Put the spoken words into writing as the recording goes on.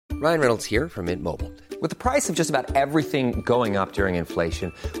Ryan Reynolds here from Mint Mobile. With the price of just about everything going up during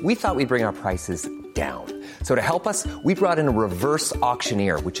inflation, we thought we'd bring our prices down. So to help us, we brought in a reverse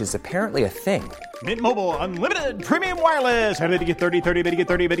auctioneer, which is apparently a thing. Mint Mobile Unlimited Premium Wireless. How to get 30, 30, bit to get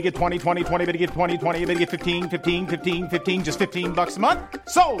 30, bit to get 20, 20, 20, bit to get 20, 20, bit to get 15, 15, 15, 15, just $15 a month?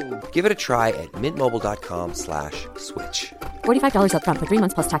 Sold! Give it a try at mintmobile.com/switch. $45 up front for 3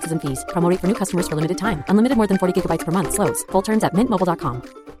 months plus taxes and fees. Promo rate for new customers for limited time. Unlimited more than 40 gigabytes per month. Slows full terms at mintmobile.com.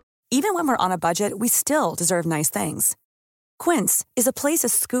 Even when we're on a budget, we still deserve nice things. Quince is a place to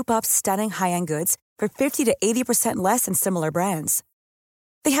scoop up stunning high-end goods for 50 to 80% less than similar brands.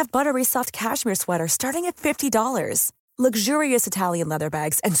 They have buttery soft cashmere sweaters starting at $50, luxurious Italian leather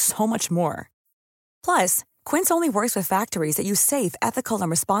bags, and so much more. Plus, Quince only works with factories that use safe, ethical, and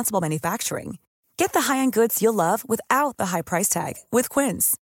responsible manufacturing. Get the high-end goods you'll love without the high price tag with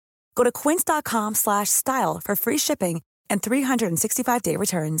Quince. Go to quince.com/style for free shipping and 365-day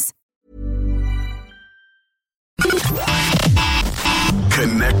returns.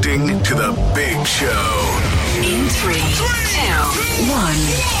 Connecting to the big show. In 3, 2, 1.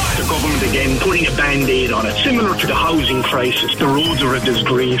 The government again putting a band-aid on it, similar to the housing crisis. The roads are a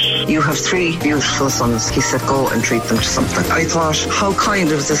disgrace. You have 3 beautiful sons. He said go and treat them to something. I thought, how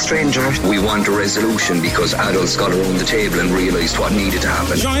kind of the stranger. We want a resolution because adults got around the table and realised what needed to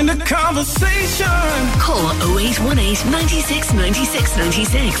happen. Join the conversation. Call 0818 96 96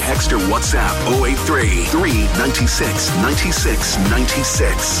 96. Text or WhatsApp 083 396 96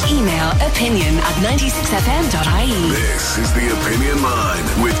 96. Email opinion@96fm.ie. This is the Opinion Line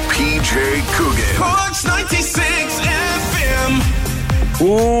with PJ Coogan. Cork's 96 FM.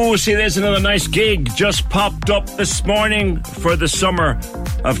 Oh, see, there's another nice gig just popped up this morning for the summer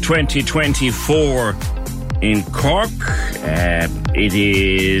of 2024 in Cork. It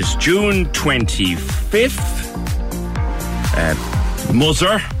is June 25th.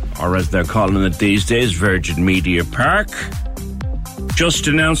 Mother, or as they're calling it these days, Virgin Media Park, just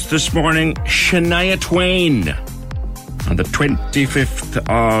announced this morning Shania Twain on the 25th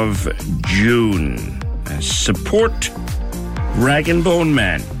of June. Support Rag and Bone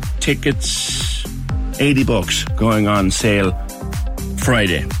Man. Tickets, $80 going on sale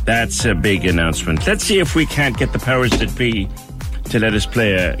Friday. That's a big announcement. Let's see if we can't get the powers that be to let us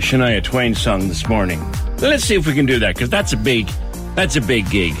play a Shania Twain song this morning. Let's see if we can do that, because that's a big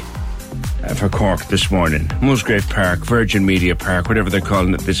gig for Cork this morning. Musgrave Park, Virgin Media Park, whatever they're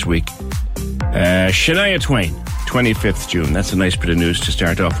calling it this week. Shania Twain, 25th June. That's a nice bit of news to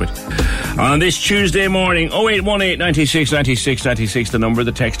start off with. On this Tuesday morning, 0818 96 96 96, the number,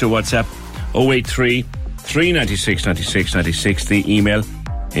 the text or WhatsApp, 083 396 96 96. The email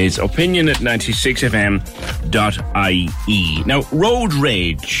is opinion@96fm.ie. Now, road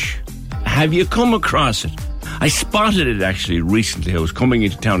rage. Have you come across it? I spotted it actually recently. I was coming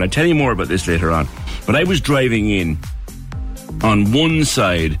into town. I'll tell you more about this later on. But I was driving in on one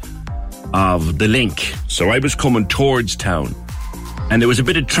side of the link. So I was coming towards town. And there was a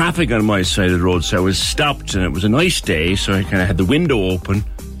bit of traffic on my side of the road. So I was stopped, and it was a nice day. So I kind of had the window open,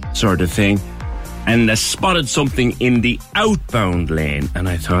 sort of thing. And I spotted something in the outbound lane. And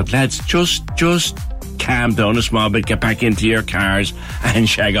I thought, lads, just calm down a small bit, get back into your cars and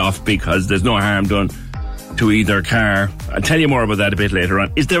shag off, because there's no harm done to either car. I'll tell you more about that a bit later on.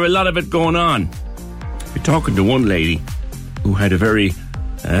 Is there a lot of it going on? We're talking to one lady who had a very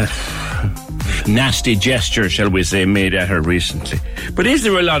nasty gesture, shall we say, made at her recently. But is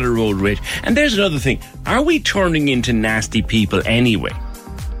there a lot of road rage? And there's another thing. Are we turning into nasty people anyway?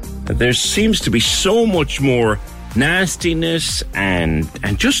 There seems to be so much more nastiness and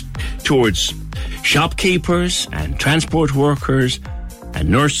just towards shopkeepers and transport workers and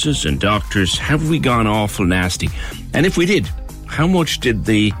nurses and doctors. Have we gone awful nasty? And if we did, how much did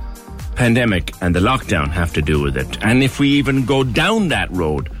the pandemic and the lockdown have to do with it? And if we even go down that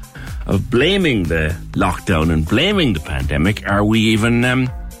road of blaming the lockdown and blaming the pandemic, are we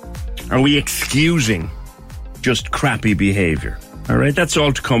excusing just crappy behaviour? All right, that's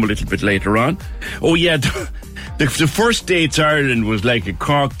all to come a little bit later on. Oh yeah, the first Dates Ireland was like a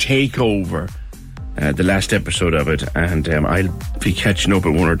Cork takeover. The last episode of it, and I'll be catching up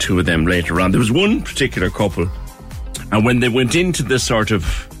at one or two of them later on. There was one particular couple, and when they went into the sort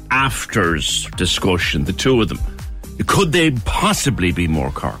of afters discussion, the two of them, could they possibly be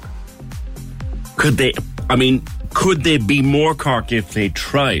more Cork? Could they be more Cork if they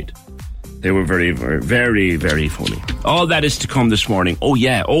tried? They were very, very, very, very funny. All that is to come this morning. Oh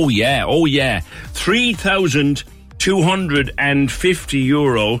yeah.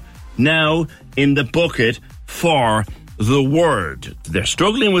 €3,250 now in the bucket for the word. They're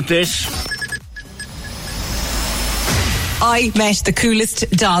struggling with this. I met the coolest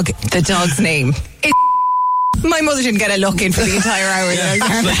dog. The dog's name. My mother didn't get a look in for the entire hour.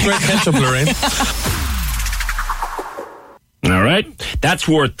 That's great catch-up, Lorraine. All right. That's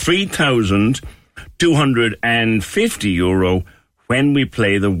worth €3,250 when we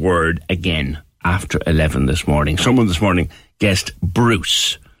play the word again after 11 this morning. Someone this morning guessed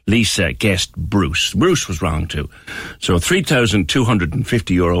Bruce. Lisa guessed Bruce. Bruce was wrong too. So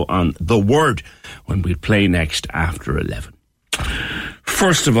 €3,250 on the word when we play next after 11.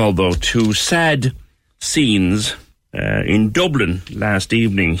 First of all, though, two sad scenes in Dublin last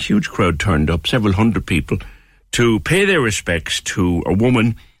evening. Huge crowd turned up, several hundred people, to pay their respects to a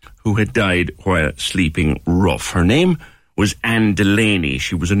woman who had died while sleeping rough. Her name was Anne Delaney.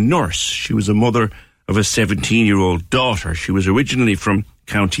 She was a nurse. She was a mother of a 17-year-old daughter. She was originally from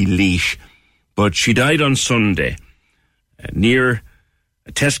County Laois, but she died on Sunday near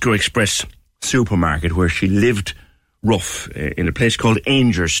a Tesco Express supermarket where she lived rough in a place called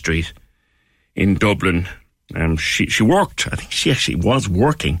Ainger Street in Dublin. She worked, I think she actually was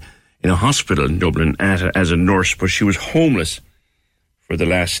working in a hospital in Dublin as a nurse, but she was homeless for the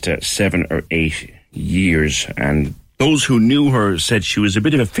last 7 or 8 years. And those who knew her said she was a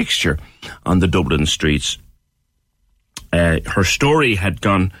bit of a fixture on the Dublin streets. Her life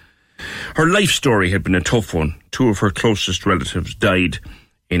story had been a tough one. Two of her closest relatives died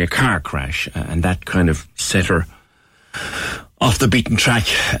in a car crash, and that kind of set her off the beaten track,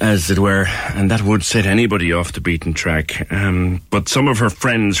 as it were, and that would set anybody off the beaten track. But some of her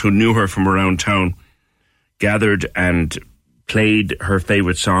friends who knew her from around town gathered and played her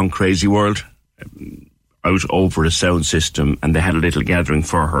favourite song, Crazy World, out over a sound system, and they had a little gathering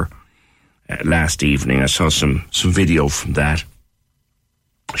for her last evening. I saw some video from that.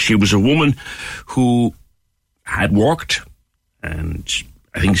 She was a woman who had worked, and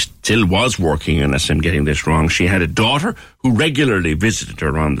I think still was working, unless I'm getting this wrong. She had a daughter who regularly visited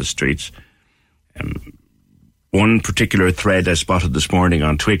her on the streets. One particular thread I spotted this morning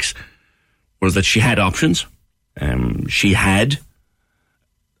on Twix was that she had options. She had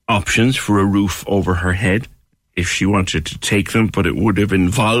options for a roof over her head if she wanted to take them, but it would have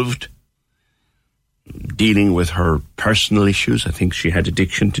involved dealing with her personal issues. I think she had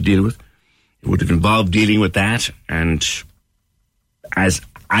addiction to deal with. It would have involved dealing with that, and as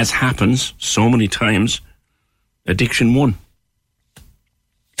happens so many times, addiction won.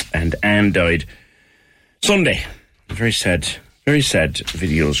 And Anne died Sunday. Very sad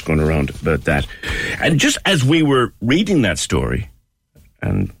videos going around about that. And just as we were reading that story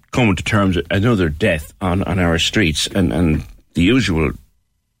and coming to terms with another death on our streets, and the usual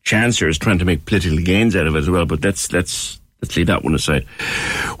chancers trying to make political gains out of it as well, but let's leave that one aside.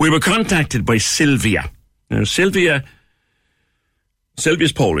 We were contacted by Sylvia. Now, Sylvia's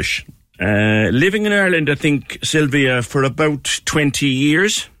Polish. Living in Ireland, I think, Sylvia, for about 20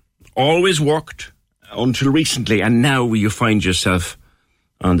 years. Always worked until recently, and now you find yourself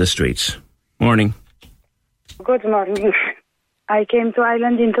on the streets. Morning. Good morning. I came to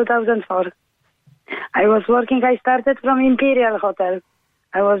Ireland in 2004. I was working. I started from Imperial Hotel.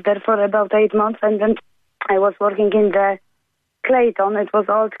 I was there for about 8 months, and then I was working in the Clayton. It was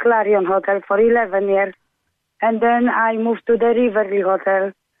old Clarion Hotel for 11 years. And then I moved to the Riverly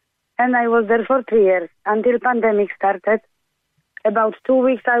Hotel, and I was there for 3 years until pandemic started. About 2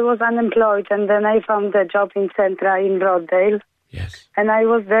 weeks I was unemployed, and then I found a job in Centra in Broaddale. Yes. And I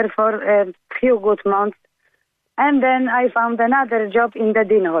was there for a few good months. And then I found another job in the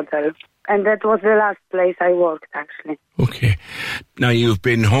Dean Hotel. And that was the last place I worked, actually. Okay. Now, you've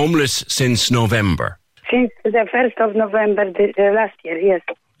been homeless since November. Since the 1st of November last year, yes.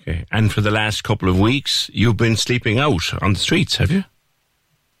 Okay. And for the last couple of weeks, you've been sleeping out on the streets, have you?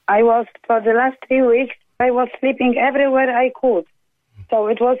 I was, for the last 3 weeks, I was sleeping everywhere I could. So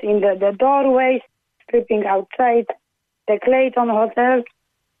it was in the doorways, sleeping outside, the Clayton Hotel,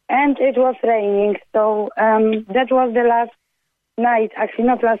 and it was raining. So that was the last night, actually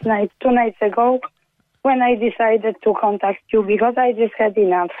not last night, 2 nights ago, when I decided to contact you because I just had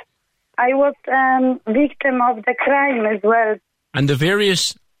enough. I was victim of the crime as well. And the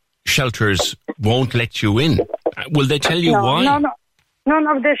various shelters won't let you in. Will they tell you why? No, none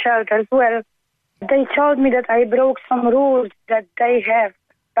of the shelters. Well, they told me that I broke some rules that they have,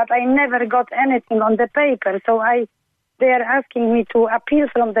 but I never got anything on the paper. So they are asking me to appeal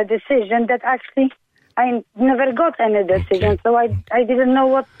from the decision that actually I never got any decision. Okay. So I didn't know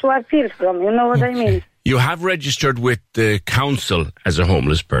what to appeal from. You know what I mean? You have registered with the council as a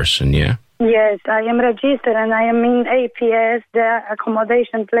homeless person, yeah? Yes, I am registered and I am in APS, the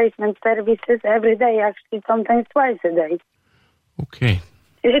accommodation placement services, every day, actually, sometimes twice a day. Okay.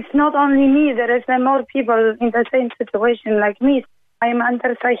 It's not only me. There is more people in the same situation like me. I'm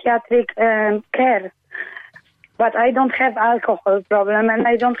under psychiatric care. But I don't have alcohol problem and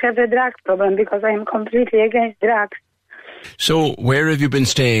I don't have a drug problem because I'm completely against drugs. So where have you been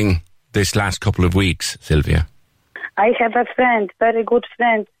staying this last couple of weeks, Sylvia? I have a friend, very good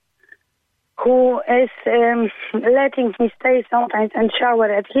friend, who is letting me stay sometimes and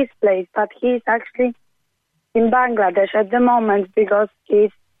shower at his place. But he's actually in Bangladesh at the moment because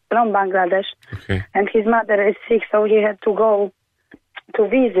he's from Bangladesh. Okay. And his mother is sick, so he had to go to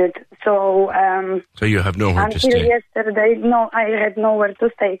visit. So you have nowhere to until stay? Yesterday, no, I had nowhere to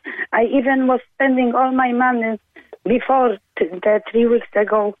stay. I even was spending all my money before 3 weeks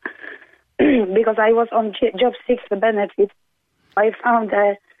ago because I was on job 6 benefits. I found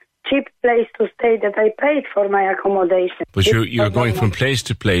a cheap place to stay that I paid for my accommodation. But you're going from place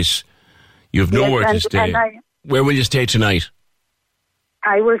to place. You have nowhere to stay. Where will you stay tonight?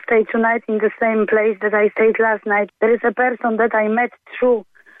 I will stay tonight in the same place that I stayed last night. There is a person that I met through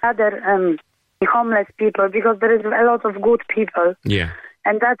other homeless people because there is a lot of good people. Yeah.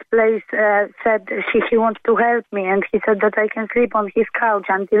 And that place said he wants to help me, and he said that I can sleep on his couch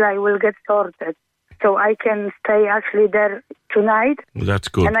until I will get sorted. So I can stay actually there tonight. Well, that's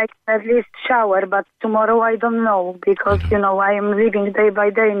good. And I can at least shower, but tomorrow I don't know because, I am living day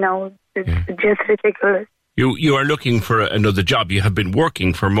by day now. It's just ridiculous. You are looking for another job. You have been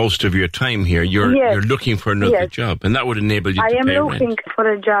working for most of your time here. You're looking for another job, and that would enable you to pay rent. I am looking for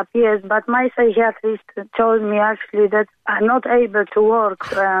a job, yes, but my psychiatrist told me actually that I'm not able to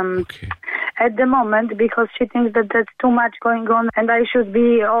work at the moment because she thinks that there's too much going on and I should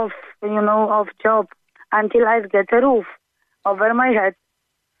be off job until I get a roof over my head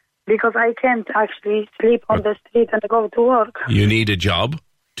because I can't actually sleep on the street and go to work. You need a job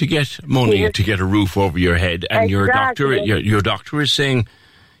to get money, to get a roof over your head, and Exactly. your doctor is saying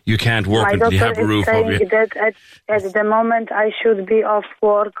you can't work until you have a roof over your head. That at the moment I should be off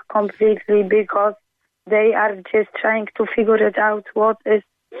work completely because they are just trying to figure it out what is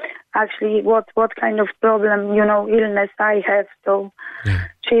actually what kind of problem, illness I have. So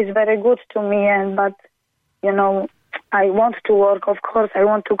she's very good to me, but I want to work, of course. I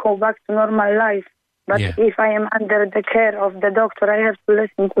want to go back to normal life. But if I am under the care of the doctor, I have to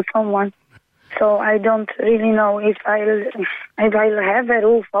listen to someone. So I don't really know if I'll have a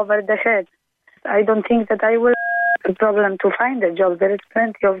roof over the head. I don't think that I will have a problem to find a job. There is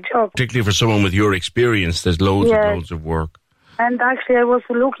plenty of jobs. Particularly for someone with your experience, there's loads of work. And actually I was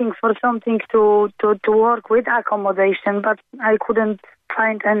looking for something to work with accommodation, but I couldn't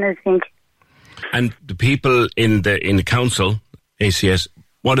find anything. And the people in the council, ACS,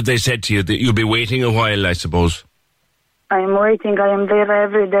 what have they said to you? That you'll be waiting a while, I suppose. I'm waiting. I am there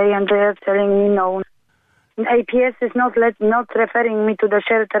every day, and they are telling me no. APS is not referring me to the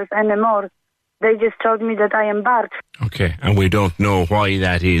shelters anymore. They just told me that I am barred. Okay, and we don't know why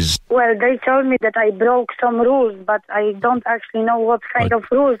that is. Well, they told me that I broke some rules, but I don't actually know what kind of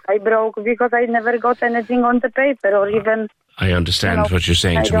rules I broke because I never got anything on the paper or even... I understand what you're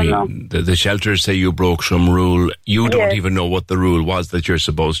saying to me. The shelters say you broke some rule. You don't even know what the rule was that you're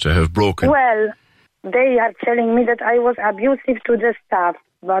supposed to have broken. Well, they are telling me that I was abusive to the staff,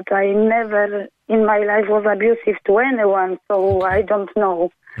 but I never in my life was abusive to anyone, so I don't know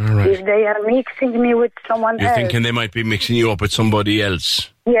if they are mixing me with someone else. You're thinking they might be mixing you up with somebody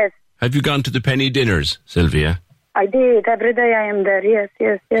else? Yes. Have you gone to the penny dinners, Sylvia? I did. Every day I am there, yes.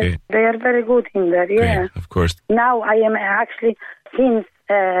 Okay. They are very good in there, Yeah, of course. Now I am actually, since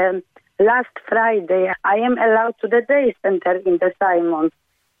last Friday, I am allowed to the day center in the Simon,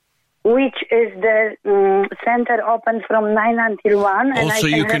 which is the center open from 9 until 1. And so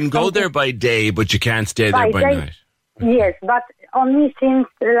you can go there by day, but you can't stay there by night. Yes, but only since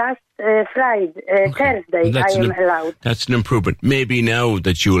last Friday, Thursday, I am allowed. That's an improvement. Maybe now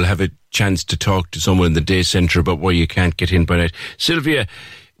that you will have a chance to talk to someone in the day centre about why you can't get in by night. Sylvia,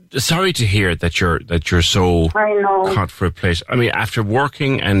 sorry to hear that you're so caught for a place. I mean, after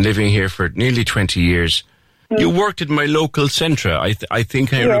working and living here for nearly 20 years, you worked at my local centre. I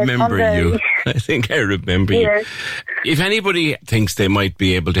think I remember you. I think I remember you. If anybody thinks they might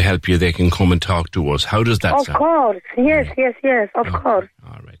be able to help you, they can come and talk to us. How does that sound? Of course. Yes, of course.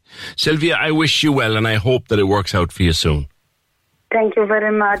 All right. Sylvia, I wish you well, and I hope that it works out for you soon. Thank you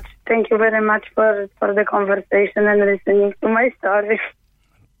very much. Thank you very much for the conversation and listening to my story.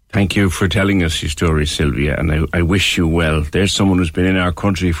 Thank you for telling us your story, Sylvia, and I wish you well. There's someone who's been in our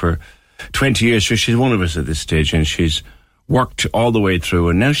country for 20 years, so she's one of us at this stage, and she's worked all the way through,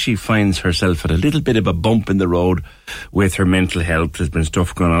 and now she finds herself at a little bit of a bump in the road with her mental health. There's been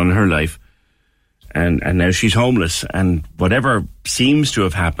stuff going on in her life, and now she's homeless, and whatever seems to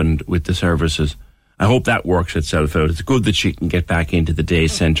have happened with the services, I hope that works itself out. It's good that she can get back into the day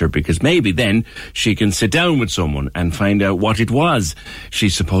centre, because maybe then she can sit down with someone and find out what it was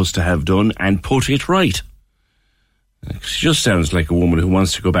she's supposed to have done and put it right. She just sounds like a woman who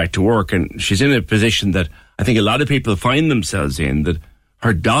wants to go back to work, and she's in a position that I think a lot of people find themselves in, that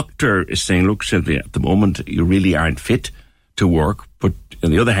her doctor is saying, look, Sylvia, at the moment you really aren't fit to work, but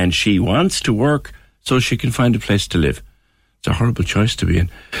on the other hand, she wants to work so she can find a place to live. It's a horrible choice to be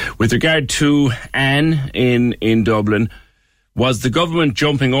in. With regard to Anne in Dublin, was the government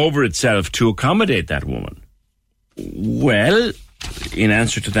jumping over itself to accommodate that woman? Well, in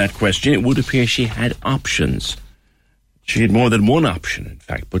answer to that question, it would appear she had options. She had more than one option, in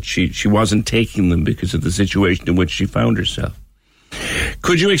fact, but she wasn't taking them because of the situation in which she found herself.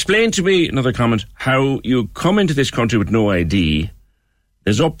 Could you explain to me, another comment, how you come into this country with no ID?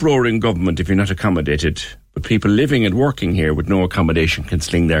 There's uproar in government if you're not accommodated, but people living and working here with no accommodation can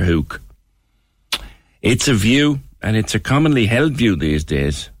sling their hook. It's a view, and it's a commonly held view these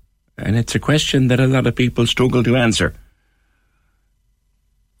days, and it's a question that a lot of people struggle to answer.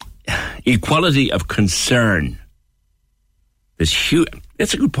 Equality of concern.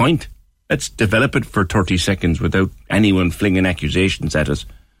 That's a good point. Let's develop it for 30 seconds without anyone flinging accusations at us.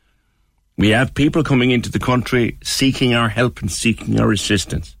 We have people coming into the country seeking our help and seeking our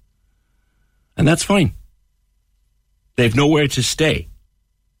assistance. And that's fine. They've nowhere to stay.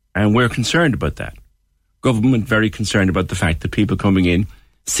 And we're concerned about that. Government very concerned about the fact that people coming in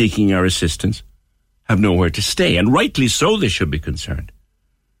seeking our assistance have nowhere to stay. And rightly so, they should be concerned.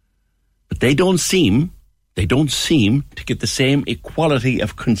 But they don't seem to get the same equality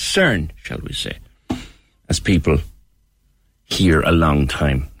of concern, shall we say, as people here a long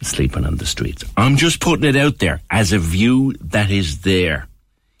time sleeping on the streets. I'm just putting it out there as a view that is there.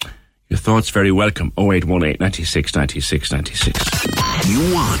 Your thoughts very welcome. 0818 96 96 96. You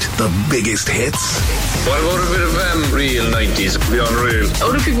want the biggest hits? What about a bit of real 90s? Be unreal.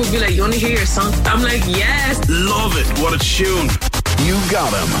 Other people be like, you want to hear your song? I'm like, yes. Love it. What a tune. You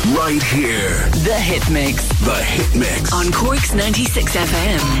got them right here. The Hit Mix. The Hit Mix. On Cork's 96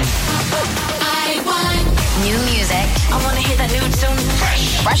 FM. I want new music. I want to hear that new tune.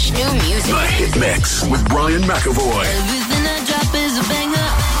 Fresh new music. The Hit Mix with Brian McAvoy. Everything I drop is a banger.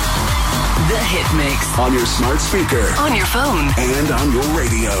 The Hit Mix. On your smart speaker. On your phone. And on your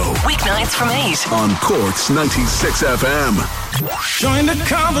radio. Weeknights from 8. On Cork's 96 FM. Join the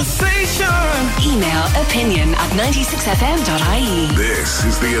conversation. Email opinion@96fm.ie. This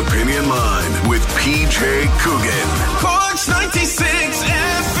is the Opinion Line with PJ Coogan. Cork's 96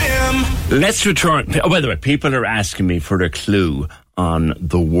 FM. Let's return. Oh, by the way, people are asking me for a clue on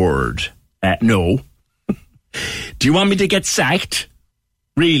the word. No. Do you want me to get sacked?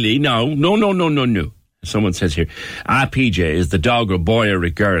 Really? No. Someone says here, PJ, is the dog a boy or a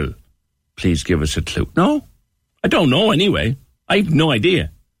girl? Please give us a clue. No, I don't know anyway. I have no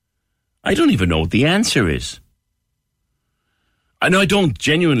idea. I don't even know what the answer is. I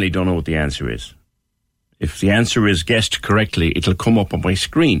genuinely don't know what the answer is. If the answer is guessed correctly, it'll come up on my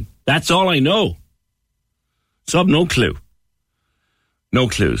screen. That's all I know. So I've no clue. No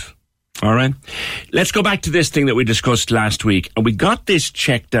clues. All right. Let's go back to this thing that we discussed last week. And we got this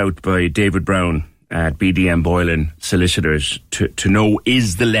checked out by David Brown at BDM Boylan Solicitors to know,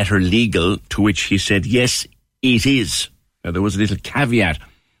 is the letter legal? To which he said, yes, it is. Now, there was a little caveat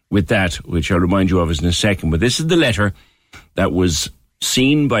with that, which I'll remind you of in a second. But this is the letter that was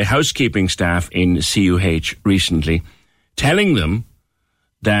seen by housekeeping staff in CUH recently, telling them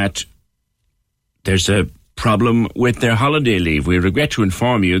that there's a problem with their holiday leave. We regret to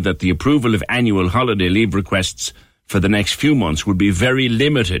inform you that the approval of annual holiday leave requests for the next few months will be very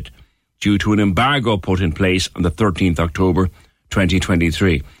limited due to an embargo put in place on the 13th October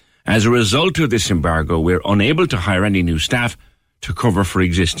 2023. As a result of this embargo, we're unable to hire any new staff to cover for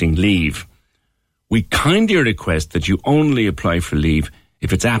existing leave. We kindly request that you only apply for leave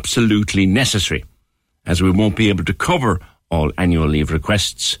if it's absolutely necessary, as we won't be able to cover all annual leave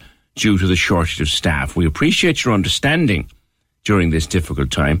requests due to the shortage of staff. We appreciate your understanding during this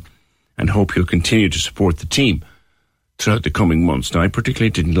difficult time and hope you'll continue to support the team throughout the coming months. Now, I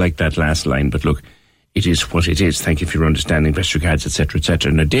particularly didn't like that last line, but look, it is what it is. Thank you for your understanding. Best regards, etc.,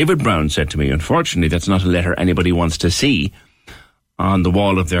 etc. Now, David Brown said to me, unfortunately, that's not a letter anybody wants to see on the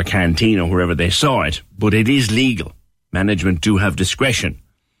wall of their canteen or wherever they saw it, but it is legal. Management do have discretion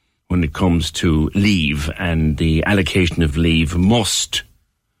when it comes to leave, and the allocation of leave must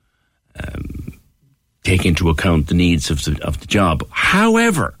take into account the needs of the job.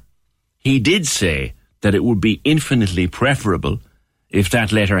 However, he did say that it would be infinitely preferable if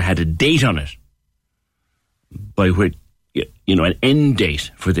that letter had a date on it, by which, an end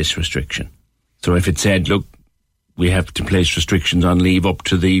date for this restriction. So if it said, look, we have to place restrictions on leave up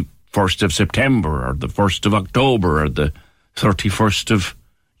to the 1st of September or the 1st of October or the 31st of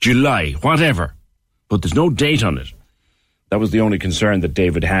July, whatever. But there's no date on it. That was the only concern that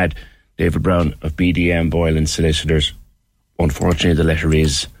David had. David Brown of BDM Boylan Solicitors. Unfortunately, the letter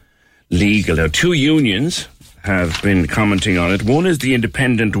is legal. Now, two unions have been commenting on it. One is the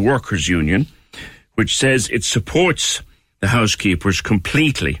Independent Workers Union, which says it supports the housekeepers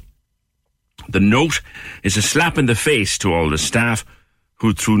completely. The note is a slap in the face to all the staff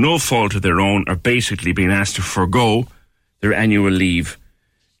who, through no fault of their own, are basically being asked to forgo their annual leave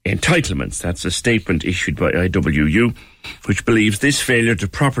entitlements. That's a statement issued by IWU, which believes this failure to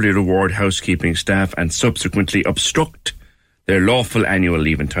properly reward housekeeping staff and subsequently obstruct their lawful annual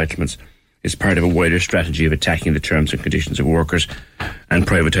leave entitlements is part of a wider strategy of attacking the terms and conditions of workers and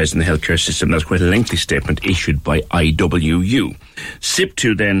privatising the healthcare system. That's quite a lengthy statement issued by IWU.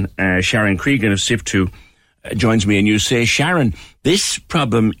 SIP2 then, Sharon Cregan of SIP2 joins me, and you say, Sharon, this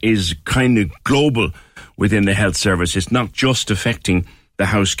problem is kind of global within the health service. It's not just affecting the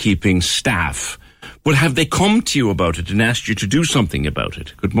housekeeping staff. But have they come to you about it and asked you to do something about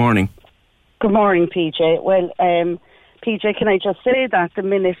it? Good morning. Good morning, PJ. Well, PJ, can I just say that the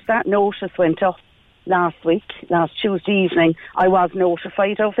minute that notice went up last Tuesday evening, I was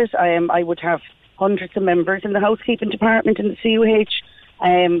notified of it. I would have hundreds of members in the housekeeping department in the CUH,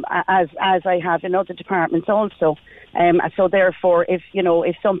 as I have in other departments also. So therefore, if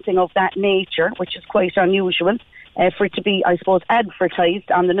something of that nature, which is quite unusual, for it to be, I suppose,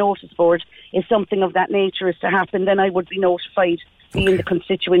 advertised on the notice board, if something of that nature is to happen, then I would be notified, being the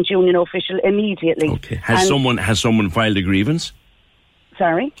constituent union official, immediately. Okay. Has someone filed a grievance?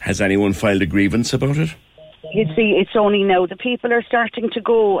 Sorry? Has anyone filed a grievance about it? You see, it's only now the people are starting to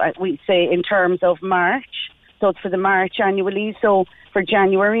go, we say, in terms of March. So it's for the March annual leave. So for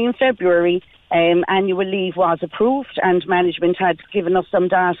January and February, annual leave was approved, and management had given us some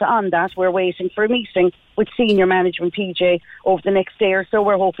data on that. We're waiting for a meeting with senior management, PJ, over the next day or so.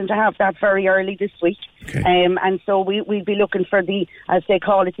 We're hoping to have that very early this week. Okay. And so we'll be looking for the, as they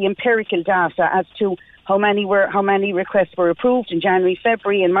call it, the empirical data as to how many requests were approved in January,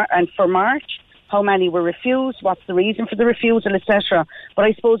 February, and for March. How many were refused, what's the reason for the refusal, etc. But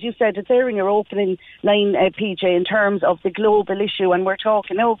I suppose you said it there in your opening line, PJ, in terms of the global issue, and we're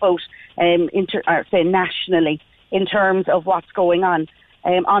talking now about, nationally, in terms of what's going on.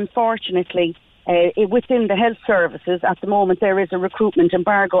 Unfortunately, within the health services, at the moment, there is a recruitment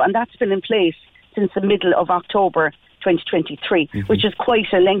embargo, and that's been in place since the middle of October 2023, which is quite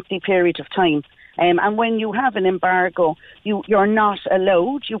a lengthy period of time. And when you have an embargo, you're not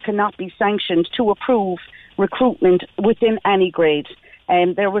allowed, you cannot be sanctioned to approve recruitment within any grade.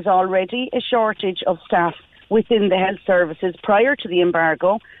 There was already a shortage of staff within the health services prior to the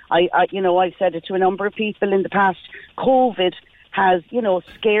embargo. I've said it to a number of people in the past. COVID has,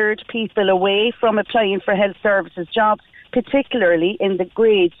 scared people away from applying for health services jobs, particularly in the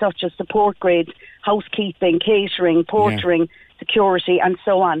grades such as support grades, housekeeping, catering, portering, security, and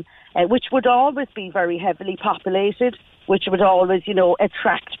so on. Which would always be very heavily populated, which would always,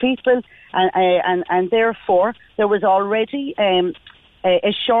 attract people, and therefore there was already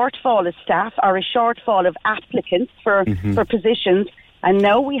a shortfall of staff or a shortfall of applicants for positions, and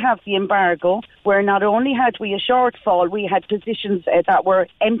now we have the embargo, where not only had we a shortfall, we had positions that were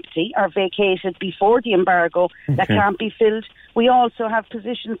empty or vacated before the embargo that can't be filled. We also have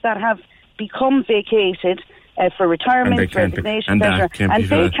positions that have become vacated for retirement, resignation, and they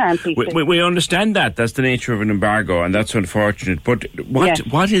can't be filled. We understand that. That's the nature of an embargo, and that's unfortunate. But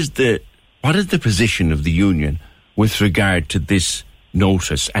what is the position of the union with regard to this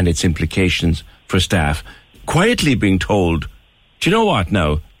notice and its implications for staff? Quietly being told, do you know what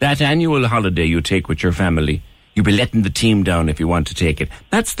now? That annual holiday you take with your family, you'll be letting the team down if you want to take it.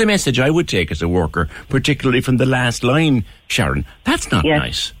 That's the message I would take as a worker, particularly from the last line, Sharon. That's not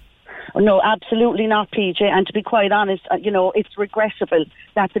nice. No, absolutely not, PJ. And to be quite honest, it's regrettable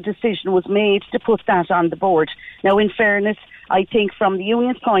that the decision was made to put that on the board. Now, in fairness, I think from the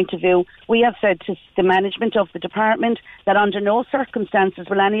union's point of view, we have said to the management of the department that under no circumstances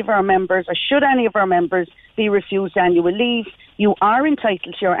will any of our members, or should any of our members, be refused annual leave. You are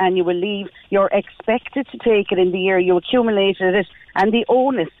entitled to your annual leave. You're expected to take it in the year you accumulated it, and the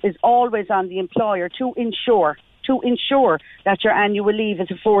onus is always on the employer to ensure that your annual leave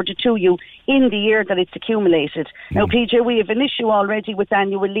is afforded to you in the year that it's accumulated. Now, PJ, we have an issue already with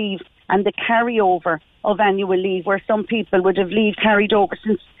annual leave and the carryover of annual leave, where some people would have leave carried over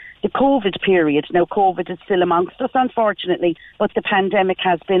since the COVID period. Now, COVID is still amongst us, unfortunately, but the pandemic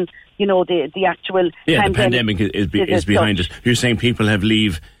has been, the actual pandemic. The pandemic is behind us. You're saying people have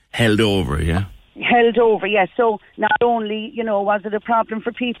leave held over, yeah? Held over, yes. So not only, was it a problem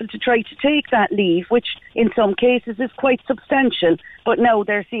for people to try to take that leave, which in some cases is quite substantial, but now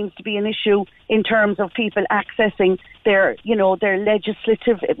there seems to be an issue in terms of people accessing their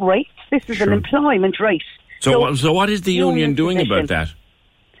legislative rights. This is an employment right. So what is the union doing about that?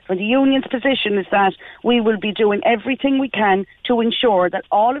 Well, the union's position is that we will be doing everything we can to ensure that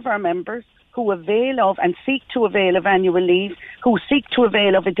all of our members who avail of and seek to avail of annual leave, who seek to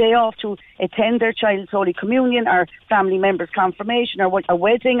avail of a day off to attend their child's Holy Communion or family member's confirmation or a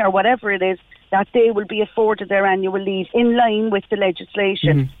wedding or whatever it is, that they will be afforded their annual leave in line with the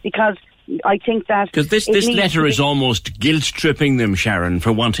legislation. Because I think that... Because this letter is almost guilt-tripping them, Sharon,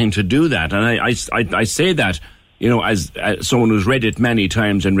 for wanting to do that. And I say that, as someone who's read it many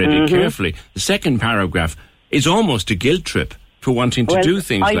times and read it carefully. The second paragraph is almost a guilt trip for wanting to do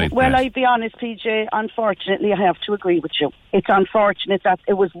things like that. Well, I'll be honest, PJ, unfortunately, I have to agree with you. It's unfortunate that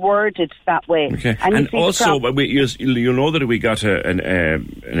it was worded that way. Okay. And also, you know that we got an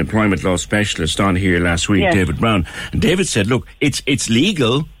employment law specialist on here last week, David Brown, and David said, look, it's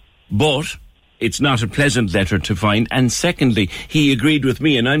legal, but it's not a pleasant letter to find. And secondly, he agreed with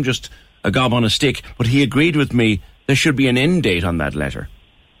me, and I'm just a gob on a stick, but he agreed with me there should be an end date on that letter.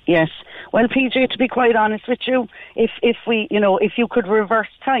 Yes. Well, PJ, to be quite honest with you, if you could reverse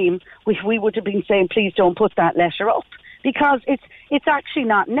time, we would have been saying, please don't put that letter up, because it's actually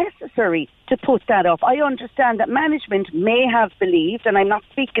not necessary to put that up. I understand that management may have believed, and I'm not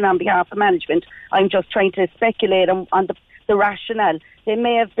speaking on behalf of management, I'm just trying to speculate on the rationale. They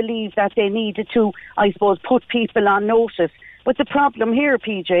may have believed that they needed to, I suppose, put people on notice. But the problem here,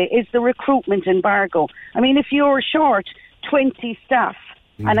 PJ, is the recruitment embargo. I mean, if you're short 20 staff,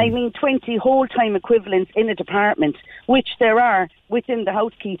 and I mean 20 whole-time equivalents in a department, which there are within the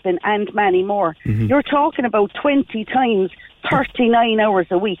housekeeping and many more. You're talking about 20 times 39 hours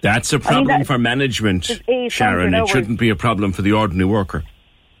a week. That's a problem for management, Sharon. It shouldn't be a problem for the ordinary worker.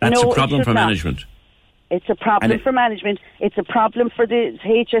 That's a problem for management. It's a problem for management. It's a problem for the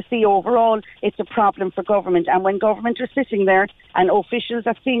HSE overall. It's a problem for government. And when government are sitting there and officials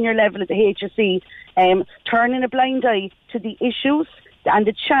at senior level at the HSE turning a blind eye to the issues and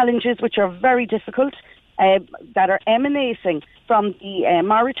the challenges, which are very difficult, that are emanating from the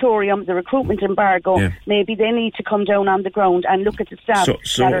moratorium, the recruitment embargo, maybe they need to come down on the ground and look at the staff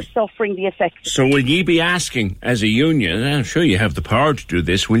that are suffering the effects. So will ye be asking as a union, and I'm sure you have the power to do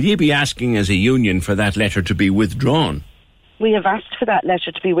this, will ye be asking as a union for that letter to be withdrawn? We have asked for that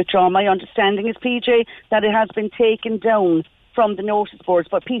letter to be withdrawn. My understanding is, PJ, that it has been taken down from the notice boards,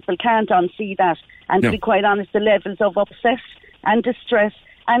 but people can't unsee that. And to be quite honest, the levels of upset and distress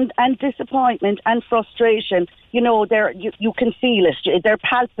and disappointment and frustration, you can feel it. They're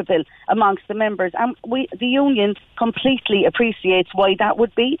palpable amongst the members. And the union completely appreciates why that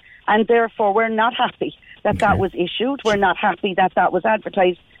would be, and therefore we're not happy that was issued. We're not happy that was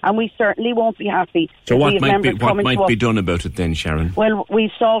advertised, and we certainly won't be happy. So what might be done about it then, Sharon? Well,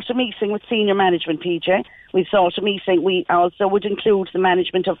 we sought a meeting with senior management, PJ. We sought a meeting. We also would include the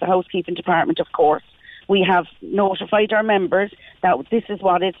management of the housekeeping department, of course. We have notified our members that this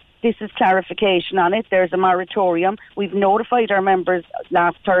is clarification on it. There's a moratorium. We've notified our members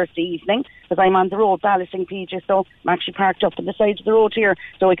last Thursday evening, because I'm on the road balloting, PJ, so I'm actually parked up on the side of the road here,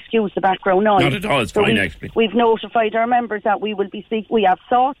 so excuse the background noise. Not at all, it's fine, actually. We've notified our members that we have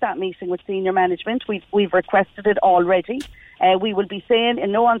sought that meeting with senior management. We've requested it already. We will be saying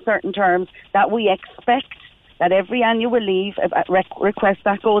in no uncertain terms that we expect that every annual leave request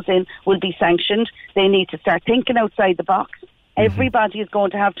that goes in will be sanctioned. They need to start thinking outside the box. Everybody is going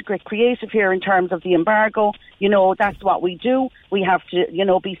to have to get creative here in terms of the embargo. That's what we do. We have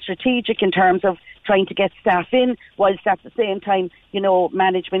to, be strategic in terms of trying to get staff in, whilst at the same time,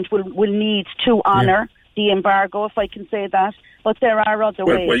 management will need to honour the embargo, if I can say that. But there are other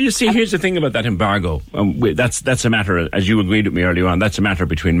ways. Well, you see, here's the thing about that embargo. That's a matter, as you agreed with me earlier on, that's a matter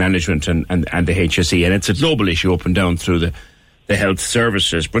between management and the HSE, and it's a global issue up and down through the health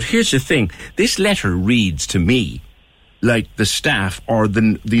services. But here's the thing. This letter reads to me like the staff, or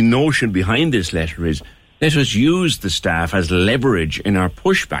the notion behind this letter is, let us use the staff as leverage in our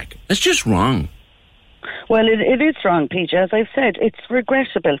pushback. That's just wrong. Well, it is wrong, PJ. As I've said, it's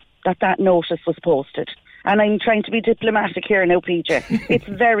regrettable that notice was posted. And I'm trying to be diplomatic here now, PJ. It's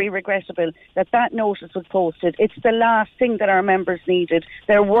very regrettable that notice was posted. It's the last thing that our members needed.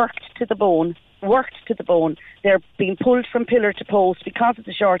 They're worked to the bone. They're being pulled from pillar to post because of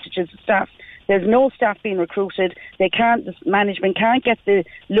the shortages of staff. There's no staff being recruited. The management can't get the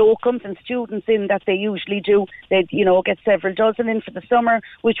locums and students in that they usually do. They'd, get several dozen in for the summer,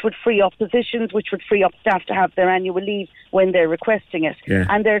 which would free up positions, which would free up staff to have their annual leave when they're requesting it. Yeah.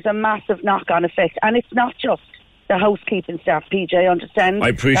 And there's a massive knock-on effect. And it's not just the housekeeping staff, PJ, understand? I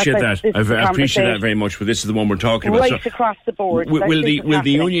appreciate that. I appreciate that very much, but this is the one we're talking about. Right across the board. Will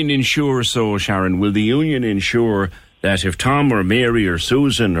the union ensure, Sharon, will the union ensure that if Tom or Mary or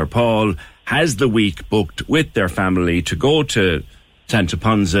Susan or Paul has the week booked with their family to go to Santa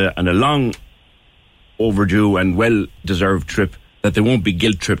Ponsa and a long overdue and well-deserved trip, that they won't be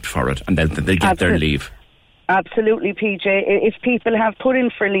guilt-tripped for it and that they'll get their leave? Absolutely, PJ. If people have put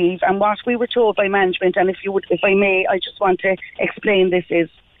in for leave, and what we were told by management, and if I may, I just want to explain this, is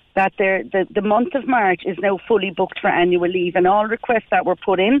that the month of March is now fully booked for annual leave, and all requests that were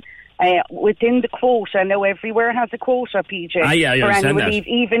put in within the quota. Now everywhere has a quota, PJ, for annual leave,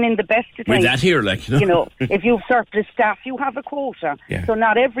 even in the best of times. With that here, if you've surplus staff, you have a quota. Yeah. So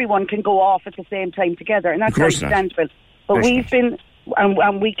not everyone can go off at the same time together, and that's understandable. But we've been...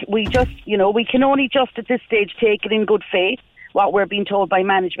 And we just, we can only just at this stage take it in good faith. What we're being told by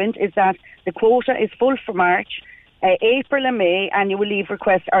management is that the quota is full for March. April and May annual leave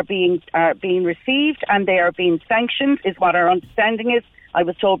requests are being received and they are being sanctioned, is what our understanding is. I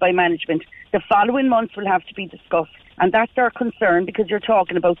was told by management. The following months will have to be discussed, and that's our concern, because you're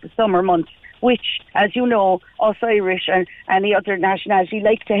talking about the summer months, which, as you know, us Irish and any other nationality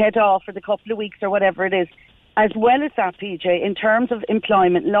like to head off for the couple of weeks or whatever it is. As well as that, PJ, in terms of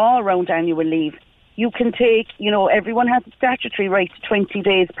employment law around annual leave, you can take, everyone has a statutory right to 20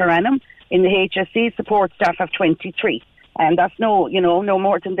 days per annum. In the HSE, support staff have 23. And that's no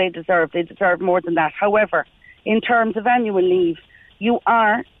more than they deserve. They deserve more than that. However, in terms of annual leave, you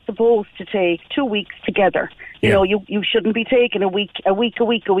are supposed to take 2 weeks together. Yeah. You shouldn't be taking a week.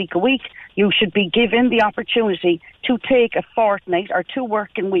 You should be given the opportunity to take a fortnight or 2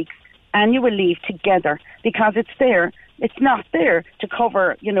 working weeks annual leave together, because it's there. It's not there to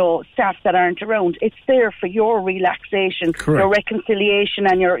cover, staff that aren't around. It's there for your relaxation, your reconciliation,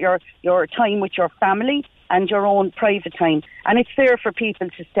 and your time with your family and your own private time. And it's there for people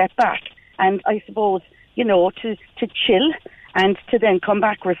to step back and, I suppose, to chill and to then come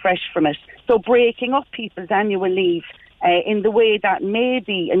back refreshed from it. So breaking up people's annual leave in the way that may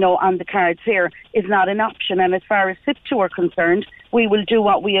be, on the cards here is not an option. And as far as SIP2 are concerned, we will do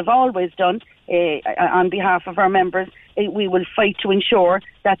what we have always done on behalf of our members. We will fight to ensure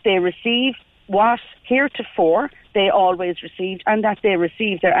that they receive what heretofore they always received, and that they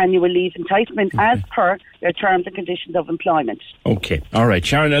receive their annual leave entitlement as per their terms and conditions of employment. Okay. All right.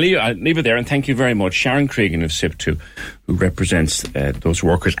 Sharon, I'll leave it there, and thank you very much. Sharon Cregan of SIP2, who represents those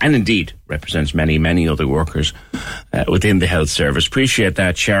workers, and indeed represents many, many other workers within the health service. Appreciate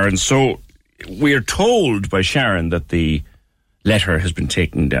that, Sharon. So we're told by Sharon that the letter has been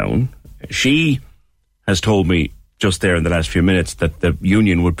taken down. She has told me just there in the last few minutes that the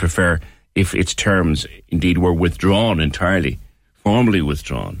union would prefer if its terms indeed were withdrawn entirely, formally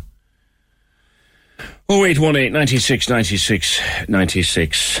withdrawn. 0818 96 96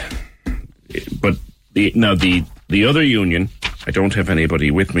 96. But the other union, I don't have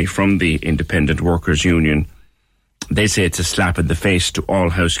anybody with me from the Independent Workers Union. They say it's a slap in the face to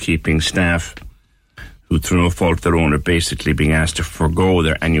all housekeeping staff who, through no fault of their own, are basically being asked to forgo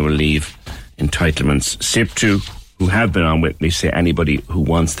their annual leave entitlements. SIP2, who have been on with me, say anybody who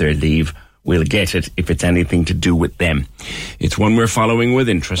wants their leave will get it if it's anything to do with them. It's one we're following with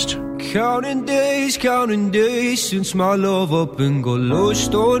interest. Counting days since my love up and got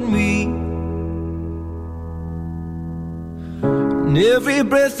lost on me. And every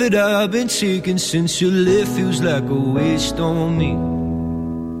breath that I've been taking since you left feels like a waste on me.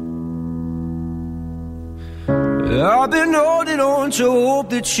 I've been holding on to hope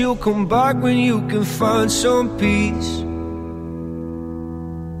that you'll come back when you can find some peace.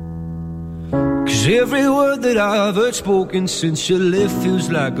 'Cause every word that I've heard spoken since you left feels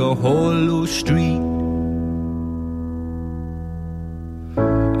like a hollow street.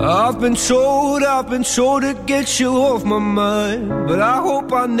 I've been told to get you off my mind, but I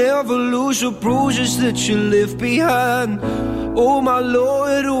hope I never lose the bruises that you left behind. Oh my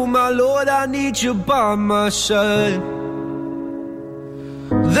Lord, I need you by my side.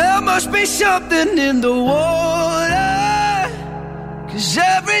 There must be something in the water, 'cause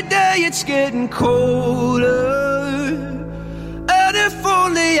every day it's getting colder. And if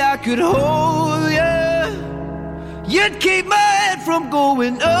only I could hold you, you'd keep my head from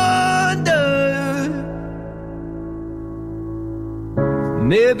going under.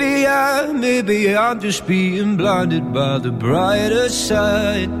 Maybe I'm just being blinded by the brighter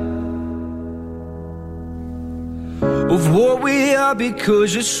side. of what we are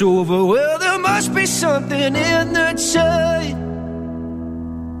because it's over. Well, there must be something in the tide.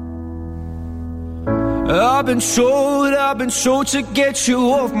 I've been told to get you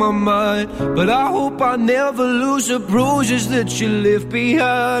off my mind, but I hope I never lose the bruises that you left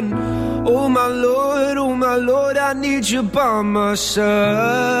behind. Oh my Lord, I need you by my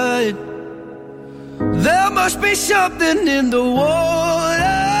side. There must be something in the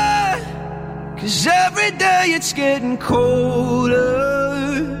water, 'cause every day it's getting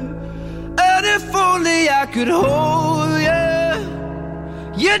colder. And if only I could hold you,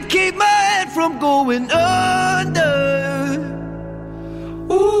 you'd keep my head from going under.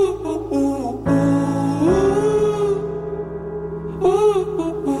 Ooh, ooh, ooh, ooh, ooh,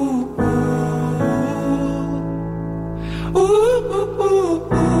 ooh, ooh, ooh,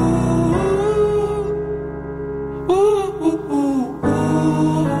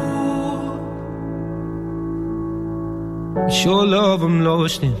 It's your love I'm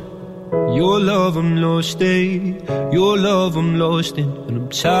lost in. Your love I'm lost in. Your love I'm lost in. And I'm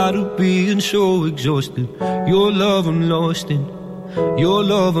tired of being so exhausted. Your love I'm lost in. Your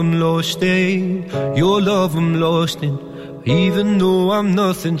love I'm lost in. Your love I'm lost in. Even though I'm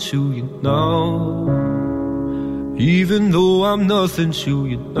nothing to you now. Even though I'm nothing to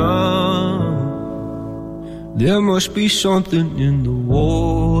you now. There must be something in the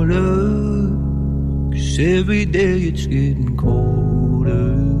water, 'cause every day it's getting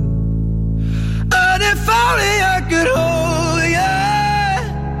colder. And if only I could hold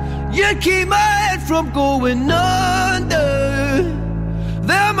you, you'd keep my head from going under.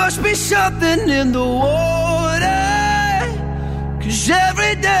 There must be something in the water, 'cause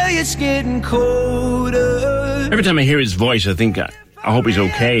every day it's getting colder. Every time I hear his voice, I think, I hope he's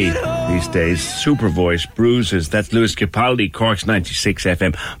okay these days. Super voice, bruises. That's Lewis Capaldi, Cork's 96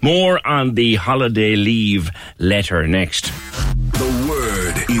 FM. More on the holiday leave letter next. The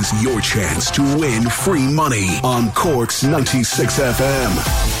Word is your chance to win free money on Cork's 96 FM.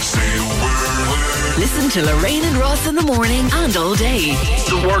 Say a word. Listen to Lorraine and Ross in the morning and all day.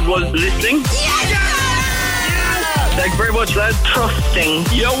 The Word was listening. Thank you very much, lad. Trusting.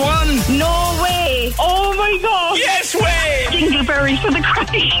 You won. No way. Oh my God. Yes way. Dingleberry for the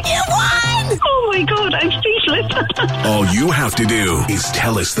crack. You won! Oh my God, I'm speechless. All you have to do is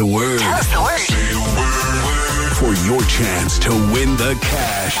tell us the word. Tell us the word. Say a word for your chance to win the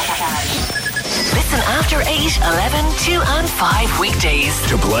cash. Listen after 8, 11, 2 and 5 weekdays.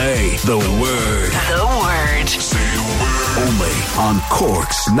 To play the word. The Word. Say a word. Only on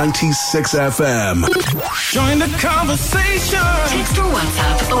Cork's 96 FM. Join the conversation. Text or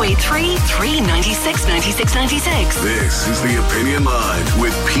WhatsApp 083 396 96 96. This is the Opinion Line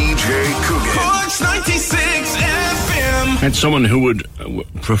with PJ Coogan. Cork's 96 FM. And someone who would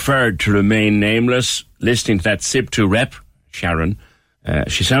prefer to remain nameless, listening to that SIP2 rep, Sharon,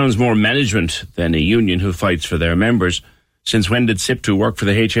 she sounds more management than a union who fights for their members. Since when did SIP2 work for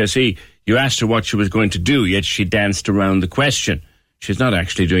the HSE? You asked her what she was going to do, yet she danced around the question. She's not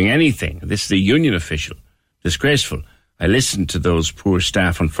actually doing anything. This is a union official. Disgraceful. I listened to those poor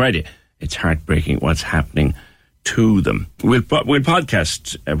staff on Friday. It's heartbreaking what's happening to them. We'll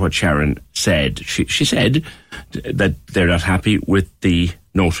podcast what Sharon said. She said that they're not happy with the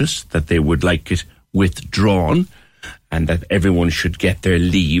notice, that they would like it withdrawn, and that everyone should get their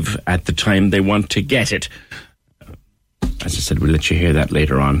leave at the time they want to get it. As I said, we'll let you hear that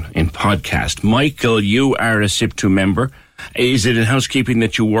later on in podcast. Michael, you are a SIP2 member. Is it in housekeeping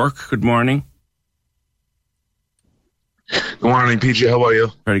that you work? Good morning. Good morning, PJ. How are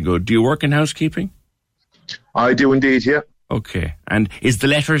you? Very good. Do you work in housekeeping? I do indeed, yeah. Okay. And is the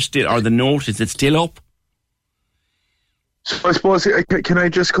letter still, or the note, is it still up? So I suppose, can I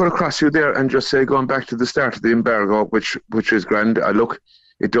just cut across you there and just say, going back to the start of the embargo, which is grand. Look,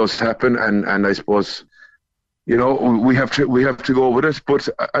 it does happen, and I suppose, you know, we have to go with it. But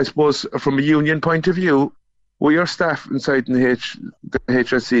I suppose from a union point of view, we are staff inside the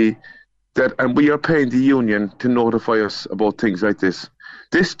HSE, and we are paying the union to notify us about things like this.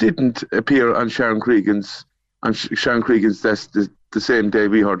 This didn't appear on Sharon Cregan's desk the same day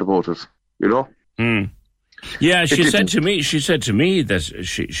we heard about it. You know. Mm. Yeah, she said to me that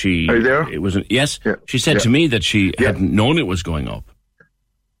she. Are you there? It wasn't. Yes, yeah. She said to me that she hadn't known it was going up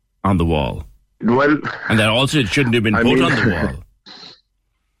on the wall. Well, and that also it shouldn't have been put on the wall.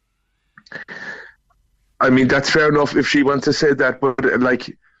 I mean, that's fair enough if she wants to say that, but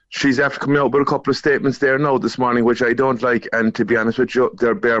like, she's after coming out with a couple of statements there now this morning, which I don't like, and to be honest with you,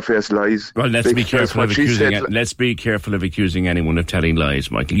 they're barefaced lies. Well, let's be careful of accusing anyone of telling lies,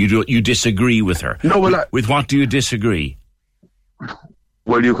 Michael. You disagree with her. No, well, with what do you disagree?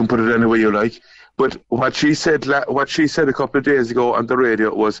 Well, you can put it any way you like. But what she said a couple of days ago on the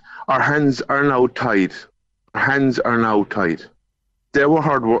radio was, our hands are now tied. Our hands are now tied. They were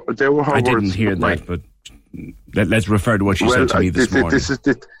hard words. I didn't hear that, but let's refer to what she said to me this morning.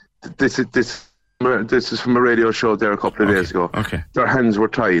 This is from a radio show there a couple of days ago. Okay. Their hands were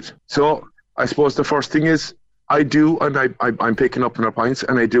tied. So I suppose the first thing is, I do, and I'm picking up on her points,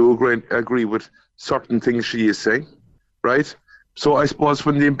 and I do agree with certain things she is saying, right? So I suppose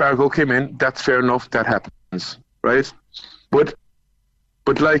when the embargo came in, that's fair enough, that happens, right? But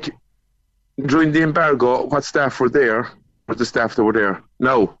like, during the embargo, what staff were there were the staff that were there.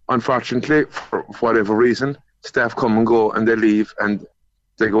 Now, unfortunately, for whatever reason, staff come and go, and they leave, and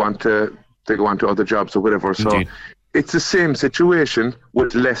they go on to other jobs or whatever. So Indeed. It's the same situation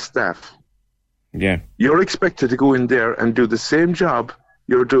with less staff. Yeah. You're expected to go in there and do the same job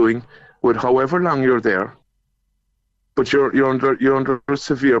you're doing with however long you're there, but you're under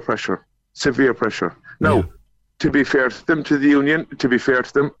severe pressure. Now, to be fair to them, to the union,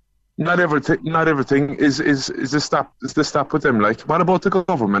 not everything is a stop with them. Like, what about the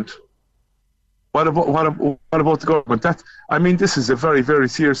government? What about the government? This is a very, very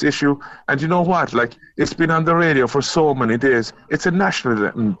serious issue. And you know what? Like, it's been on the radio for so many days. It's a national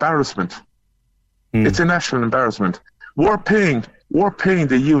embarrassment. It's a national embarrassment. We're paying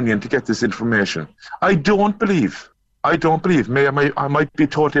the union to get this information. I don't believe. I might be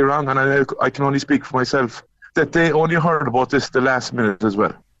totally wrong, and I can only speak for myself, that they only heard about this the last minute as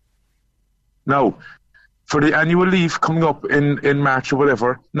well. Now, for the annual leave coming up in March or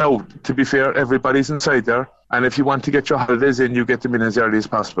whatever, now, to be fair, everybody's inside there, and if you want to get your holidays in, you get them in as early as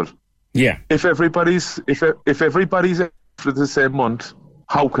possible. Yeah. If everybody's for the same month,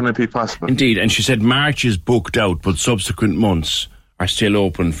 how can it be possible? Indeed, and she said March is booked out, but subsequent months are still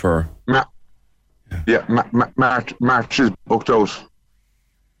open for... March is booked out.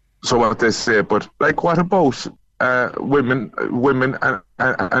 So what they say, but like, what about women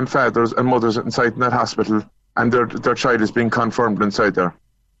and fathers and mothers inside in that hospital, and their child is being confirmed inside there?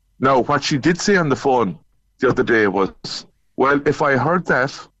 Now, what she did say on the phone the other day was, well, if I heard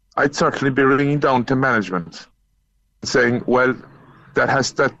that, I'd certainly be ringing down to management, saying, well, that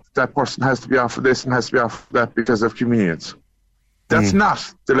person has to be off for this and has to be off for that because of convenience. That's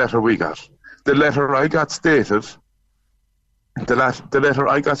not the letter we got. The letter I got stated,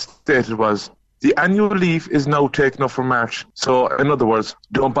 was, the annual leave is now taken up for March. So, in other words,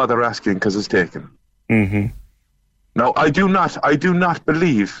 don't bother asking because it's taken. Mm-hmm. Now, I do not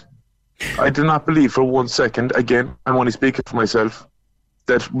believe for 1 second, again, I'm only speaking for myself,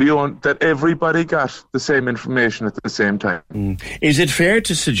 that everybody got the same information at the same time. Is it fair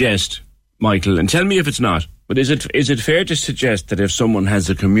to suggest, Michael, and tell me if it's not, but is it fair to suggest that if someone has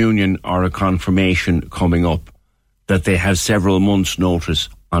a communion or a confirmation coming up, that they have several months' notice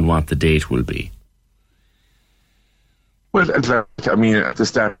on what the date will be? Well, at the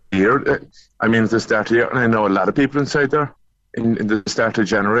start of the year, and I know a lot of people inside there, in the start of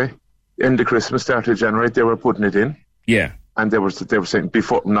January, in the Christmas start of January, they were putting it in. Yeah. And they were saying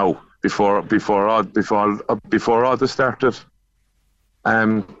before all this started,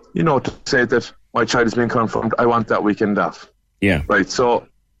 to say that my child is being confirmed, I want that weekend off. Yeah. Right. So,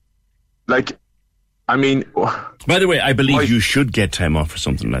 by the way, I believe you should get time off for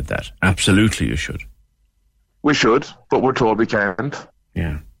something like that. Absolutely, you should. We should, but we're told we can't.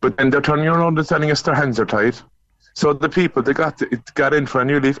 Yeah. But then they're turning around and telling us their hands are tied. So the people that got in for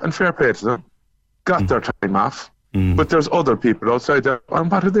annual leave, and fair play to them, got their time off. But there's other people outside there,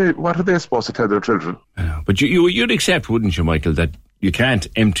 and what are they supposed to tell their children? But you'd accept, wouldn't you, Michael, that you can't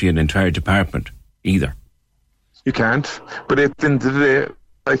empty an entire department either? You can't. But at the end of the day,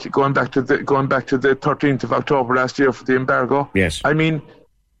 like, going back to the 13th of October last year for the embargo. Yes.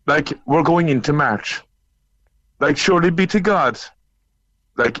 We're going into March. Like, surely be to God,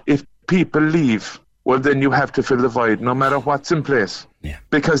 like, if people leave, well, then you have to fill the void, no matter what's in place. Yeah.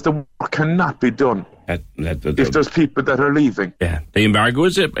 Because the work cannot be done if there's people that are leaving. Yeah. The embargo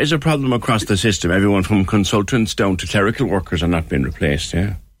is a problem across the system. Everyone from consultants down to clerical workers are not being replaced,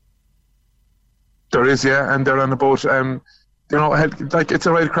 yeah. There is, yeah, and they're on about, it's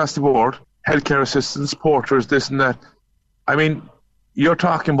right across the board. Healthcare assistants, porters, this and that. You're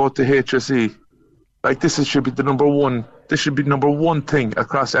talking about the HSE. Like, this should be the number one. This should be number one thing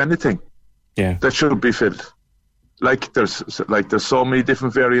across anything. Yeah. That should be filled. There's so many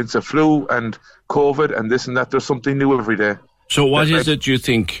different variants of flu and COVID and this and that. There's something new every day. So what is it you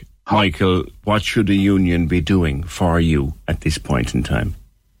think, Michael, what should a union be doing for you at this point in time?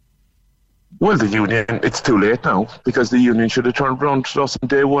 Well, the union, it's too late now, because the union should have turned around to us on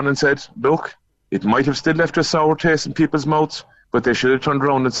day one and said, look, it might have still left a sour taste in people's mouths, But they should have turned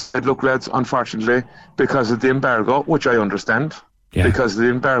around and said, look, lads, unfortunately, because of the embargo, which I understand, because of the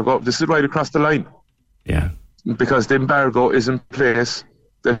embargo, this is right across the line. Yeah. Because the embargo is in place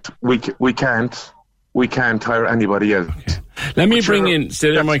that we can't hire anybody else. Okay. Let me bring in,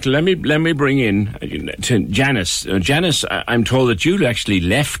 stay there, Michael. Let me bring in to Janice. Janice, I'm told that you actually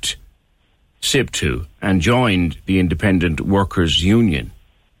left SIP2 and joined the Independent Workers Union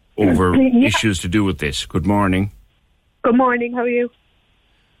over issues to do with this. Good morning. Good morning. How are you?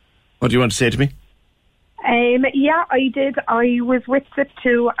 What do you want to say to me? Yeah, I did. I was with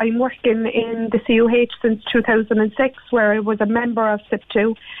SIP2. I'm working in the CUH since 2006, where I was a member of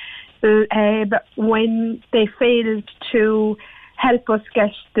SIP2. But when they failed to help us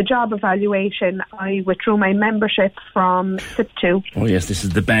get the job evaluation, I withdrew my membership from SIP2. Oh yes, this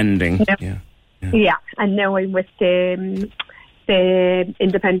is the banding. Yeah, and now I'm with the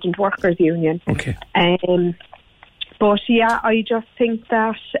Independent Workers Union. Okay. But yeah, I just think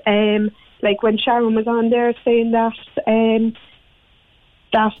that, like when Sharon was on there saying that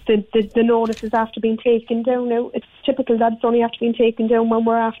that the notice is after being taken down now, it's typical that it's only after being taken down when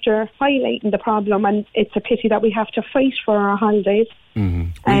we're after highlighting the problem, and it's a pity that we have to fight for our holidays.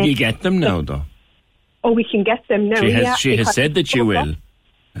 Mm-hmm. Will you get them now, though? Oh, we can get them now. She has said that she will.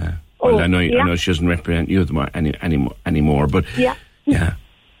 I know she doesn't represent you anymore, but yeah.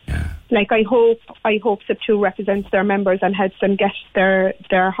 Like I hope SIP2 represents their members and helps them get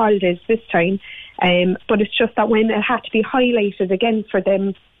their holidays this time. But it's just that when it had to be highlighted again for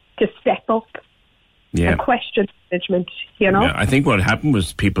them to step up and question management, Yeah, I think what happened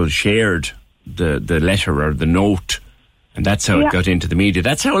was people shared the letter or the note, and that's how it got into the media.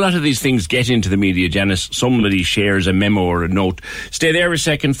 That's how a lot of these things get into the media, Janice. Somebody shares a memo or a note. Stay there a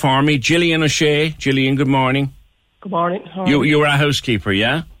second for me. Gillian O'Shea. Gillian, good morning. Good morning. You were a housekeeper,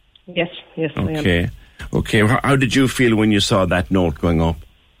 yeah? Yes, I am. Okay. How did you feel when you saw that note going up?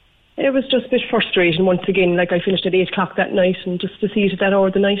 It was just a bit frustrating once again. Like, I finished at 8 o'clock that night, and just to see it at that hour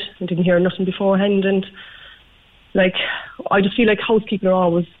of the night, and didn't hear nothing beforehand, and like, I just feel like housekeeping are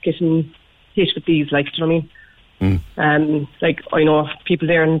always getting hit with these, like, do you know what I mean? Like, I know people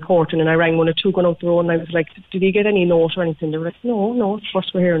there in Cork, and I rang 1 or 2 going out the road, and I was like, did you get any note or anything? They were like, no, it's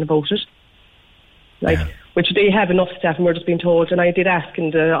first we're hearing about it. Like, which they have enough staff, and we're just being told. And I did ask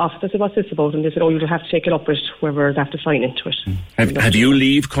in the office, I said, what's this about? And they said, you'll have to take it up with whoever they have to sign into it. Have you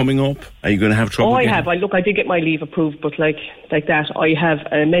leave coming up? Are you going to have trouble? I have. I did get my leave approved, but like that, I have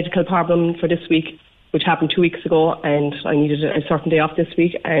a medical problem for this week, which happened 2 weeks ago, and I needed a certain day off this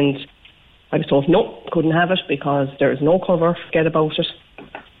week, and I was told, no, couldn't have it because there is no cover, forget about it.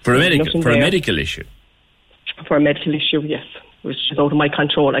 For a medical issue? For a medical issue, yes, which is out of my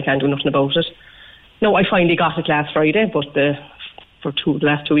control. I can't do nothing about it. No, I finally got it last Friday, but for the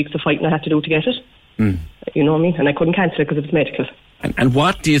last 2 weeks of fighting I had to do to get it. You know what I mean? And I couldn't cancel it because it was medical. And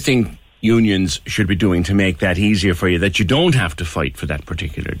what do you think unions should be doing to make that easier for you, that you don't have to fight for that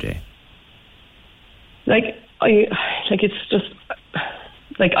particular day? It's just...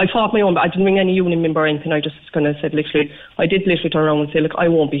 Like, I fought my own, but I didn't ring any union member or anything. I just kind of said, I did literally turn around and say, look, I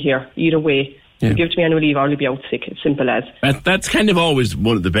won't be here either way. You give it to me annual leave, I'll be out sick. It's simple as. That's kind of always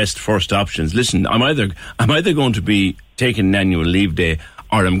one of the best first options. Listen, I'm either going to be taking an annual leave day,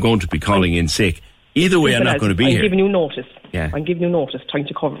 or I'm going to be calling in sick. Either way, I'm not going to be here. I'm giving you notice. Yeah. I'm giving you notice, trying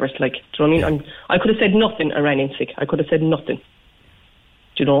to cover it. Like, do you know what I mean? I could have said nothing and ran in sick. I could have said nothing.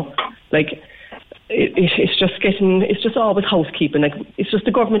 Do you know? Like, it's just always housekeeping. Like, it's just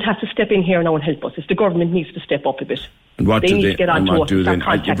the government has to step in here now and help us. It's the government needs to step up a bit. And what they need to get on to us.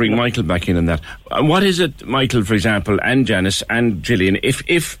 You bring Michael back in on that. What is it, Michael, for example, and Janice and Gillian,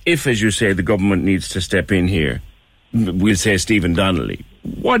 if as you say, the government needs to step in here, we'll say Stephen Donnelly,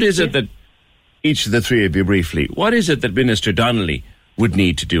 what is it that, each of the three of you briefly, what is it that Minister Donnelly would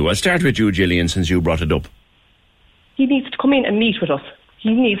need to do? I'll start with you, Gillian, since you brought it up. He needs to come in and meet with us.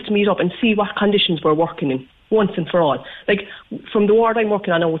 He needs to meet up and see what conditions we're working in, once and for all. Like, from the ward I'm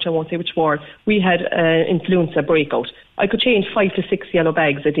working on now, which I won't say which ward, we had influenza breakout. I could change 5 to 6 yellow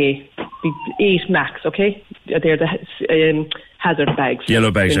bags a day, 8 max, okay? They're the hazard bags.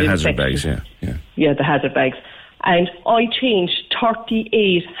 Yellow bags are hazard bags, yeah. Yeah, the hazard bags. And I changed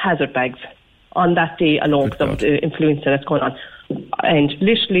 38 hazard bags on that day alone because of the influenza that's going on. And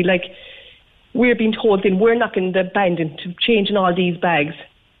literally, like, we're being told then we're knocking the band into changing all these bags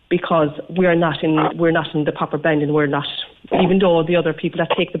because we're not in the proper banding. We're not, even though the other people that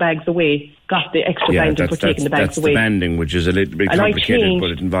take the bags away got the extra banding for taking the bags away. That's the banding, which is a little bit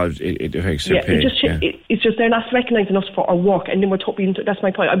complicated, but it affects their pay. It's just they're not recognising us for our work, and then we're that's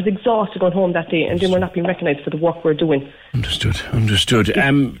my point. I was exhausted going home that day, and then we're not being recognised for the work we're doing. Understood.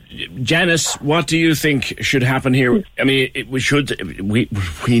 Janice, what do you think should happen here? I mean,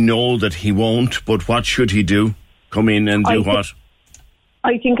 we know that he won't, but what should he do? Come in and do what?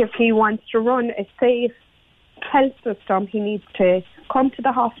 I think if he wants to run a safe health system, he needs to come to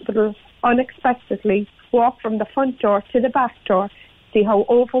the hospital unexpectedly, walk from the front door to the back door, see how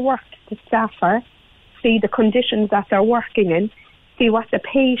overworked the staff are, see the conditions that they're working in, see what the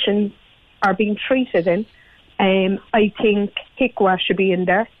patients are being treated in. I think HICWA should be in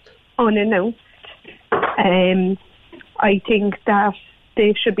there, unannounced. I think that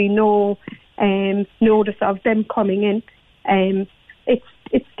there should be no notice of them coming in.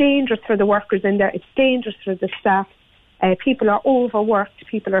 It's dangerous for the workers in there. It's dangerous for the staff. People are overworked.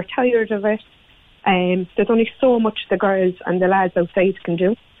 People are tired of it. There's only so much the girls and the lads outside can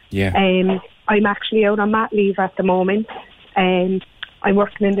do. Yeah. I'm actually out on mat leave at the moment. I'm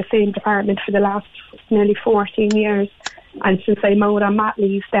working in the same department for the last nearly 14 years. And since I'm out on mat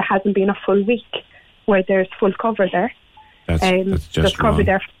leave, there hasn't been a full week where there's full cover there. That's just cover wrong.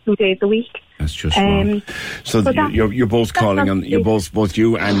 there for 2 days a week. That's just wrong. So you're both calling on both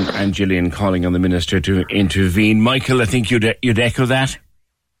you and Gillian calling on the minister to intervene. Michael, I think you'd echo that.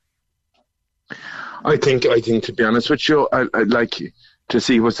 I think to be honest with you, I'd like to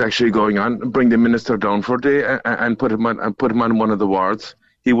see what's actually going on. Bring the minister down for a day and put him on one of the wards.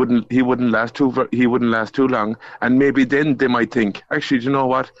 He wouldn't last too long, and maybe then they might think, actually, do you know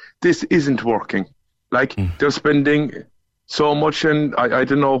what? This isn't working. They're spending so much, and I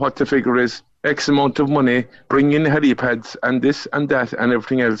don't know what the figure is, X amount of money, bring in helipads and this and that and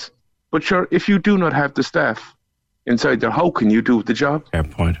everything else. But sure, if you do not have the staff inside there, how can you do the job? Fair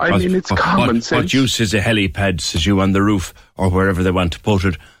point. I mean, it's common sense. What use is a helipad, says you, on the roof or wherever they want to put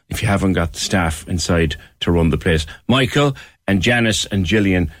it, if you haven't got the staff inside to run the place? Michael and Janice and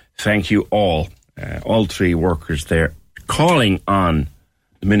Gillian, thank you all three workers there, calling on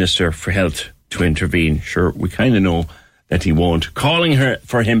the Minister for Health to intervene. Sure, we kind of know that he won't. Calling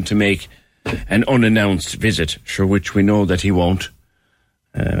for him to make an unannounced visit, sure, which we know that he won't.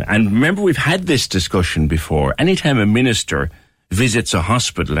 And remember, we've had this discussion before. Anytime a minister visits a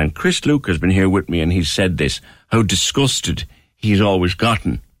hospital, and Chris Luke has been here with me and he's said this, how disgusted he's always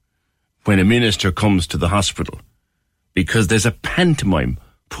gotten when a minister comes to the hospital, because there's a pantomime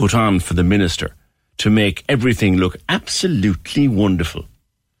put on for the minister to make everything look absolutely wonderful.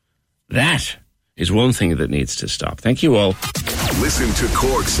 That is one thing that needs to stop. Thank you all. Listen to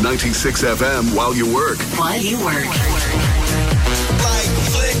Cork's 96 FM while you work.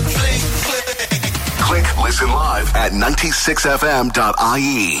 Click Listen Live at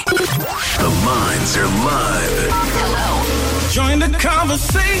 96fm.ie. The lines are live. Join the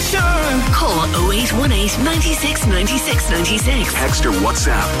conversation. Call 0818 96 96 96. Text or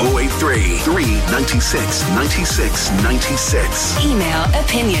WhatsApp 083 396 96 96. Email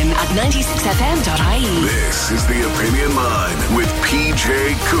opinion@96fm.ie. This is the Opinion Line with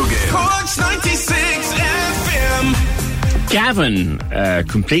PJ Coogan. Cork's 96 FM. Gavin,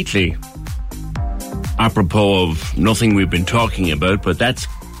 completely apropos of nothing we've been talking about, but that's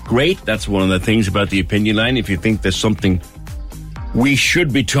great. That's one of the things about the Opinion Line. If you think there's something we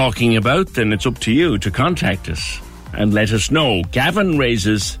should be talking about, then it's up to you to contact us and let us know. Gavin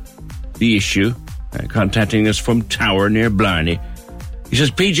raises the issue, contacting us from Tower near Blarney. He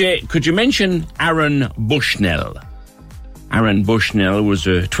says, PJ, could you mention Aaron Bushnell? Aaron Bushnell was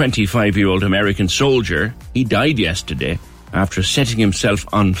a 25-year-old American soldier. He died yesterday after setting himself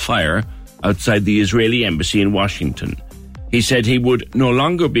on fire outside the Israeli embassy in Washington. He said he would no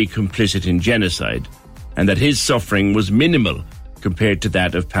longer be complicit in genocide and that his suffering was minimal compared to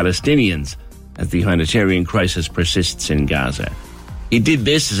that of Palestinians as the humanitarian crisis persists in Gaza. He did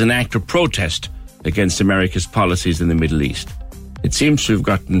this as an act of protest against America's policies in the Middle East. It seems to have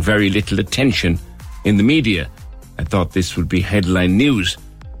gotten very little attention in the media. I thought this would be headline news.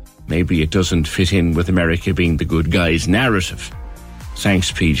 Maybe it doesn't fit in with America being the good guys narrative.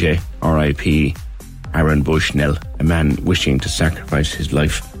 Thanks, PJ. R.I.P. Aaron Bushnell, a man wishing to sacrifice his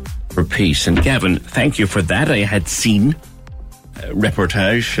life for peace. And Gavin, thank you for that. I had seen a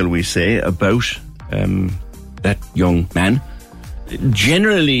reportage, shall we say, about that young man.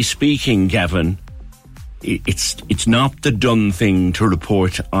 Generally speaking, Gavin, it's not the done thing to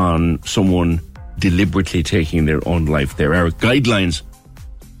report on someone deliberately taking their own life. There are guidelines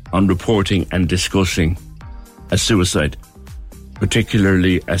on reporting and discussing a suicide.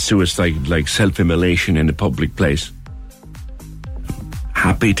 particularly a suicide like self-immolation in a public place.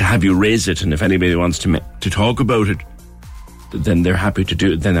 Happy to have you raise it, and if anybody wants to talk about it, then they're happy to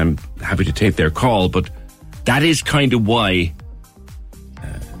do it. Then I'm happy to take their call. But that is kind of why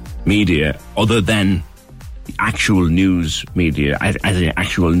media, other than the actual news media, as in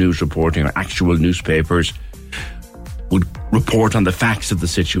actual news reporting or actual newspapers, would report on the facts of the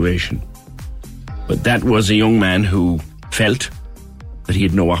situation. But that was a young man who felt that he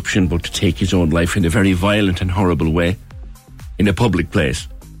had no option but to take his own life in a very violent and horrible way in a public place.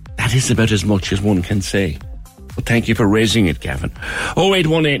 That is about as much as one can say. But thank you for raising it, Gavin.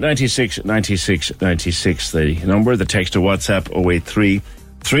 0818 96 96 96, the number, the text or WhatsApp 083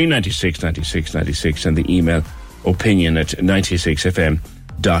 396 96 96, and the email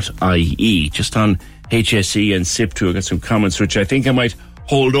opinion@96fm.ie. Just on HSE and SIP2, I got some comments which I think I might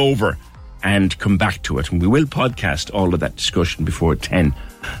hold over and come back to it. And we will podcast all of that discussion before 10,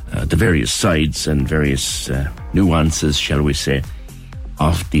 the various sides and various nuances, shall we say,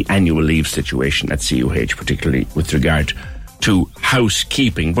 of the annual leave situation at CUH, particularly with regard to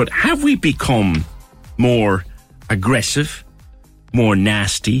housekeeping. But have we become more aggressive, more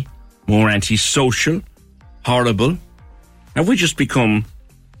nasty, more antisocial, horrible? Have we just become,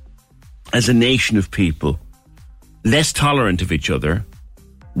 as a nation of people, less tolerant of each other,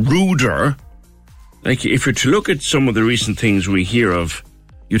 ruder? Like, if you're to look at some of the recent things we hear of,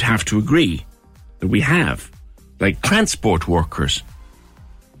 you'd have to agree that we have. Like transport workers,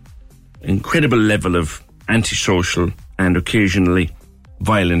 incredible level of antisocial and occasionally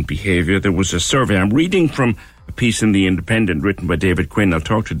violent behaviour. There was a survey, I'm reading from a piece in The Independent written by David Quinn. I'll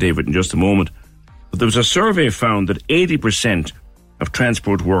talk to David in just a moment. But there was a survey found that 80% of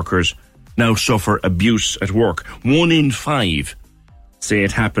transport workers now suffer abuse at work. 1 in 5 say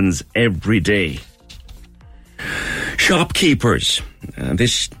it happens every day. Shopkeepers.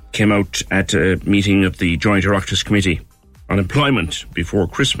 This came out at a meeting of the Joint Oireachtas Committee on Employment before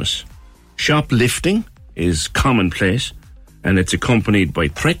Christmas. Shoplifting is commonplace, and it's accompanied by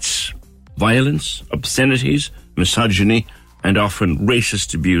threats, violence, obscenities, misogyny, and often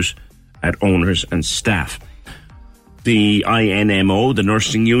racist abuse at owners and staff. The INMO, the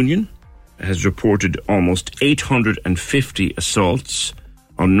nursing union, has reported almost 850 assaults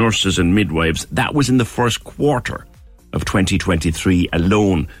on nurses and midwives. That was in the first quarter of 2023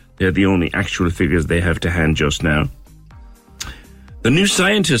 alone. They're the only actual figures they have to hand just now. The New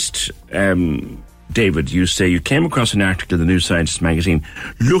Scientist, David, you say you came across an article in the New Scientist magazine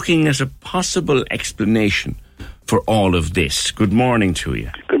looking at a possible explanation for all of this. Good morning to you.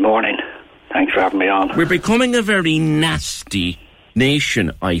 Good morning. Thanks for having me on. We're becoming a very nasty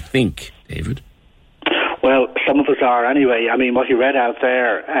nation, I think, David. Well, some of us are anyway. I mean, what you read out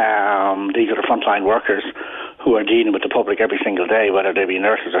there, these are the frontline workers who are dealing with the public every single day, whether they be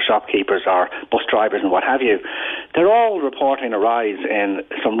nurses or shopkeepers or bus drivers and what have you. They're all reporting a rise in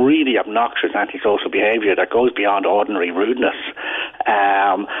some really obnoxious antisocial behaviour that goes beyond ordinary rudeness.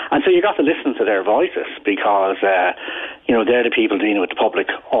 And so you got to listen to their voices because, they're the people dealing with the public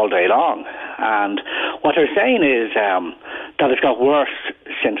all day long. And what they're saying is that it's got worse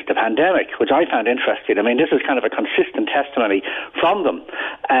since the pandemic, which I found interesting. I mean, this is kind of a consistent testimony from them.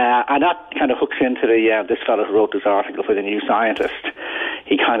 And that kind of hooks into this fellow who wrote this article for the New Scientist.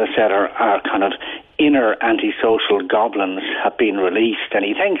 He kind of said our kind of inner antisocial goblins have been released, and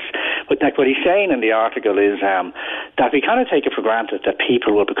he thinks, but like what he's saying in the article is that we kind of take it for granted that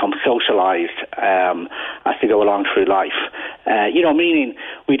people will become socialised as they go along through life. Meaning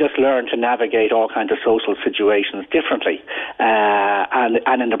we just learn to navigate all kinds of social situations differently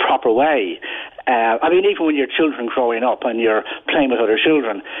and in the proper way. Even when you're children growing up and you're playing with other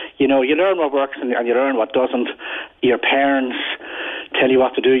children, you learn what works and you learn what doesn't. Your parents tell you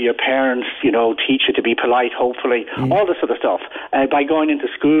what to do. Your parents, teach you to be polite, hopefully, all this sort of stuff. By going into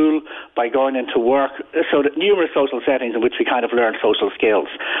school, by going into work, so that numerous social settings in which we kind of learn social skills.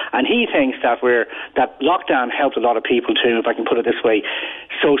 And he thinks that lockdown helped a lot of people to, if I can put it this way,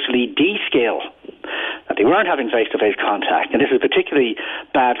 socially de-skill. That they weren't having face-to-face contact. And this is particularly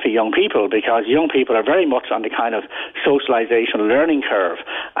bad for young people because young people are very much on the kind of socialisation learning curve.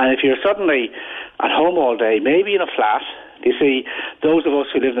 And if you're suddenly at home all day, maybe in a flat, you see, those of us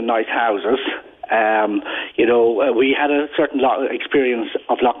who lived in nice houses, we had a certain experience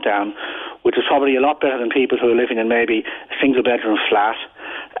of lockdown, which is probably a lot better than people who are living in maybe a single-bedroom flat.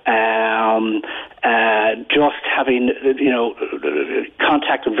 Just having,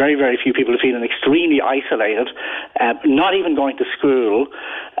 contact with very, very few people, feeling extremely isolated, not even going to school.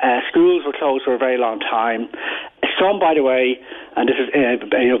 Schools were closed for a very long time. Some, by the way, and this is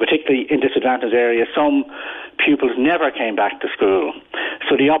particularly in disadvantaged areas, some pupils never came back to school.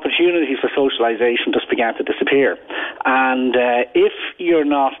 So the opportunities for socialisation just began to disappear. And if you're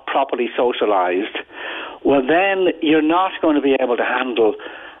not properly socialised, well, then you're not going to be able to handle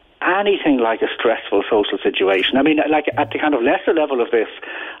anything like a stressful social situation. I mean, like at the kind of lesser level of this,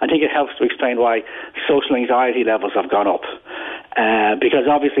 I think it helps to explain why social anxiety levels have gone up. Because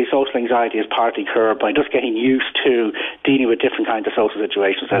obviously social anxiety is partly curbed by just getting used to dealing with different kinds of social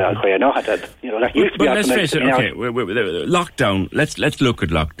situations. That I know how that, that used to be. But let's face it. Okay, lockdown. Let's look at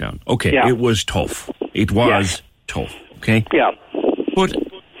lockdown. Okay, it was tough. It was tough. Okay. Yeah. But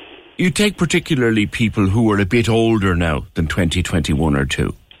you take particularly people who are a bit older now than 2021 or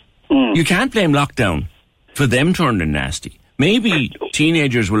 2. You can't blame lockdown for them turning nasty. Maybe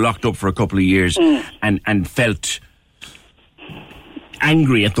teenagers were locked up for a couple of years and felt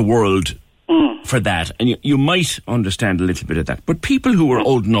angry at the world for that. And you might understand a little bit of that. But people who are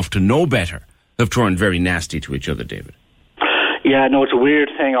old enough to know better have turned very nasty to each other, David. Yeah, no, it's a weird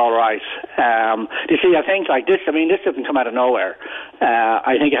thing, all right. You see, I think like this, this didn't come out of nowhere.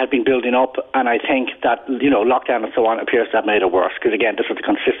 I think it had been building up, and I think that, lockdown and so on appears to have made it worse, because again, this is the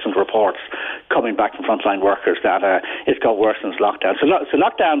consistent reports coming back from frontline workers that it's got worse since lockdown. So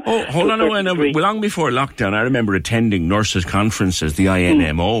lockdown... Oh, hold on a minute. Long before lockdown, I remember attending nurses' conferences, the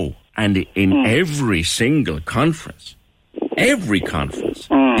INMO, and in every single conference,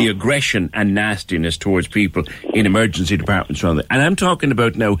 the aggression and nastiness towards people in emergency departments around it. And I'm talking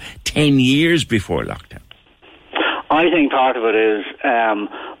about now 10 years before lockdown. I think part of it is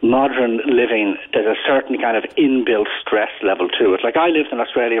modern living. There's a certain kind of inbuilt stress level to it. Like, I lived in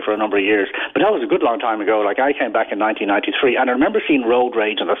Australia for a number of years, but that was a good long time ago. Like, I came back in 1993, and I remember seeing road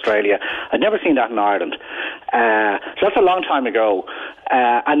rage in Australia. I'd never seen that in Ireland. So that's a long time ago.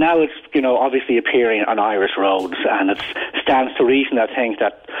 And now it's, obviously appearing on Irish roads, and it stands to reason, I think,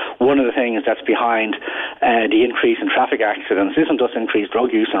 that one of the things that's behind the increase in traffic accidents isn't just increased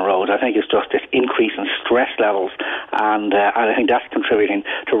drug use on roads. I think it's just this increase in stress levels, and I think that's contributing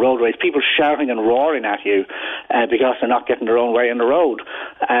to road rage. People shouting and roaring at you because they're not getting their own way on the road,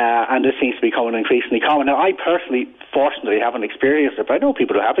 and this seems to be becoming increasingly common. Now, I personally, fortunately, haven't experienced it, but I know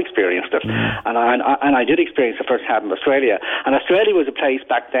people who have experienced it, and I did experience it firsthand in Australia. And Australia was a place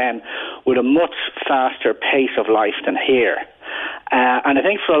back then with a much faster pace of life than here. And I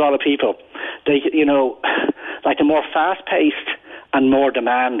think for a lot of people, they, like the more fast-paced and more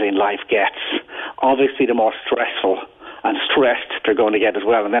demanding life gets, obviously the more stressful and stressed they're going to get as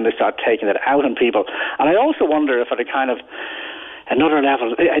well. And then they start taking it out on people. And I also wonder if at a kind of another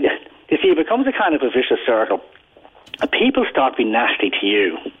level, you see, it becomes a kind of a vicious circle. People start being nasty to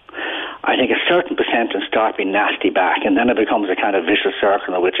you. I think a certain percentage start being nasty back, and then it becomes a kind of vicious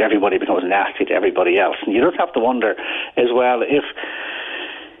circle in which everybody becomes nasty to everybody else. And you just have to wonder as well if,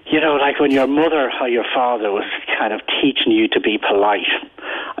 like when your mother or your father was kind of teaching you to be polite,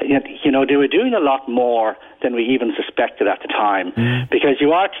 they were doing a lot more than we even suspected at the time, because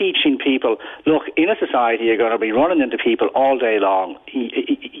you are teaching people, look, in a society you're going to be running into people all day long.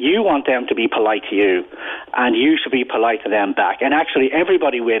 You want them to be polite to you, and you should be polite to them back. And actually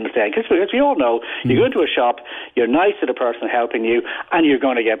everybody wins then, because as we all know, you go into a shop, you're nice to the person helping you, and you're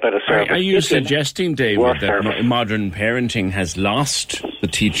going to get better service. Are you suggesting, David, that modern parenting has lost the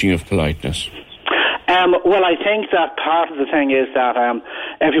teaching of politeness? Well, I think that part of the thing is that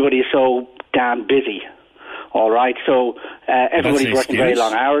everybody is so damn busy. All right, so everybody's working very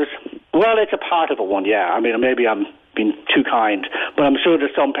long hours. Well, it's a part of it, yeah. I mean, maybe I'm being too kind, but I'm sure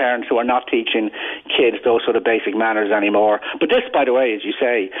there's some parents who are not teaching kids those sort of basic manners anymore. But this, by the way, as you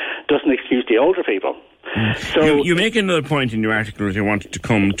say, doesn't excuse the older people. So you make another point in your article that I wanted to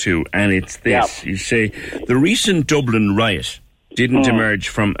come to, and it's this. You say, the recent Dublin riot didn't emerge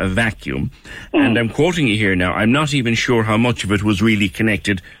from a vacuum. And I'm quoting you here now, I'm not even sure how much of it was really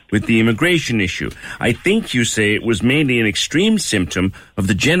connected with the immigration issue. I think you say it was mainly an extreme symptom of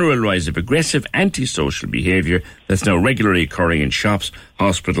the general rise of aggressive antisocial behaviour that's now regularly occurring in shops,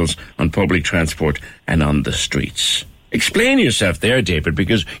 hospitals, on public transport and on the streets. Explain yourself there, David,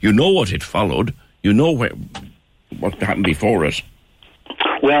 because you know what it followed. You know what happened before it.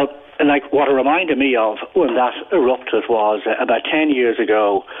 Well, like what it reminded me of when that erupted was about 10 years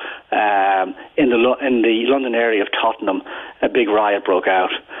ago in the London area of Tottenham, a big riot broke out,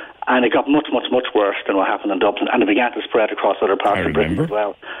 and it got much, much, much worse than what happened in Dublin, and it began to spread across other parts of Britain as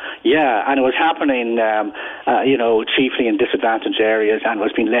well. Yeah, and it was happening, chiefly in disadvantaged areas, and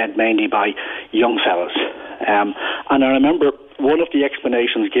was being led mainly by young fellas. And I remember one of the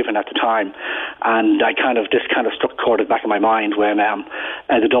explanations given at the time, and this kind of struck chord at the back of my mind when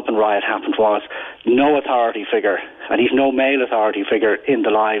the Dublin riot happened, was no authority figure, and he's no male authority figure in the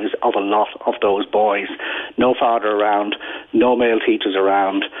lives of a lot of those boys. No father around, no male teachers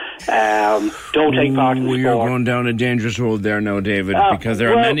around. Don't take part in sport. You're going down a dangerous road there now, David, because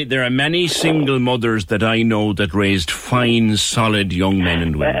there are many single mothers that I know that raised fine, solid young men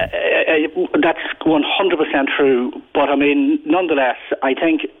and women. That's 100% true, but I mean, nonetheless, I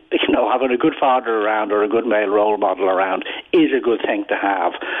think, having a good father around or a good male role model around is a good thing to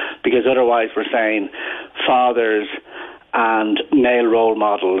have, because otherwise we're saying fathers and male role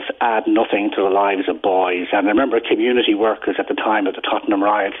models add nothing to the lives of boys. And I remember community workers at the time of the Tottenham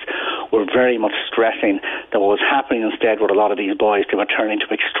riots were very much stressing that what was happening instead with a lot of these boys, they were turning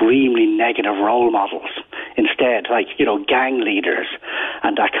into extremely negative role models instead, like, gang leaders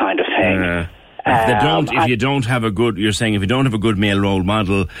and that kind of thing. If you don't have a good male role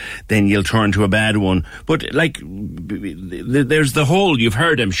model, then you'll turn to a bad one. But there's the whole, you've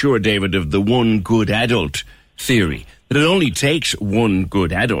heard, I'm sure, David, of the one good adult theory, that it only takes one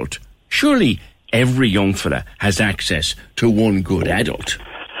good adult. Surely every young fella has access to one good adult.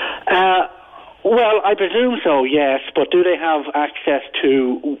 Well, I presume so, yes, but do they have access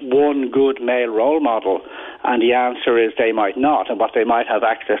to one good male role model? And the answer is they might not, and what they might have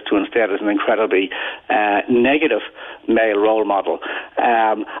access to instead is an incredibly negative male role model.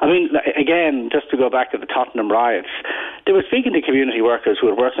 Again, just to go back to the Tottenham riots, they were speaking to community workers who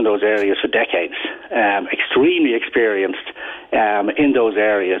had worked in those areas for decades, extremely experienced in those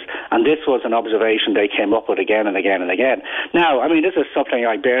areas, and this was an observation they came up with again and again and again. Now, this is something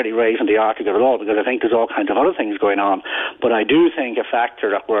I barely raise in the article at all, because I think there's all kinds of other things going on, but I do think a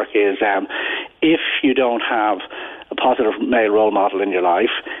factor at work is if you don't have a positive male role model in your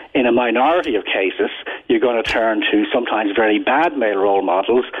life, in a minority of cases, you're going to turn to sometimes very bad male role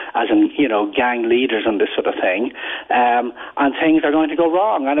models, as in, gang leaders and this sort of thing, and things are going to go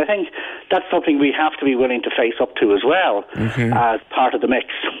wrong. And I think that's something we have to be willing to face up to as well, as part of the mix.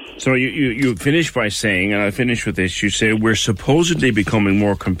 So you finish by saying, and I'll finish with this, you say we're supposedly becoming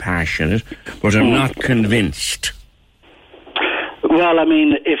more compassionate, but I'm not convinced. Well,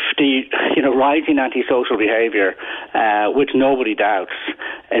 if the rising antisocial behaviour, which nobody doubts,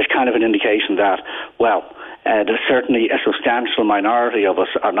 is kind of an indication that, there's certainly a substantial minority of us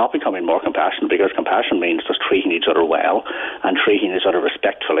are not becoming more compassionate, because compassion means just treating each other well and treating each other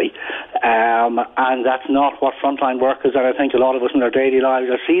respectfully. And that's not what frontline workers, and I think a lot of us in their daily lives,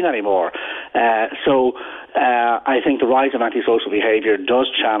 are seeing anymore. I think the rise of antisocial behaviour does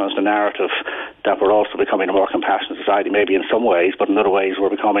challenge the narrative that we're also becoming a more compassionate society, maybe in some ways, but in other ways we're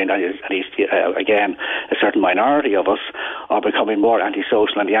becoming, at least again, a certain minority of us are becoming more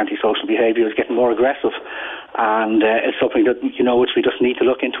antisocial, and the antisocial behaviour is getting more aggressive. And it's something that, which we just need to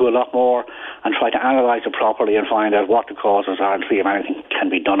look into a lot more and try to analyse it properly and find out what the causes are and see if anything can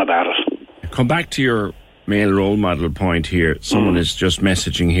be done about it. Come back to your male role model point here. Someone is just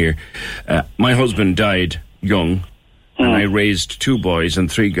messaging here. My husband died young, and I raised 2 boys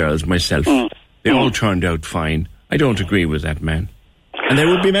and 3 girls myself. They all turned out fine. I don't agree with that, man. And there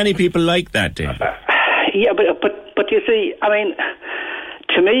would be many people like that, David. Yeah, but you see,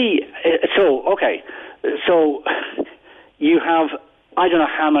 to me, so you have, I don't know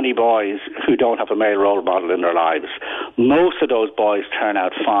how many boys who don't have a male role model in their lives. Most of those boys turn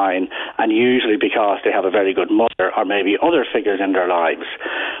out fine, and usually because they have a very good mother or maybe other figures in their lives.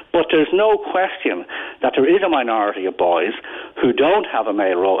 But there's no question that there is a minority of boys who don't have a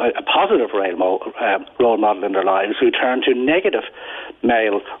positive role model in their lives, who turn to negative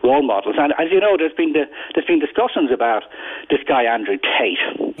male role models. And as you know, there's been discussions about this guy Andrew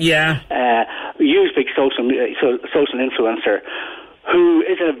Tate. Yeah. Huge big social influencer, who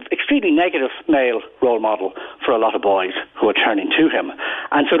is an extremely negative male role model for a lot of boys who are turning to him.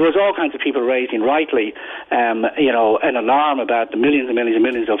 And so there was all kinds of people raising, rightly, an alarm about the millions and millions and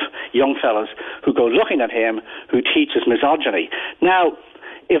millions of young fellas who go looking at him, who teaches misogyny. Now,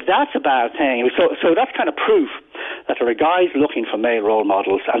 if that's a bad thing, so that's kind of proof that there are guys looking for male role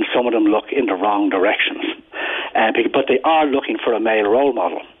models, and some of them look in the wrong directions. But they are looking for a male role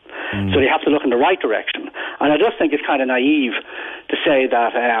model. So they have to look in the right direction. And I just think it's kind of naive to say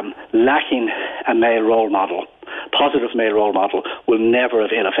that lacking a male role model, positive male role model, will never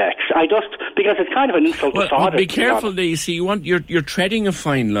have ill effects. Because it's kind of an insult to fathers. Be careful, you see, you're treading a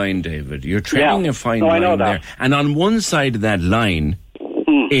fine line, David. You're treading a fine line there. And on one side of that line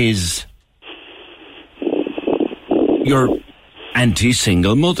is your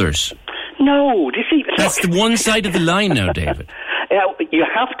anti-single mothers. No, do you see? That's the one side of the line now, David. You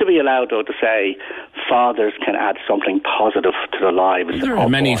have to be allowed, though, to say fathers can add something positive to the lives There of are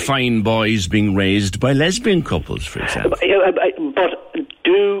many boys. fine boys being raised by lesbian couples, for example. But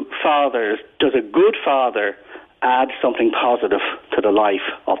does a good father add something positive to the life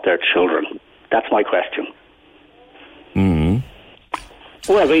of their children? That's my question.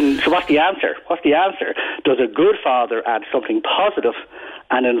 Well, I mean, so what's the answer? Does a good father add something positive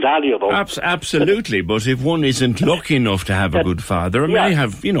and invaluable? Absolutely, but if one isn't lucky enough to have a good father, may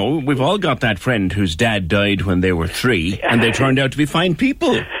have, we've all got that friend whose dad died when they were 3 and they turned out to be fine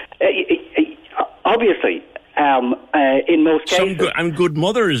people. Obviously, in most cases... Good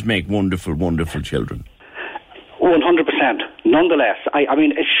mothers make wonderful, wonderful children. 100%. Nonetheless, I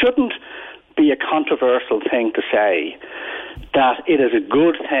mean, it shouldn't be a controversial thing to say that it is a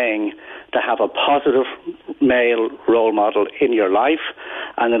good thing to have a positive male role model in your life,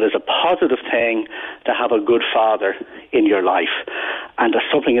 and it is a positive thing to have a good father in your life. And if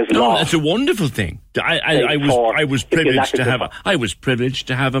something is lost, that's a wonderful thing. I was privileged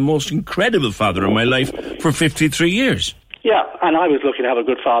to have a most incredible father in my life for 53 years. Yeah, and I was lucky to have a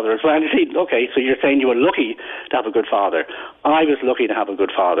good father as well. And you see, okay, so you're saying you were lucky to have a good father. I was lucky to have a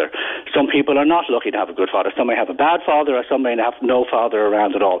good father. Some people are not lucky to have a good father. Some may have a bad father, or some may have no father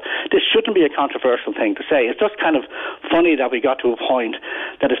around at all. This shouldn't be a controversial thing to say. It's just kind of funny that we got to a point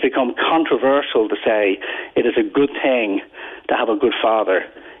that it's become controversial to say it is a good thing to have a good father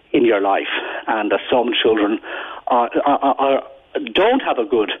in your life, and that some children don't have a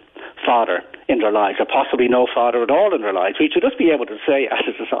good father in their lives, or possibly no father at all in their lives. We should just be able to say as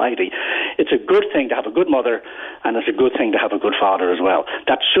a society, it's a good thing to have a good mother, and it's a good thing to have a good father as well.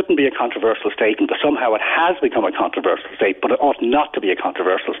 That shouldn't be a controversial statement, but somehow it has become a controversial statement, but it ought not to be a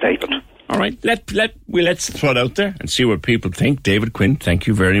controversial statement. All right, let's throw it out there and see what people think. David Quinn, thank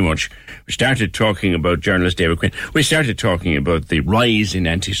you very much. We started talking about journalist David Quinn. We started talking about the rise in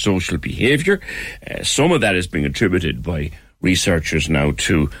antisocial behaviour. Some of that is being attributed by researchers now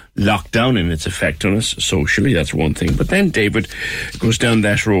to lockdown and its effect on us socially. That's one thing. But then David goes down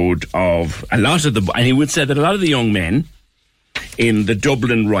that road of and he would say that a lot of the young men in the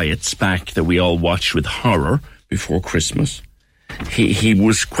Dublin riots back that we all watched with horror before Christmas, he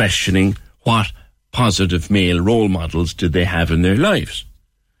was questioning what positive male role models did they have in their lives.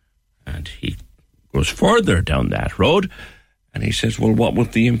 And he goes further down that road and he says, well, what was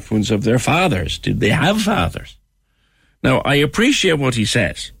the influence of their fathers? Did they have fathers? Now, I appreciate what he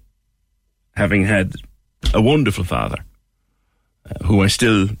says, having had a wonderful father, who I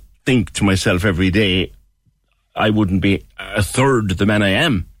still think to myself every day, I wouldn't be a third the man I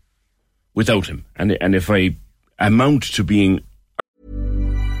am without him. And if I amount to being...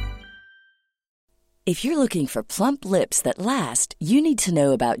 If you're looking for plump lips that last, you need to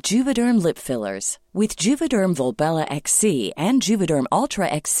know about Juvederm lip fillers. With Juvederm Volbella XC and Juvederm Ultra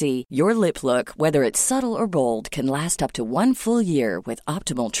XC, your lip look, whether it's subtle or bold, can last up to 1 full year with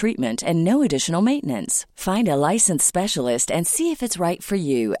optimal treatment and no additional maintenance. Find a licensed specialist and see if it's right for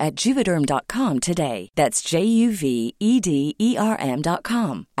you at Juvederm.com today. That's JUVEDERM.com.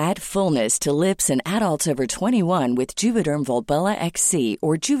 Add fullness to lips in adults over 21 with Juvederm Volbella XC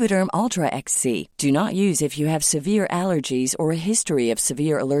or Juvederm Ultra XC. Do not use if you have severe allergies or a history of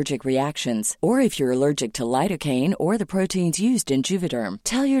severe allergic reactions, or if you're allergic to lidocaine or the proteins used in Juvederm.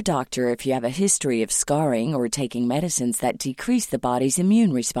 Tell your doctor if you have a history of scarring or taking medicines that decrease the body's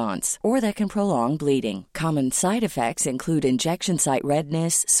immune response or that can prolong bleeding. Common side effects include injection site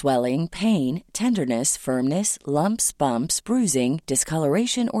redness, swelling, pain, tenderness, firmness, lumps, bumps, bruising,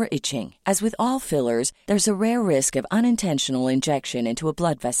 discoloration, or itching. As with all fillers, there's a rare risk of unintentional injection into a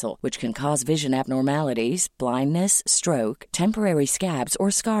blood vessel, which can cause vision abnormalities, blindness, stroke, temporary scabs,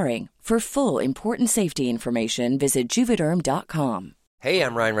 or scarring. For full, important safety information, visit Juvederm.com. Hey,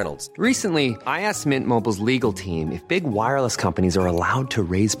 I'm Ryan Reynolds. Recently, I asked Mint Mobile's legal team if big wireless companies are allowed to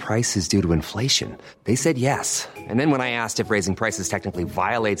raise prices due to inflation. They said yes. And then when I asked if raising prices technically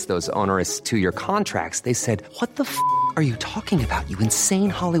violates those onerous 2-year contracts, they said, what the f*** are you talking about, you insane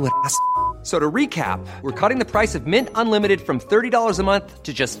Hollywood ass f- So to recap, we're cutting the price of Mint Unlimited from $30 a month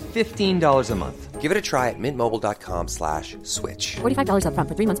to just $15 a month. Give it a try at mintmobile.com/switch. $45 up front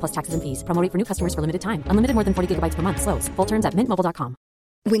for 3 months plus taxes and fees. Promo rate for new customers for limited time. Unlimited more than 40 gigabytes per month. Slows full terms at mintmobile.com.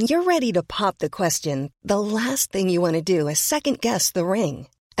 When you're ready to pop the question, the last thing you want to do is second-guess the ring.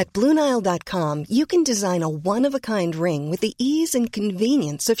 At BlueNile.com, you can design a one-of-a-kind ring with the ease and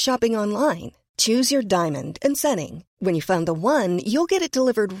convenience of shopping online. Choose your diamond and setting. When you find the one, you'll get it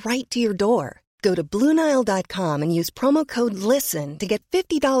delivered right to your door. Go to BlueNile.com and use promo code LISTEN to get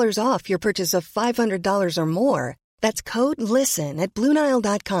 $50 off your purchase of $500 or more. That's code LISTEN at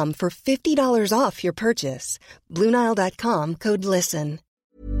BlueNile.com for $50 off your purchase. BlueNile.com, code LISTEN.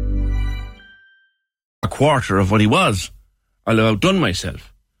 a quarter of what he was, I'll have outdone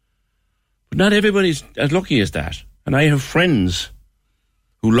myself. But not everybody's as lucky as that. And I have friends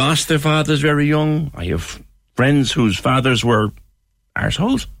who lost their fathers very young. I have friends whose fathers were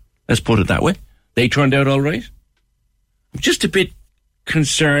arseholes. Let's put it that way. They turned out all right. I'm just a bit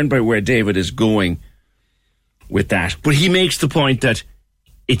concerned by where David is going with that. But he makes the point that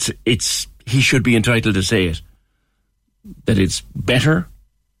he should be entitled to say it. That it's better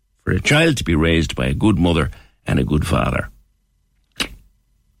for a child to be raised by a good mother and a good father.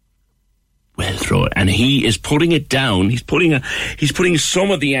 Well, throw it. And he is putting it down. He's putting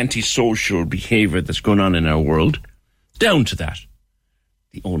some of the antisocial behaviour that's going on in our world down to that.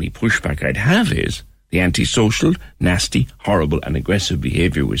 The only pushback I'd have is the antisocial, nasty, horrible and aggressive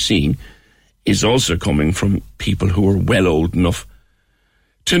behaviour we're seeing is also coming from people who are well old enough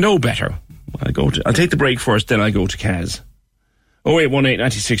to know better. I'll take the break first, then I'll go to Kaz. 0818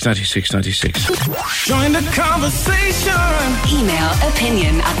 96 96 96. Join the conversation. Email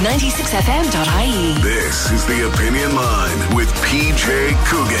opinion@96fm.ie. This is the Opinion Line with PJ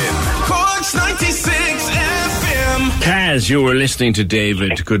Coogan. Cork's 96 FM. Kaz, you were listening to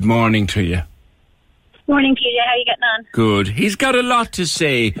David. Good morning to you. Morning, PJ. How are you getting on? Good. He's got a lot to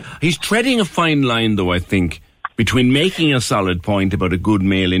say. He's treading a fine line, though, I think, between making a solid point about a good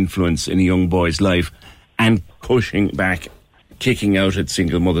male influence in a young boy's life and pushing back, kicking out at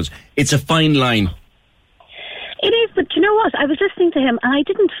single mothers. It's a fine line. It is, but you know what? I was listening to him and I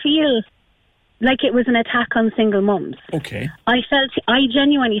didn't feel like it was an attack on single mums. Okay. I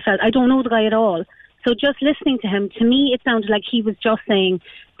genuinely felt, I don't know the guy at all, so just listening to him, to me it sounded like he was just saying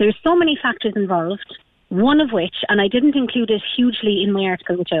there's so many factors involved, one of which, and I didn't include it hugely in my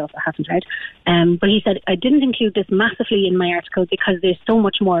article, which I also haven't read, but he said, I didn't include this massively in my article because there's so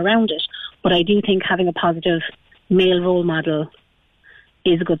much more around it, but I do think having a positive male role model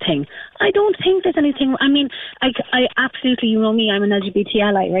is a good thing. I don't think there's anything, I mean, I absolutely, you know me, I'm an LGBT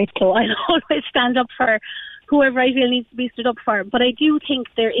ally, right? So I'll always stand up for whoever I feel needs to be stood up for. But I do think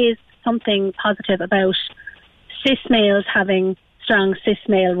there is something positive about cis males having strong cis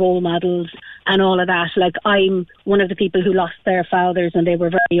male role models and all of that. Like, I'm one of the people who lost their fathers when they were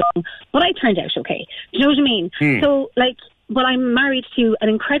very young, but I turned out okay. Do you know what I mean? So, like, but I'm married to an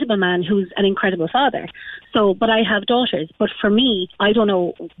incredible man who's an incredible father. So, but I have daughters. But for me, I don't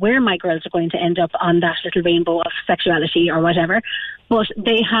know where my girls are going to end up on that little rainbow of sexuality or whatever. But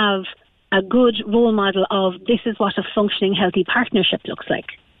they have a good role model of this is what a functioning, healthy partnership looks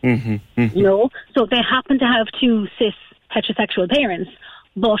like. Mm-hmm, mm-hmm. You know? So they happen to have two cis heterosexual parents,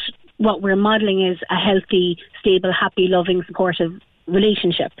 but what we're modelling is a healthy, stable, happy, loving, supportive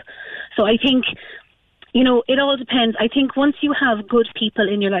relationship. So I think, you know, it all depends. I think once you have good people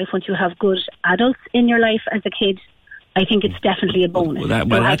in your life, once you have good adults in your life as a kid, I think it's definitely a bonus.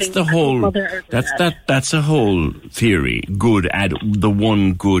 That's the whole. That's a whole theory. The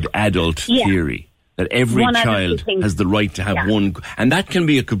one good adult theory that every child has the right to have one, and that can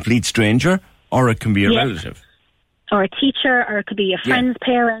be a complete stranger or it can be a relative. Or a teacher, or it could be a friend's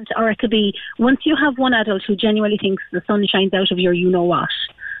parent, or it could be, once you have one adult who genuinely thinks the sun shines out of your you-know-what,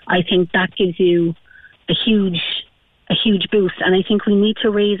 I think that gives you a huge boost. And I think we need to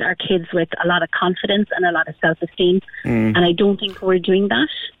raise our kids with a lot of confidence and a lot of self-esteem. And I don't think we're doing that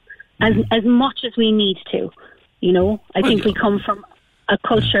as much as we need to. You know, I think we come from a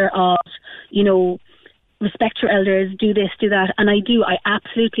culture of, you know, respect your elders, do this, do that. And I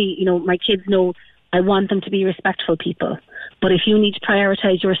absolutely, you know, my kids know I want them to be respectful people. But if you need to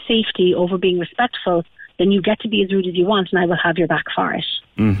prioritise your safety over being respectful, then you get to be as rude as you want and I will have your back for it.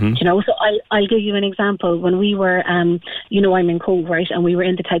 Mm-hmm. You know, so I'll give you an example. When we were, you know, I'm in Cork, right, and we were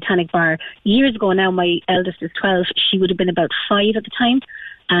in the Titanic bar years ago now. My eldest is 12. She would have been about 5 at the time.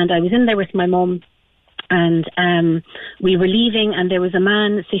 And I was in there with my mum and we were leaving and there was a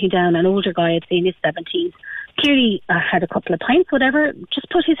man sitting down, an older guy, I'd say in his 70s. Clearly had a couple of pints, whatever, just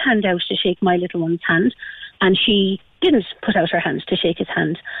put his hand out to shake my little one's hand. And she didn't put out her hand to shake his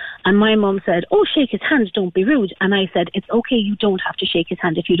hand. And my mum said, oh, shake his hand, don't be rude. And I said, it's okay, you don't have to shake his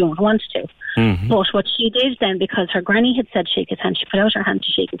hand if you don't want to. Mm-hmm. But what she did then, because her granny had said shake his hand, she put out her hand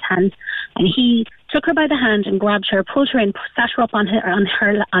to shake his hand. And he took her by the hand and grabbed her, pulled her in, sat her up on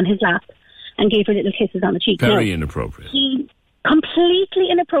his lap and gave her little kisses on the cheek. Very inappropriate. Completely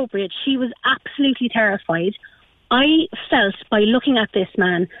inappropriate. She was absolutely terrified. I felt by looking at this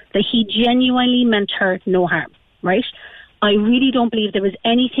man that he genuinely meant her no harm, right? I really don't believe there was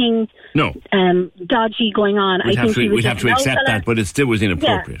anything dodgy going on. We'd have to accept that, but it still was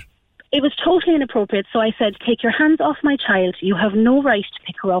inappropriate. Yeah, it was totally inappropriate. So I said, take your hands off my child. You have no right to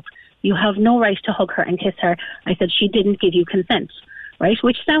pick her up. You have no right to hug her and kiss her. I said, she didn't give you consent. right?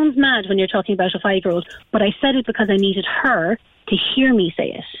 Which sounds mad when you're talking about a 5-year-old, but I said it because I needed her to hear me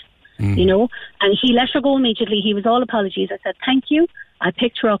say it. You know, and he let her go immediately. He was all apologies. I said, thank you. I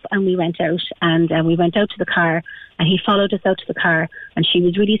picked her up and we went out, and we went out to the car, and he followed us out to the car, and she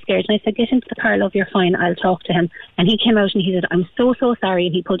was really scared. And I said, get into the car, love, you're fine. I'll talk to him. And he came out and he said, I'm so sorry.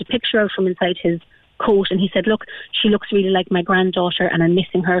 And he pulled a picture out from inside his coat and he said, look, she looks really like my granddaughter and I'm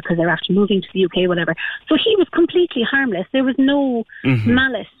missing her because they're after moving to the UK, whatever. So he was completely harmless. There was no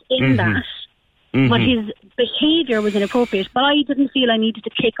malice in that. But his behaviour was inappropriate. But I didn't feel I needed to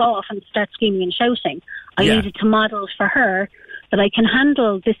kick off and start screaming and shouting. I needed to model for her that I can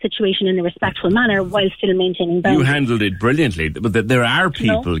handle this situation in a respectful manner while still maintaining boundaries. You handled it brilliantly. But there are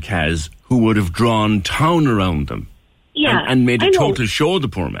people, Kaz, who would have drawn town around them and made a total show of the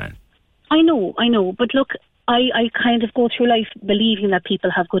poor man. I know. But look, I kind of go through life believing that people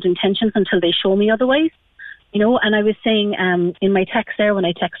have good intentions until they show me otherwise. You know, and I was saying in my text there when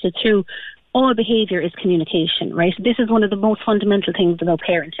I texted through, all behaviour is communication, right? This is one of the most fundamental things about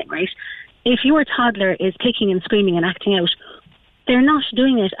parenting, right? If your toddler is kicking and screaming and acting out, they're not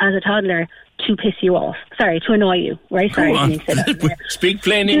doing it as a toddler to piss you off. Sorry, to annoy you, right? Sorry, I didn't say that. Speak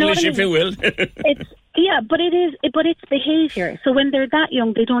plain English, if you will. But it's behaviour. So when they're that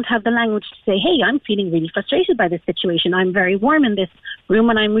young, they don't have the language to say, hey, I'm feeling really frustrated by this situation. I'm very warm in this room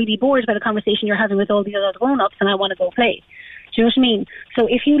and I'm really bored by the conversation you're having with all the other grown-ups and I want to go play. Do you know what I mean? So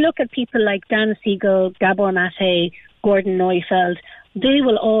if you look at people like Dan Siegel, Gabor Mate, Gordon Neufeld, they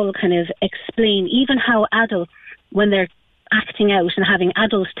will all kind of explain even how adults, when they're acting out and having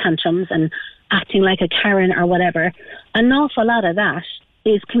adult tantrums and acting like a Karen or whatever, an awful lot of that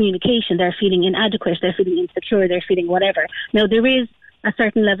is communication. They're feeling inadequate, they're feeling insecure, they're feeling whatever. Now, there is a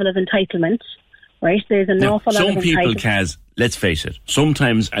certain level of entitlement, right? There's an awful lot of entitlement. Some people, Kaz, let's face it,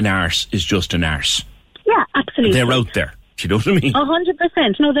 sometimes an arse is just an arse. Yeah, absolutely. They're out there. Do you know what I mean?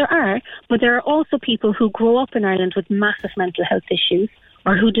 100%. No, there are. But there are also people who grow up in Ireland with massive mental health issues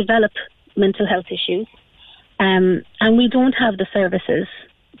or who develop mental health issues. And we don't have the services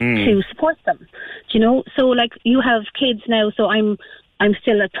to support them. Do you know? So, like, you have kids now. So I'm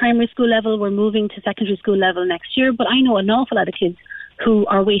still at primary school level. We're moving to secondary school level next year. But I know an awful lot of kids who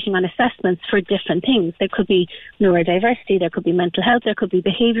are waiting on assessments for different things. There could be neurodiversity, there could be mental health, there could be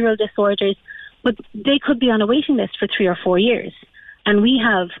behavioural disorders. But they could be on a waiting list for 3 or 4 years. And we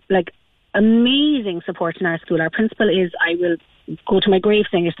have, like, amazing support in our school. Our principal is, I will go to my grave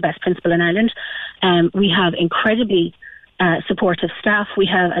saying, is the best principal in Ireland. We have incredibly supportive staff. We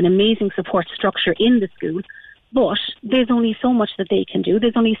have an amazing support structure in the school. But there's only so much that they can do.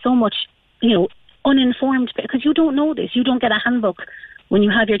 There's only so much, uninformed, because you don't know this. You don't get a handbook when you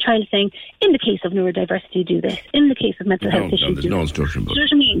have your child saying, in the case of neurodiversity, do this. In the case of mental health issues, there's no instruction book. Do you know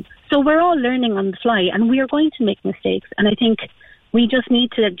what I mean? So we're all learning on the fly, and we are going to make mistakes. And I think we just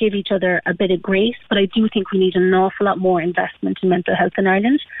need to give each other a bit of grace. But I do think we need an awful lot more investment in mental health in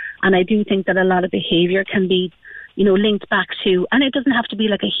Ireland. And I do think that a lot of behaviour can be, linked back to, and it doesn't have to be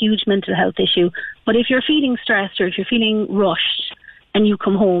like a huge mental health issue. But if you're feeling stressed or if you're feeling rushed and you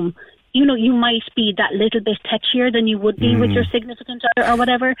come home, you might be that little bit touchier than you would be with your significant other or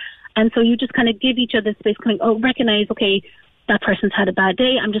whatever. And so you just kind of give each other space, recognise, okay, that person's had a bad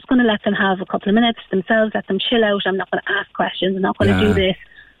day. I'm just going to let them have a couple of minutes themselves, let them chill out. I'm not going to ask questions. I'm not going to do this.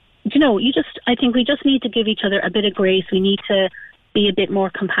 I think we just need to give each other a bit of grace. We need to be a bit more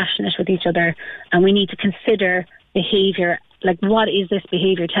compassionate with each other, and we need to consider behaviour, like what is this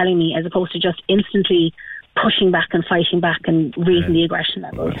behaviour telling me, as opposed to just instantly pushing back and fighting back and raising the aggression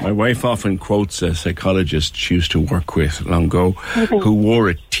level. My wife often quotes a psychologist she used to work with long ago, who wore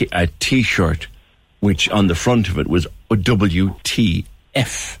a T-shirt which on the front of it was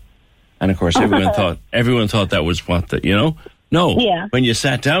WTF, and of course everyone thought that was when you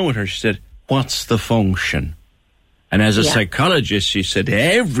sat down with her, she said, what's the function? And as a psychologist, she said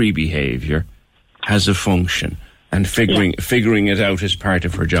every behaviour has a function. And figuring it out is part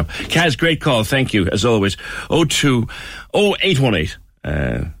of her job. Kaz, great call. Thank you, as always. 818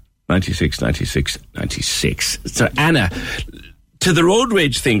 96 96 96. So, Anna, to the road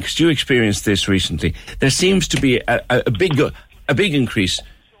rage thing, because you experienced this recently, there seems to be a big increase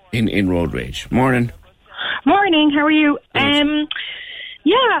in road rage. Morning. Morning, how are you?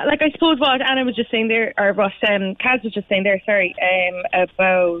 Yeah, like I suppose what Anna was just saying there, or what Kaz was just saying there,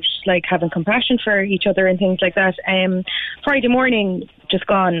 about like having compassion for each other and things like that. Friday morning, just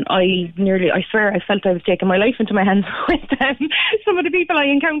gone, I swear I felt I was taking my life into my hands with some of the people I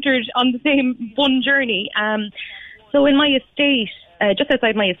encountered on the same one journey. So in my estate, just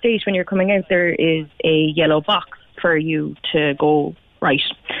outside my estate, when you're coming out, there is a yellow box for you to go right.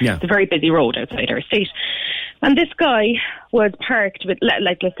 Yeah. It's a very busy road outside our estate. And this guy was parked with,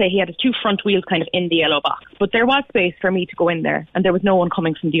 like, let's say he had his two front wheels kind of in the yellow box, but there was space for me to go in there, and there was no one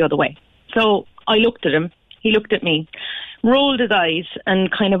coming from the other way. So I looked at him, he looked at me, rolled his eyes,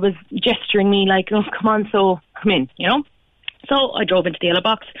 and kind of was gesturing me like, oh, come on, so come in, you know? So I drove into the yellow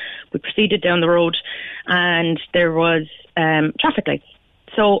box, we proceeded down the road, and there was traffic lights.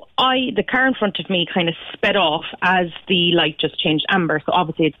 So the car in front of me kind of sped off as the light just changed amber, so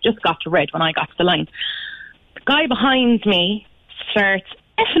obviously it just got to red when I got to the line. The guy behind me starts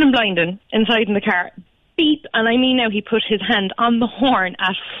effing and blinding inside in the car. Beep, and I mean now he put his hand on the horn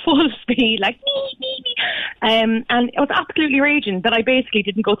at full speed, like me, me, me. And it was absolutely raging that I basically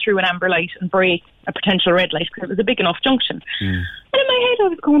didn't go through an amber light and break a potential red light because it was a big enough junction. And in my head I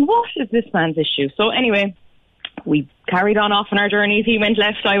was going, what is this man's issue? So anyway, we carried on off on our journeys. He went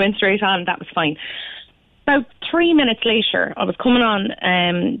left, I went straight on. That was fine. About 3 minutes later, I was coming on,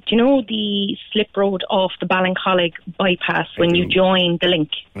 do you know the slip road off the Ballincollig bypass when you join the link?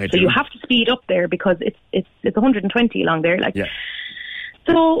 So you have to speed up there because it's 120 along there.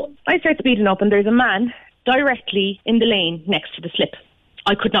 So I start speeding up and there's a man directly in the lane next to the slip.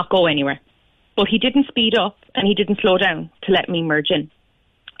 I could not go anywhere. But he didn't speed up and he didn't slow down to let me merge in.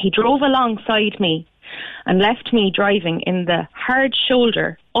 He drove alongside me and left me driving in the hard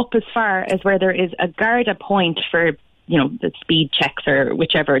shoulder up as far as where there is a Garda point for, the speed checks or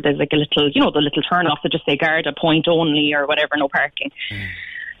whichever. There's like a little, the little turn off that just say Garda point only or whatever, no parking.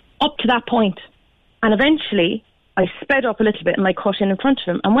 Up to that point. And eventually I sped up a little bit and I cut in front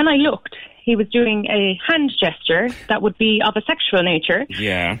of him. And when I looked, he was doing a hand gesture that would be of a sexual nature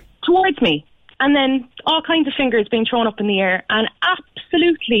towards me. And then all kinds of fingers being thrown up in the air and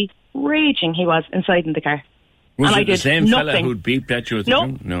absolutely raging he was inside in the car. Was and it the same nothing. fella who'd beeped at you at the No.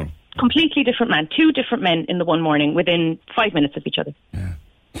 room? No. Completely different man. Two different men in the one morning within 5 minutes of each other.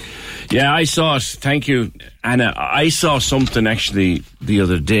 Yeah, I saw it. Thank you, Anna. I saw something actually the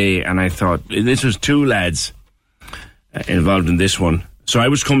other day and I thought, this was two lads involved in this one. So I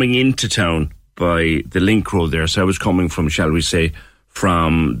was coming into town by the link road there. So I was coming from, shall we say,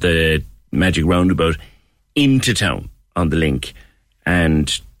 from the Magic Roundabout into town on the link. And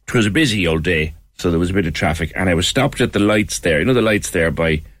it was a busy old day, so there was a bit of traffic, and I was stopped at the lights there, the lights there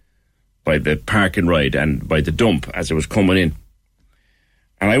by the park and ride and by the dump as I was coming in.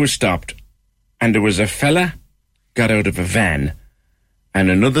 And I was stopped, and there was a fella got out of a van, and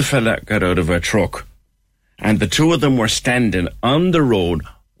another fella got out of a truck, and the two of them were standing on the road,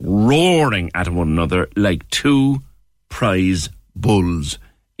 roaring at one another like two prize bulls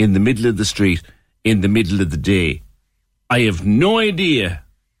in the middle of the street, in the middle of the day. I have no idea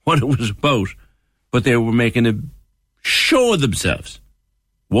what it was about, but they were making a show of themselves.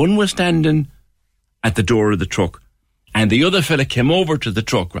 One was standing at the door of the truck, and the other fella came over to the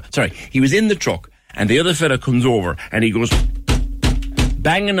truck. Sorry, he was in the truck, and the other fella comes over, and he goes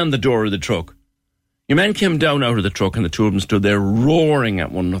banging on the door of the truck. Your man came down out of the truck, and the two of them stood there roaring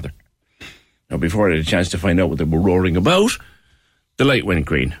at one another. Now, before I had a chance to find out what they were roaring about, the light went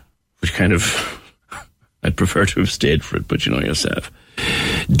green, which kind of... I'd prefer to have stayed for it, but you know yourself.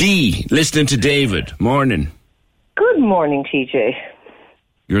 Dee, listening to David. Morning. Good morning, TJ.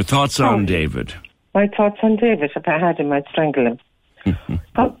 Your thoughts on David? My thoughts on David. If I had him, I'd strangle him.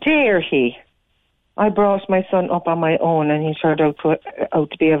 How dare he? I brought my son up on my own, and he turned out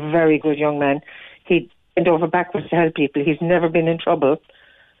to be a very good young man. He bent over backwards to help people. He's never been in trouble.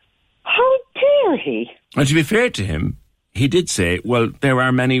 How dare he? And to be fair to him, he did say, well, there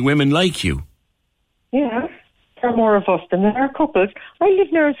are many women like you. Yeah, there are more of us than there are couples. I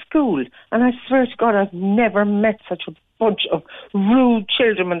live near a school, and I swear to God, I've never met such a bunch of rude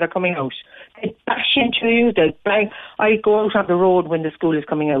children when they're coming out. They bash into you, they bang. I go out on the road when the school is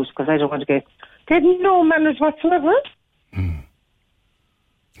coming out because I don't want to get... They have no manners whatsoever.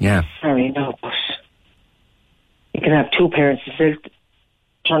 Yeah. Sorry, no, but you can have two parents that still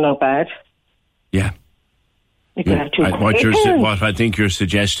turn out bad. Yeah. You can have two what I think you're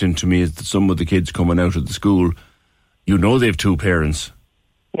suggesting to me is that some of the kids coming out of the school, they have two parents.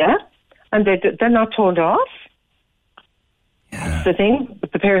 Yeah, and they're not told off. Yeah. That's the thing.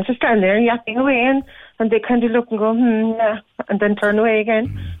 But the parents are standing there yapping away, and they kind of look and go, nah, and then turn away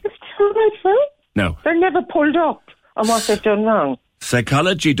again. It's too right for it. No. They're never pulled up on what they've done wrong.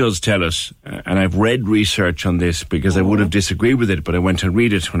 Psychology does tell us, and I've read research on this because I would have disagreed with it, but I went and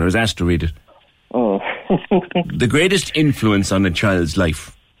read it when I was asked to read it. Oh. The greatest influence on a child's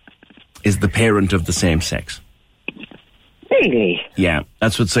life is the parent of the same sex. Really? Yeah,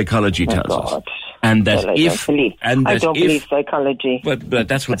 that's what psychology tells us. And that I don't believe psychology. But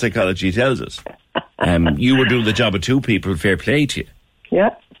that's what psychology tells us. You were doing the job of two people, fair play to you.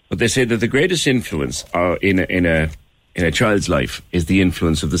 Yeah. But they say that the greatest influence in a child's life is the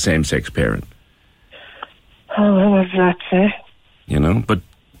influence of the same-sex parent. Oh, what does that say? You know, but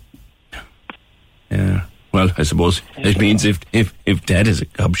yeah. Well, I suppose it means if Dad is a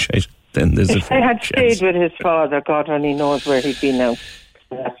gobshite, then there's if a he had chance. stayed with his father, God only knows where he'd be now.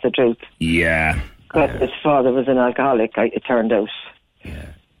 That's the truth. Yeah. Because his father was an alcoholic, it turned out.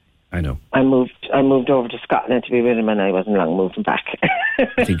 Yeah, I know. I moved over to Scotland to be with him, and I wasn't long moving back.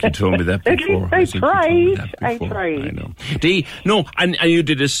 I think you told me that before. I tried. I know. No, and you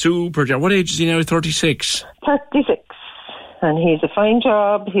did a super job. What age is he now? 36? 36. And he's a fine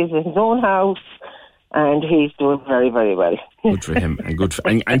job. He's in his own house. And he's doing very, very well. Good for him, and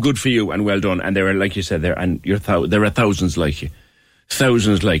good for you, and well done. And there are, like you said, there are thousands like you.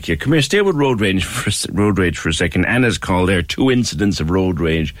 Thousands like you. Come here, stay with road rage for a second. Anna's called there. 2 incidents of road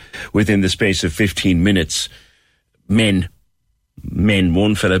rage within the space of 15 minutes. Men.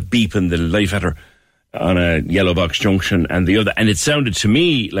 One fella beeping the life at her on a yellow box junction, and the other. And it sounded to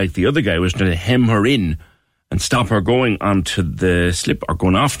me like the other guy was trying to hem her in and stop her going onto the slip, or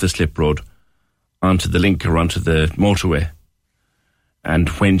going off the slip road onto the link or onto the motorway. And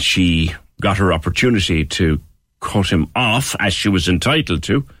when she got her opportunity to cut him off, as she was entitled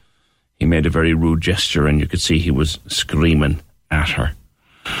to, he made a very rude gesture, and you could see he was screaming at her.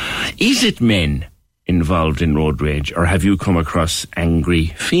 Is it men involved in road rage, or have you come across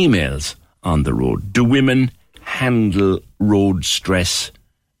angry females on the road? Do women handle road stress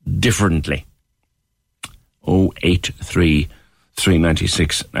differently? 083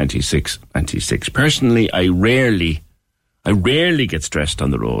 396 96 96. Personally, I rarely get stressed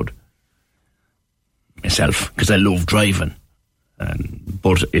on the road myself, because I love driving.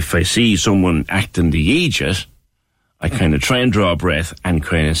 But if I see someone acting the idiot, I kind of try and draw a breath and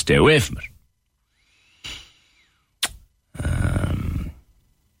kind of stay away from it.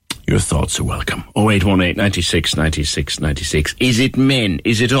 Your thoughts are welcome. 0818 96 96 96. Is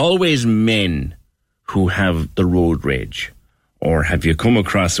it always men who have the road rage? Or have you come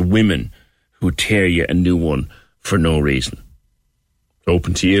across women who tear you a new one for no reason?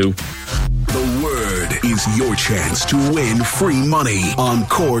 Open to you. The Word is your chance to win free money on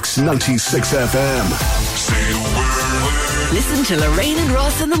Cork's 96 FM. Say the word. Listen to Lorraine and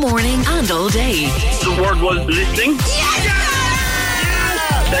Ross in the morning and all day. The word was listening.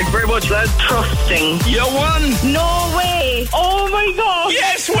 Thank you very much, lad. Trusting. You won. No way. Oh my God.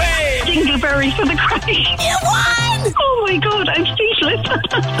 Yes way. Dingleberry for the crack. You won. Oh my God, I'm speechless.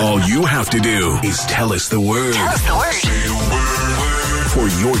 All you have to do is tell us the word. Tell us the word. Say the word for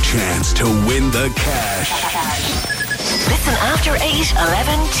your chance to win the cash. Listen after 8,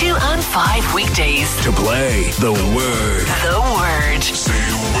 11, 2 and 5 weekdays. To play the word. The word. Say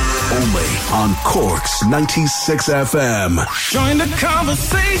the word. Only on Cork's 96 FM. Join the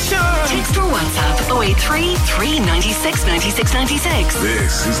conversation. Text or WhatsApp 083 396 96 96.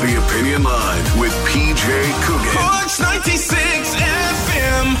 This is the Opinion Line with PJ Coogan. Cork's 96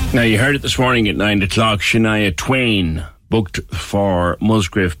 FM. Now, you heard it this morning at 9 o'clock. Shania Twain booked for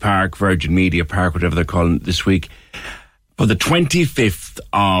Musgrave Park, Virgin Media Park, whatever they're calling it this week, for the 25th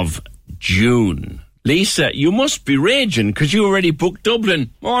of June. Lisa, you must be raging because you already booked Dublin.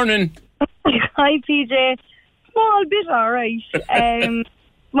 Morning. Hi, PJ. Small bit, all right.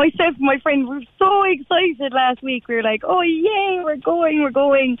 Myself and my friend were so excited last week. We were like, oh, yay, we're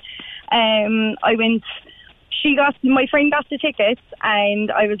going. I went... My friend got the tickets,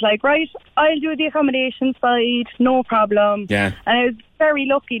 and I was like, right, I'll do the accommodation side, no problem. Yeah. And I was very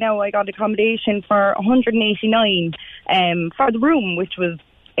lucky now. I got accommodation for 189 for the room, which was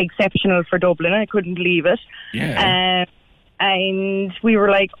exceptional for Dublin. I couldn't believe it. Yeah. And we were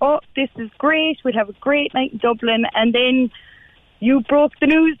like, oh, this is great. We'll have a great night in Dublin. And then you broke the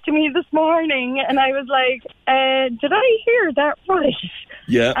news to me this morning, and I was like, did I hear that right?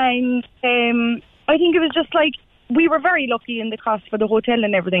 Yeah. And I think it was just like, we were very lucky in the cost for the hotel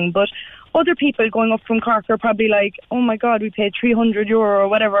and everything, but other people going up from Cork are probably like, oh my God, we paid €300 or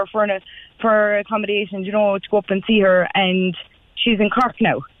whatever for accommodation, to go up and see her, and she's in Cork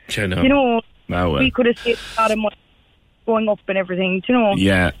now. We could have saved a lot of money going up and everything,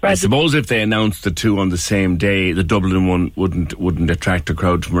 Yeah, I suppose if they announced the two on the same day, the Dublin one wouldn't attract a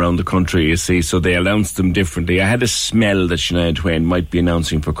crowd from around the country, you see, so they announced them differently. I had a smell that Shania Twain might be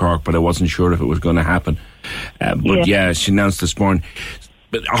announcing for Cork, but I wasn't sure if it was going to happen. But she announced this morning.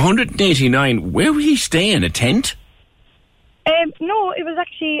 But 189, where were you staying? A tent? No, it was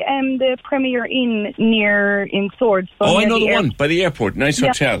actually the Premier Inn in Swords. Oh, I know the one by the airport. Nice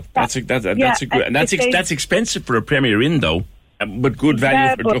hotel. That's expensive for a Premier Inn, though. but good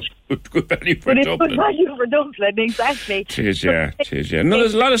value for Dublin. Good value for Dublin. Good value for Dublin, exactly. Cheers, yeah. No,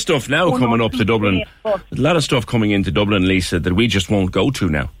 there's a lot of stuff now coming up to Dublin. There's a lot of stuff coming into Dublin, Lisa, that we just won't go to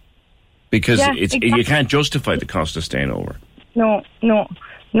now. Because you can't justify the cost of staying over. No,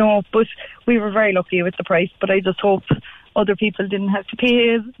 but we were very lucky with the price, but I just hope other people didn't have to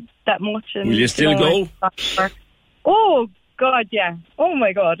pay that much. And, will you still go? Oh, God, yeah. Oh,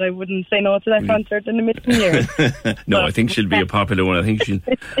 my God, I wouldn't say no to that concert in a million years. No, I think she'll be a popular one. I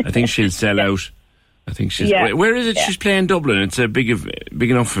think she'll sell out. I think she's... Yeah. Where is it she's playing? Dublin? It's a big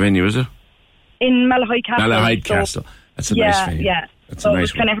enough venue, is it? In Malahide Castle. Malahide Castle. That's a nice venue. Yeah, that's so a nice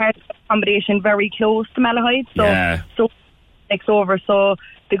it's kind of hard to get accommodation very close to Malahide. So next over. So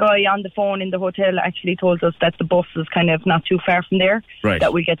the guy on the phone in the hotel actually told us that the bus is kind of not too far from there. Right.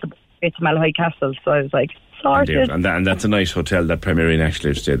 That we get to Malahide Castle. So I was like, sorted. And that's a nice hotel. That Premier Inn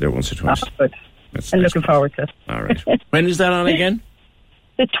actually have stayed there once or twice. Oh, good. That's I'm nice. looking forward to it. All right. When is that on again?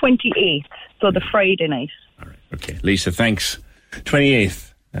 The 28th, so the Friday night. All right. Okay. Lisa, thanks. 28th.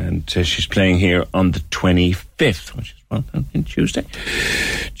 And she's playing here on the 25th, which is on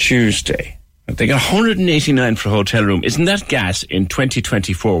Tuesday. They got 189 for a hotel room. Isn't that gas in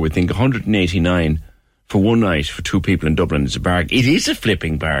 2024? We think 189 for one night for two people in Dublin is a bargain. It is a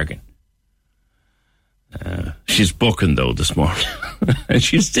flipping bargain. She's booking, though, this morning. And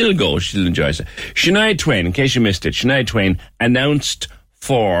she'll still go. She'll enjoy it. Shania Twain, in case you missed it, Shania Twain announced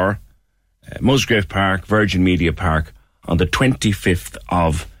for Musgrave Park, Virgin Media Park, on the 25th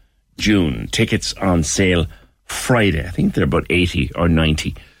of June. Tickets on sale Friday. I think they're about 80 or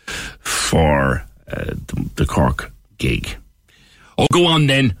 90 for the Cork gig. Oh, go on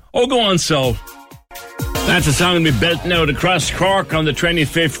then. Oh, go on, so. That's a song to be belting out across Cork on the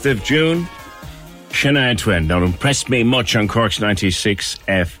 25th of June. Shania Twain. Don't impress me much on Cork's 96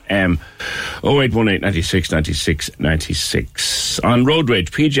 FM. 0818 96 96 96. On road rage,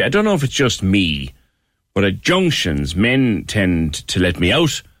 PJ, I don't know if it's just me, but at junctions, men tend to let me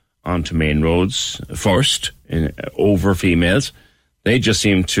out onto main roads first, over females. They just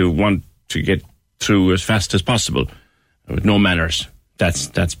seem to want to get through as fast as possible, with no manners.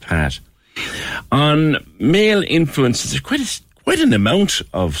 That's Pat. On male influences, there's quite an amount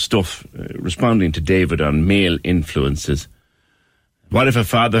of stuff responding to David on male influences. What if a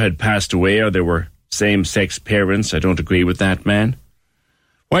father had passed away or there were same-sex parents? I don't agree with that, man.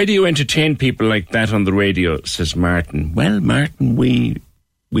 Why do you entertain people like that on the radio, says Martin. Well, Martin, we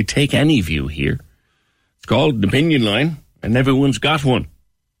take any view here. It's called an opinion line, and everyone's got one.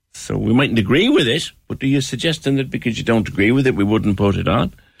 So we mightn't agree with it, but are you suggesting that because you don't agree with it, we wouldn't put it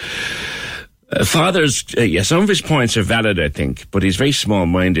on? Fathers, some of his points are valid, I think, but he's very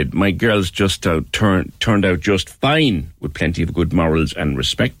small-minded. My girls just turned out just fine with plenty of good morals and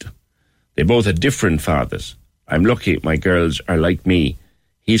respect. They both had different fathers. I'm lucky my girls are like me.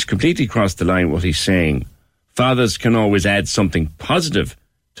 He's completely crossed the line what he's saying. Fathers can always add something positive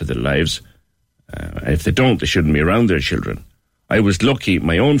to their lives. If they don't, they shouldn't be around their children. I was lucky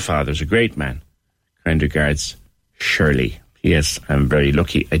my own father's a great man. Kind regards, Shirley. Yes, I'm very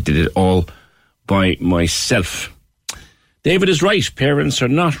lucky. I did it all by myself. David is right. Parents are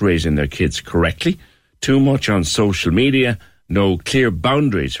not raising their kids correctly. Too much on social media. No clear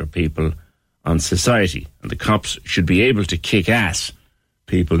boundaries for people on society. And the cops should be able to kick ass.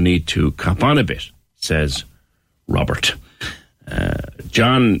 People need to cop on a bit, says Robert.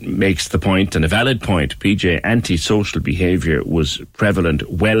 John makes the point, and a valid point, PJ, antisocial behaviour was prevalent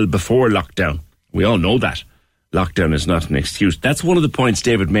well before lockdown. We all know that. Lockdown is not an excuse. That's one of the points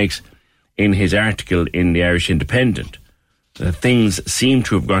David makes in his article in the Irish Independent. Things seem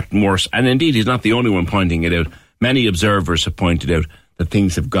to have gotten worse, and indeed he's not the only one pointing it out. Many observers have pointed out that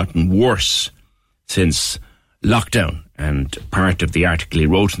things have gotten worse since lockdown, and part of the article he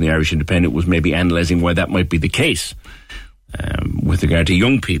wrote in the Irish Independent was maybe analysing why that might be the case. With regard to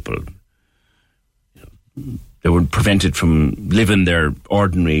young people, they were prevented from living their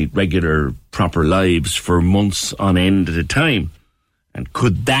ordinary, regular, proper lives for months on end at a time. And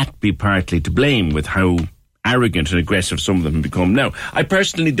could that be partly to blame with how arrogant and aggressive some of them have become now? I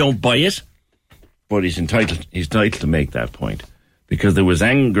personally don't buy it, but he's entitled to make that point, because there was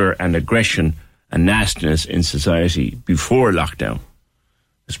anger and aggression and nastiness in society before lockdown.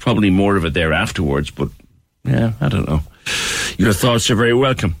 There's probably more of it there afterwards, but yeah, I don't know. Your thoughts are very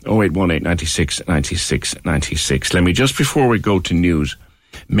welcome. 0818 96 96 96. Let me, just before we go to news,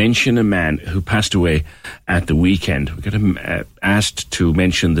 mention a man who passed away at the weekend. We got asked to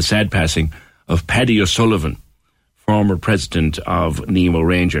mention the sad passing of Paddy O'Sullivan, former president of Nemo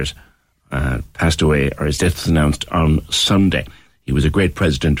Rangers. Passed away, or his death was announced on Sunday. He was a great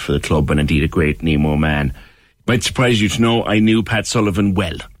president for the club and indeed a great Nemo man. Might surprise you to know I knew Pat Sullivan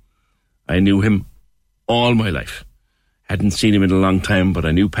well. I knew him all my life. Hadn't seen him in a long time, but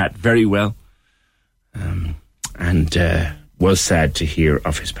I knew Pat very well. And was sad to hear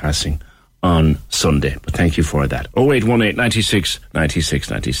of his passing on Sunday. But thank you for that. 0818 96 96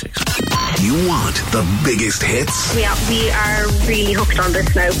 96. You want the biggest hits? We are really hooked on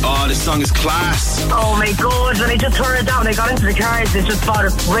this now. Oh, this song is class. Oh my God, when I just turned it down, I got into the car, it just brought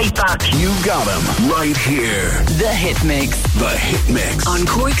it right back. You got them right here. The Hit Mix. The Hit Mix. On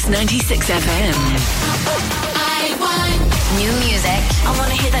Cork's 96 FM. I want new music. I want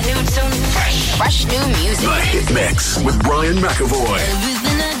to hear that new tune. Fresh new music. The Hit Mix with Brian McAvoy.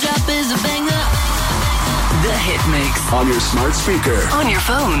 Everything I drop is a banger. The Hit Mix. On your smart speaker. On your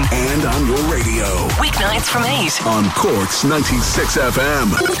phone. And on your radio. Weeknights from 8. On Cork's 96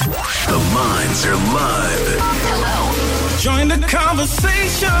 FM. The lines are live. Hello. Join the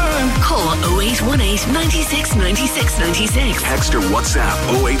conversation. Call 0818 96 96 96. Text or WhatsApp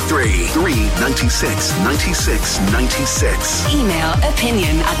 083 396 96 96. Email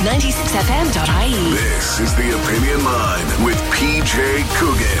opinion@96fm.ie. This is the Opinion Line with PJ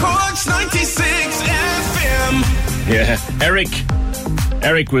Coogan. Cork's 96 FM. Yeah,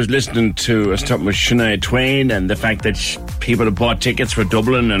 Eric was listening to us talking with Shania Twain and the fact that people have bought tickets for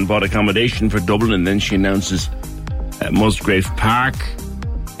Dublin and bought accommodation for Dublin, and then she announces at Musgrave Park.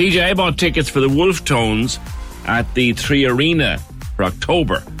 PJ, I bought tickets for the Wolf Tones at the 3 Arena for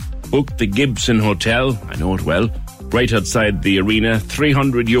October. Booked the Gibson Hotel, I know it well, right outside the arena,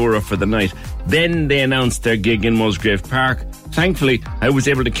 €300 for the night. Then they announced their gig in Musgrave Park. Thankfully, I was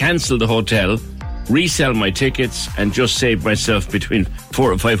able to cancel the hotel, resell my tickets, and just save myself between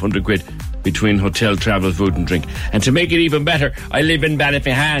 400 or 500 quid between hotel, travel, food and drink. And to make it even better, I live in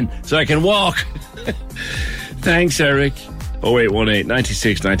Ballyphehane, so I can walk. Thanks, Eric. 0818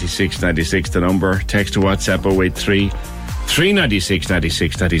 96 96 96, the number. Text to WhatsApp 083 396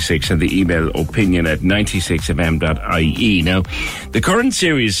 96 96, and the email opinion@96fm.ie. Now, the current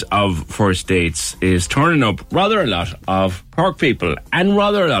series of first dates is turning up rather a lot of Cork people, and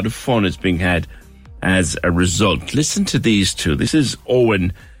rather a lot of fun is being had as a result. Listen to these two. This is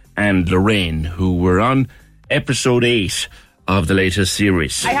Owen and Lorraine, who were on episode 8 of the latest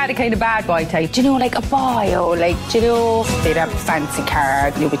series. I had a kind of bad boy type, do you know, like a boy, or like, do you know, they'd have a fancy car,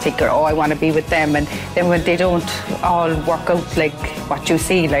 and you would think, oh, I want to be with them, and then when they don't all work out like what you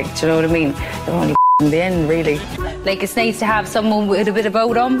see, like, do you know what I mean? They're only in the end, really. Like, it's nice to have someone with a bit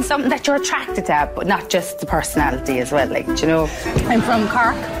about them, something that you're attracted to, but not just the personality as well, like, do you know? I'm from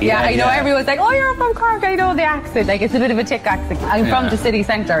Cork. Yeah, I know, everyone's like, oh, you're from Cork, I know the accent. Like, it's a bit of a thick accent. I'm from the city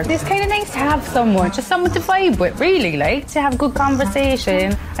centre. It's kind of nice to have someone, just someone to vibe with, really, like, to have good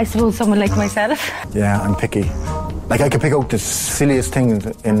conversation. I suppose someone like myself. Yeah, I'm picky. Like, I could pick out the silliest thing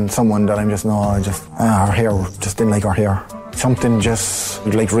in someone that I'm just, her hair, just didn't like her hair. Something just,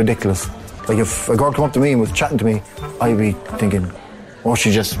 like, ridiculous. Like, if a girl came up to me and was chatting to me, I'd be thinking, oh,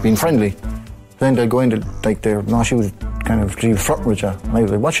 she's just being friendly. Then they'd go into, like, she was flirting with you. And I was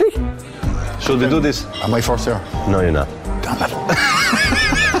like, what's she? Should we do this? Am I first there? No, you're not. Damn it.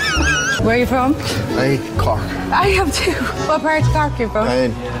 Where are you from? Cork. I am too. What part of Cork are you from?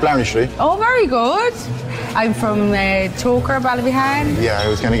 Blarney Street. Oh, very good. I'm from Toker, Ballyphehane. Yeah, I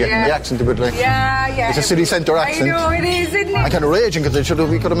was kind of getting the accent a bit like. Yeah. It's a city centre accent. I know it is, isn't it? I'm kind of raging because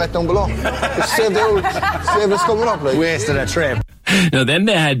we could have met down below. Saved us coming up. Like. Wasted a trip. Now, then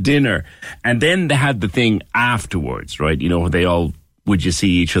they had dinner, and then they had the thing afterwards, right? You know, they all, would you see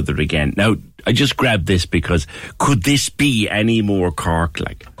each other again? Now, I just grabbed this because could this be any more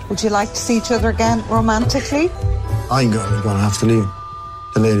Cork-like? Would you like to see each other again romantically? I'm going to have to leave.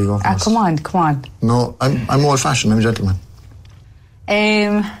 The lady go first. Come on. No, I'm old-fashioned. I'm a gentleman.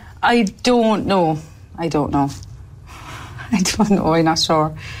 I don't know. I'm not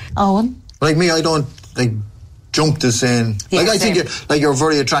sure. Owen? Like me, I don't, like, jump to saying... Yeah, I think you're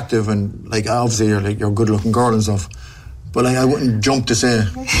very attractive and, like, obviously you're a good-looking girl and stuff. But, like, I wouldn't jump to say...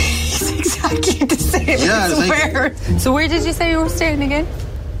 It's exactly the same. Yeah, I swear. So where did you say you were staying again?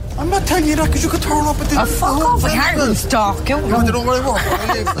 I'm not telling you that because you could turn up at the... fuck off, I can't stalk you. No, they don't worry about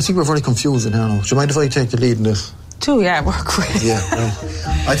it. I think we're very confusing here now. Do you mind if I take the lead in this? Work with. Yeah, right.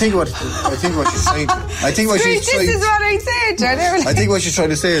 I think what she's saying... This is what I said, I think what she's trying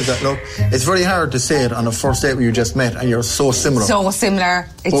to say is that, look, it's very hard to say it on a first date where you just met and you're so similar. It's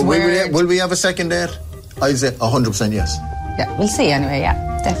but weird. Will we have a second date? I'd say 100% yes. Yeah, we'll see anyway,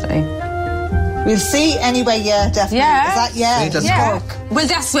 yeah, definitely. We'll see anyway, yeah, definitely. Yeah. Is that that's Cork? Well,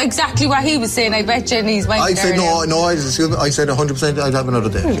 that's exactly what he was saying. I bet Jenny's might I said I said 100% I'd have another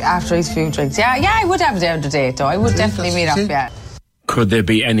date. After his few drinks. Yeah, I would have another date, though. I would definitely meet up, yeah. Could there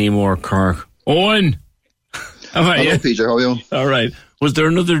be any more Cork? Owen! Hello, PJ, how are you? All right. Was there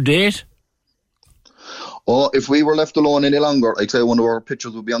another date? Oh, if we were left alone any longer, I'd say one of our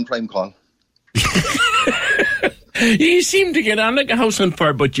pictures would be on Crime Call. You seem to get on like a house on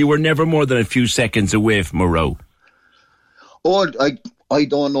fire, but you were never more than a few seconds away from a row. Oh, I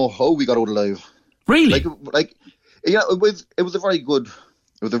don't know how we got out alive. Really? Like, yeah, it was a very good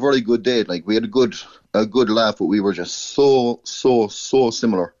date. Like, we had a good laugh, but we were just so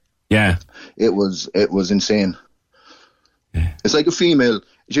similar. Yeah. It was insane. Yeah. It's like a female.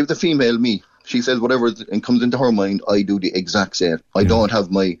 She was a female me. She says whatever and comes into her mind, I do the exact same. I don't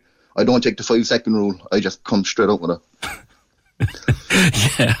take the 5-second rule. I just come straight up with it.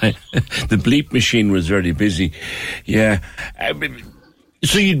 Yeah, the bleep machine was very busy. Yeah.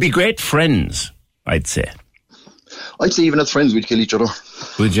 So you'd be great friends, I'd say. I'd say even as friends we'd kill each other.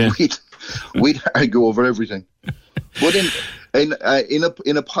 Would you? We'd argue over everything. But in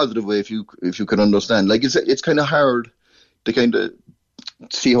a positive way, if you can understand. Like, it's kind of hard to kind of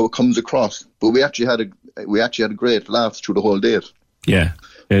see how it comes across. But we actually had a great laugh through the whole date. Yeah.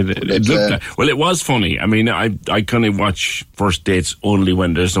 It looked well, it was funny. I mean, I kind of watch first dates only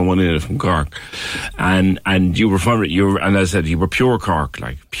when there's someone in it from Cork, and you were funny. And I said you were pure Cork,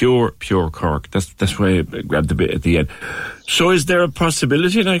 like pure Cork. That's why I grabbed the bit at the end. So, is there a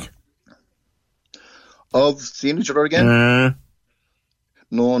possibility, like, of seeing each other again?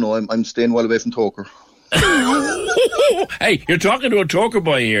 No, I'm staying well away from Toker. Hey, you're talking to a Toker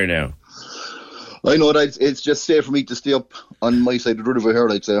boy here now. I know that it's just safe for me to stay up on my side of the river here,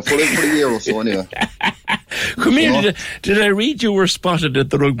 I'd say, for a year or so anyway. Come here, did I read you were spotted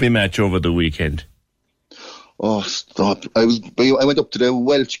at the rugby match over the weekend? Oh, stop. I went up to the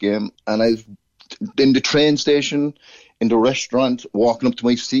Welsh game, and I was in the train station, in the restaurant, walking up to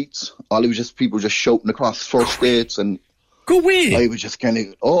my seats. All it was just people just shouting across first dates, and go away. I was just kind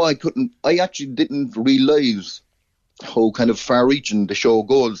of, I actually didn't realise how kind of far-reaching the show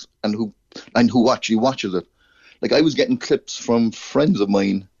goes and who actually watches it. Like, I was getting clips from friends of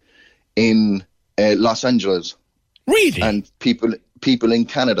mine in Los Angeles. Really? And people in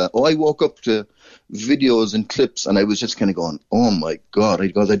Canada. Oh, I woke up to videos and clips, and I was just kind of going, oh my God,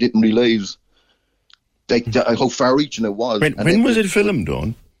 because I didn't realise how far-reaching it was. When was it filmed,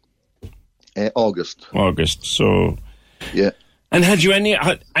 Dawn? August. So... Yeah. And had you any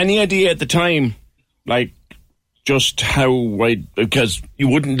idea at the time, like, just how wide, because you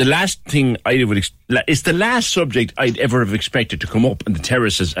wouldn't, the last thing I would, it's the last subject I'd ever have expected to come up on the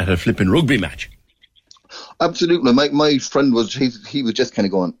terraces at a flipping rugby match. Absolutely. My friend was, he was just kind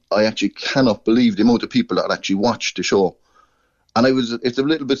of going, I actually cannot believe the amount of people that actually watched the show. And it's a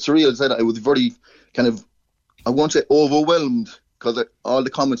little bit surreal. I was very kind of, I won't say overwhelmed, because all the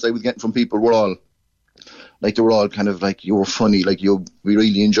comments I was getting from people were all, like, they were all kind of like, you were funny, like, we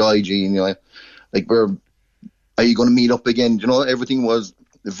really enjoyed you, and, you know, like, are you going to meet up again? You know, everything was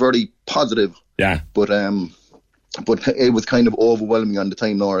very positive. Yeah. But it was kind of overwhelming on the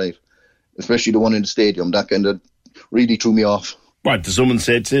time, all right. Especially the one in the stadium. That kind of really threw me off. What, did someone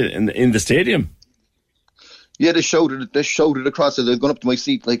say in the stadium? Yeah, they shouted across as I was going up to my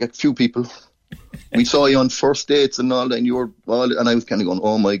seat, like a few people. We saw you on first dates and all that, and and I was kind of going,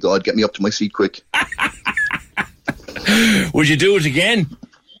 oh my God, get me up to my seat quick. Would you do it again?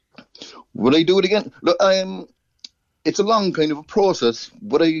 Would I do it again? Look, it's a long kind of a process.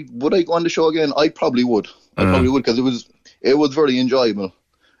 Would I go on the show again? I probably would. Because it was very enjoyable.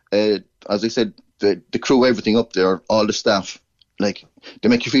 As I said, the crew, everything up there, all the staff, like, they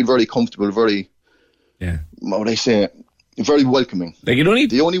make you feel very comfortable, very, what would I say, very welcoming. Like,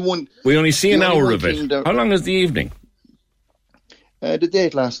 we only see an hour of it. How long is the evening? The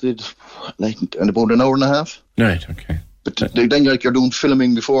date lasted about an hour and a half. Right, okay. But then you're doing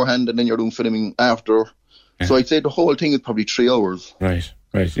filming beforehand, and then you're doing filming after. Yeah. So I'd say the whole thing is probably 3 hours. Right.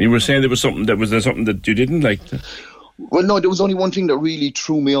 You were saying there was something that you didn't like? Well, no, there was only one thing that really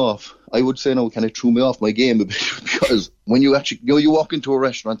threw me off. I would say, kind of threw me off my game a bit, because when you actually, you walk into a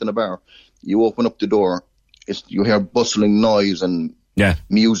restaurant and a bar, you open up the door, you hear bustling noise and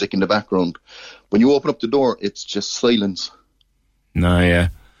music in the background. When you open up the door, it's just silence. No, yeah.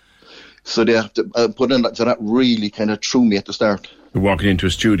 So they have to put in that. So that really kind of threw me at the start. You're walking into a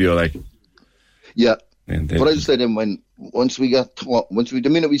studio, like. Yeah. But I just said, the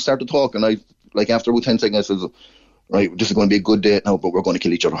minute we started talking, after about 10 seconds, I said, right, this is going to be a good date now, but we're going to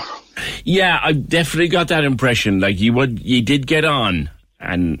kill each other. Yeah, I definitely got that impression. Like, you did get on,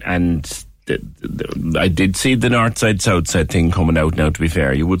 and I did see the north side, south side thing coming out now, to be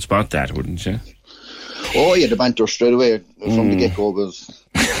fair. You would spot that, wouldn't you? Oh, yeah, the banter straight away from the get-go was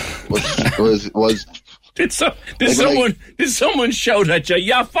Did someone shout at you,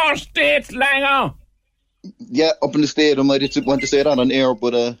 your first date, Langer? Yeah, up in the stadium. I didn't want to say that on air,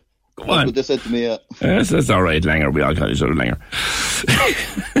 but Come on. what they said to me. That's all right, Langer. We all call each other Langer.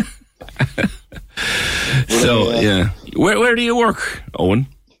 So, yeah. Where do you work, Owen?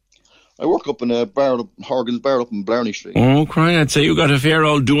 I work up in a Horgan's Bar up in Blarney Street. Oh, crying. I'd say you got a fair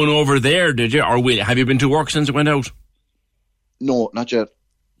old doing over there, did you? Or have you been to work since it went out? No, not yet.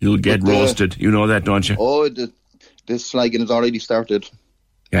 You'll get roasted. You know that, don't you? Oh, the slagging has already started.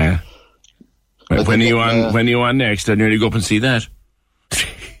 Yeah. Right, when are you on next? I nearly go up and see that.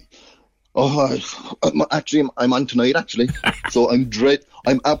 I'm on tonight, actually. So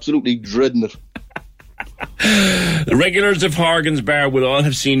I'm absolutely dreading it. The regulars of Horgan's Bar will all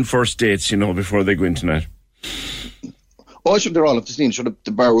have seen first dates, before they go in tonight. Oh, I should they're all have seen.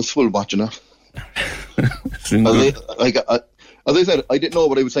 The bar was full watching it. As I said, I didn't know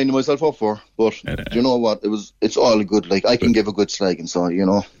what I was signing myself up for, but you know what? It's all good. Like, I can give a good slagging, so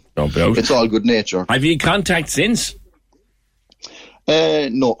it's all good nature. Have you contact since?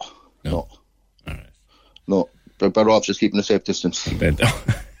 No. They're better off just keeping a safe distance.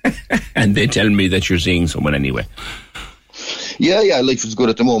 And they tell me that you're seeing someone anyway. Yeah, life is good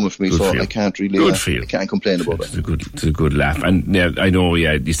at the moment for me, so I can't really. Good for you. I can't complain about it. It's a good laugh, and yeah, I know.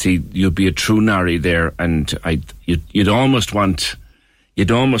 Yeah, you see, you'll be a true Nari there, and you'd almost want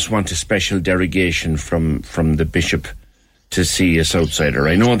a special derogation from the bishop to see us outsider.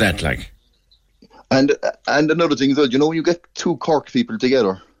 I know that, like. And another thing is, when you get two Cork people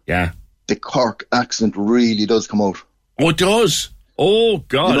together, yeah, the Cork accent really does come out. Oh, it does. Oh,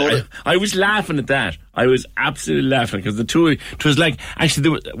 God. I was laughing at that. I was absolutely laughing because it was like, actually,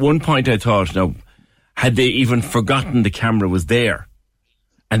 there was one point I thought, had they even forgotten the camera was there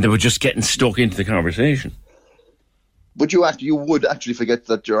and they were just getting stuck into the conversation? But you would actually forget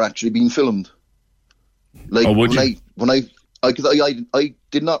that you're actually being filmed. Like, I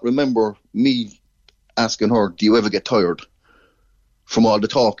did not remember me asking her, do you ever get tired from all the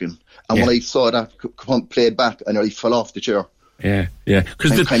talking? And when I saw that played back, I nearly fell off the chair. Yeah.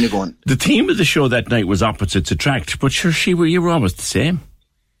 Because the theme of the show that night was Opposites Attract, but you were almost the same.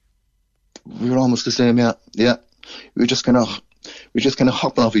 We were almost the same, yeah. We were just kind of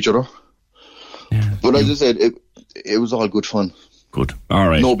hopping off each other. Yeah, but as I said, it was all good fun. Good. All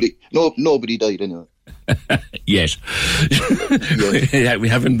right. Nobody died anyway. Yes. Yeah, we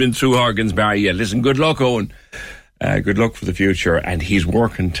haven't been through Horgan's Bar yet. Listen, good luck, Owen. Good luck for the future. And he's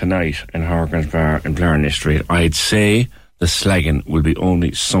working tonight in Horgan's Bar in Blarney Street. I'd say the slagging will be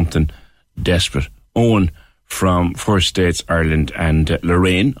only something desperate. Owen from First Dates Ireland and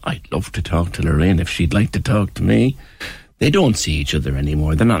Lorraine. I'd love to talk to Lorraine if she'd like to talk to me. They don't see each other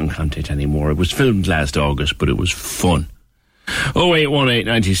anymore. They're not in contact anymore. It was filmed last August, but it was fun. 0818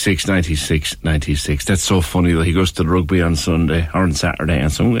 96 96 96. That's so funny that he goes to the rugby on Sunday or on Saturday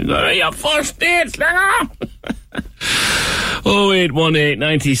and someone goes, your first dates, Langer! 0818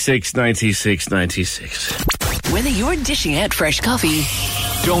 96 96 96. Whether you're dishing out fresh coffee,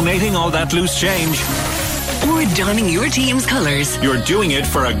 donating all that loose change, or donning your team's colours, you're doing it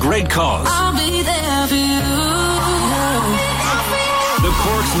for a great cause. I'll be there for you. The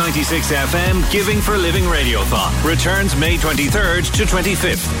Cork's 96 FM Giving for Living Radiothon returns May 23rd to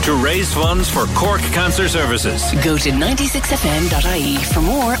 25th to raise funds for Cork Cancer Services. Go to 96fm.ie for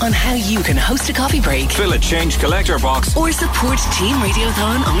more on how you can host a coffee break, fill a change collector box, or support Team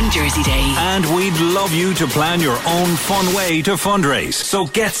Radiothon on Jersey Day. And we'd love you to plan your own fun way to fundraise. So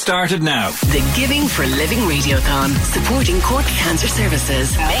get started now. The Giving for Living Radiothon, supporting Cork Cancer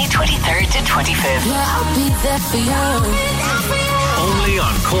Services, May 23rd to 25th. Yeah, I'll be there for you. Only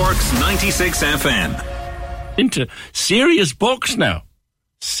on Cork's 96 FM. Into serious bucks now.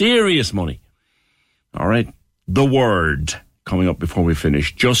 Serious money. All right. The word coming up before we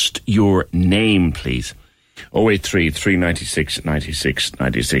finish. Just your name, please. 083 396 96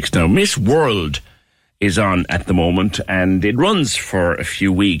 96. Now, Miss World is on at the moment and it runs for a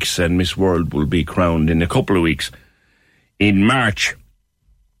few weeks, and Miss World will be crowned in a couple of weeks in March.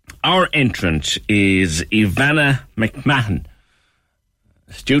 Our entrant is Ivana McMahon.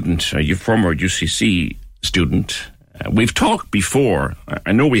 Student, a former UCC student. We've talked before,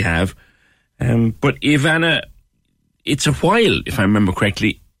 I know we have, but Ivana, it's a while, if I remember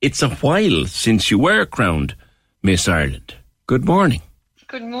correctly, it's a while since you were crowned Miss Ireland. Good morning.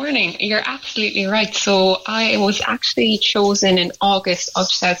 Good morning. You're absolutely right. So I was actually chosen in August of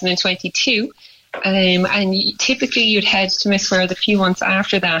 2022, and typically you'd head to Miss World a few months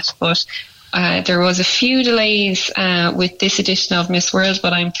after that, but there was a few delays with this edition of Miss World,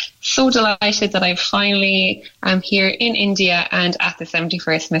 but I'm so delighted that I finally am here in India and at the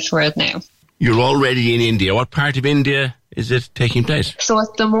 71st Miss World now. You're already in India. What part of India is it taking place? So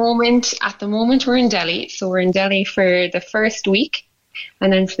at the moment we're in Delhi. So we're in Delhi for the first week.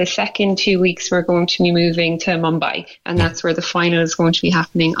 And then for the second 2 weeks, we're going to be moving to Mumbai. And that's where the final is going to be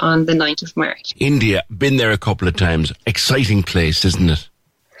happening on the 9th of March. India, been there a couple of times. Exciting place, isn't it?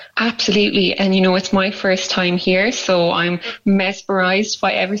 Absolutely. And, it's my first time here, so I'm mesmerised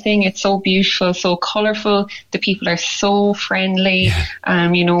by everything. It's so beautiful, so colourful. The people are so friendly.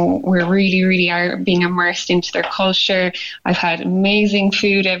 We're really, really are being immersed into their culture. I've had amazing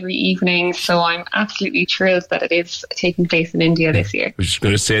food every evening, so I'm absolutely thrilled that it is taking place in India this year. I was just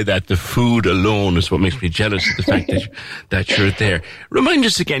going to say that the food alone is what makes me jealous of the fact that you're there. Remind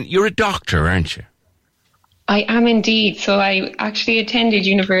us again, you're a doctor, aren't you? I am indeed. So I actually attended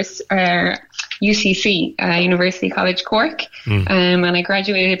UCC, University College Cork, and I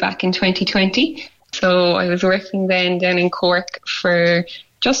graduated back in 2020. So I was working then down in Cork for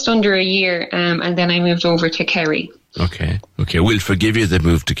just under a year, and then I moved over to Kerry. Okay, we'll forgive you the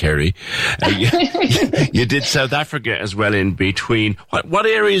move to Kerry. You did South Africa as well in between. What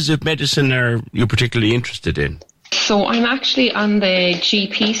areas of medicine are you particularly interested in? So I'm actually on the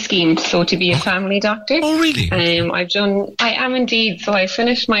GP scheme, so to be a family doctor. Oh, really? I am indeed. So I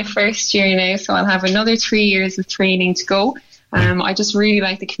finished my first year now, so I'll have another 3 years of training to go. I just really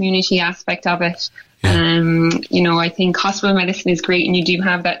like the community aspect of it. I think hospital medicine is great, and you do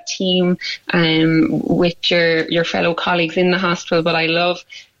have that team with your fellow colleagues in the hospital, but I love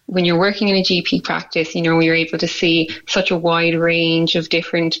when you're working in a GP practice, you're able to see such a wide range of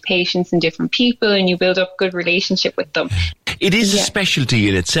different patients and different people, and you build up good relationship with them. It is a specialty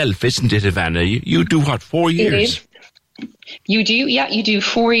in itself, isn't it, Ivana? You do what, 4 years? It is. You do, yeah. You do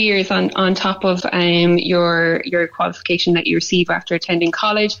 4 years on top of your qualification that you receive after attending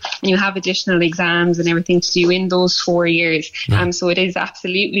college, and you have additional exams and everything to do in those 4 years. So it is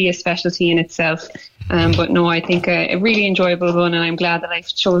absolutely a specialty in itself. But no, I think a really enjoyable one, and I'm glad that I've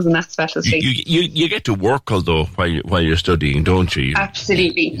chosen that specialty. You get to work, although, while you're studying, don't you?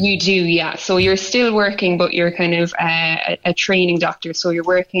 Absolutely, you do, yeah. So you're still working, but you're kind of a training doctor, so you're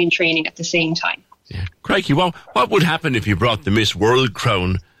working and training at the same time. Yeah. Crikey, what would happen if you brought the Miss World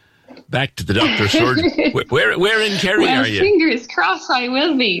crown back to the doctor's surgery? Where in Kerry are you? Fingers crossed I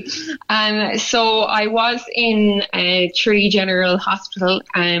will be. So I was in Tree General Hospital,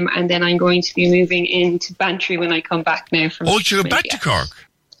 and then I'm going to be moving into Bantry when I come back now from India. You're back to Cork?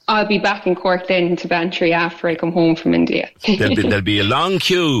 I'll be back in Cork then to Bantry after I come home from India. There'll be a long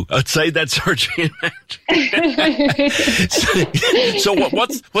queue outside that surgery in Bantry. So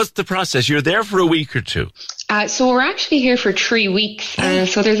what's the process? You're there for a week or two? So we're actually here for 3 weeks.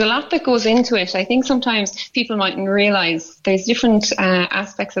 So there's a lot that goes into it. I think sometimes people mightn't realise there's different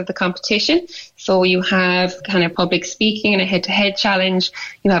aspects of the competition. So you have kind of public speaking and a head-to-head challenge.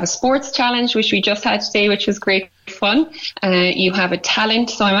 You have a sports challenge, which we just had today, which was great fun. You have a talent.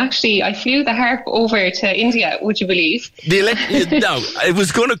 So I flew the harp over to India, would you believe? No, I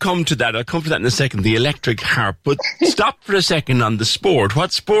was going to come to that. I'll come to that in a second, the electric harp. But stop for a second on the sport.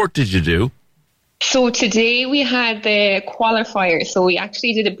 What sport did you do? So today we had the qualifier. So we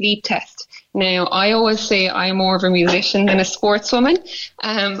actually did a bleep test. Now, I always say I'm more of a musician than a sportswoman.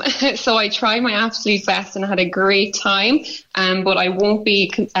 So I tried my absolute best and I had a great time. But I won't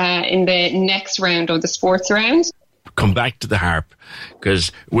be in the next round of the sports round. Come back to the harp, because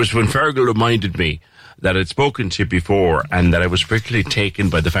it was when Fergal reminded me that I'd spoken to you before and that I was particularly taken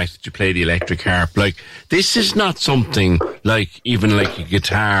by the fact that you play the electric harp. Like, this is not something even like a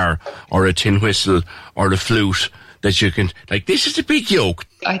guitar or a tin whistle or a flute that you can, this is a big yoke.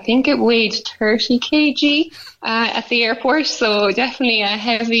 I think it weighed 30 kg at the airport, so definitely a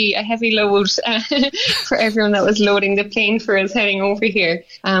heavy load for everyone that was loading the plane for us heading over here.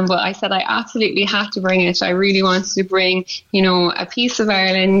 But I said I absolutely had to bring it. I really wanted to bring, a piece of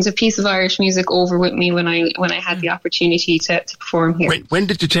Ireland, a piece of Irish music over with me when I had the opportunity to perform here. When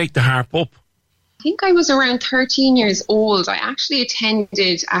did you take the harp up? I think I was around 13 years old. I actually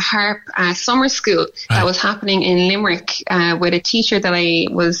attended a harp summer school that was happening in Limerick with a teacher that I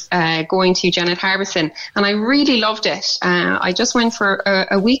was going to, Janet Harbison, and I really loved it. I just went for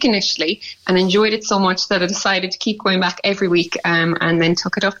a week initially and enjoyed it so much that I decided to keep going back every week and then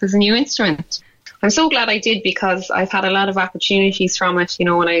took it up as a new instrument. I'm so glad I did, because I've had a lot of opportunities from it.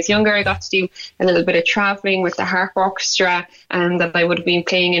 When I was younger, I got to do a little bit of travelling with the harp orchestra that I would have been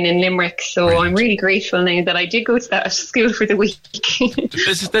playing in Limerick. So I'm really grateful now that I did go to that school for the week.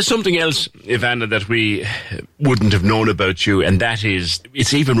 There's something else, Ivana, that we wouldn't have known about you, and that is,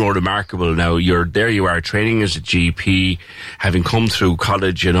 it's even more remarkable now. You are training as a GP, having come through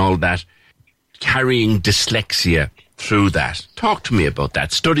college and all that, carrying dyslexia. through that. Talk to me about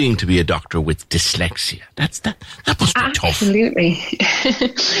that. Studying to be a doctor with dyslexia. That must be tough. Absolutely.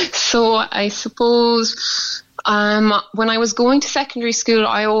 So I suppose when I was going to secondary school,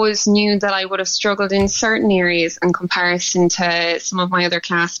 I always knew that I would have struggled in certain areas in comparison to some of my other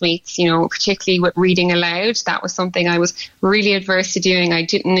classmates, you know, particularly with reading aloud. That was something I was really adverse to doing. I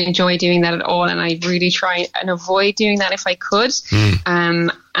didn't enjoy doing that at all, and I really try and avoid doing that if I could.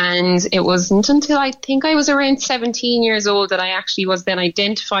 And it wasn't until I think I was around 17 years old that I actually was then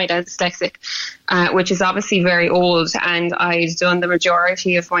identified as dyslexic, which is obviously very old, and I'd done the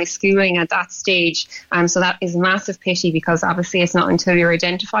majority of my schooling at that stage. So that is a massive pity, because obviously it's not until you're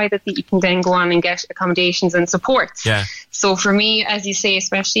identified that you can then go on and get accommodations and support. Yeah. So for me, as you say,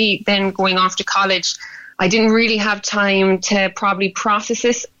 especially then going off to college, I didn't really have time to probably process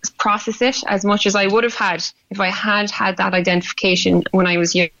it as much as I would have had if I had that identification when I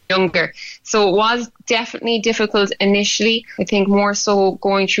was younger. So it was definitely difficult initially. I think more so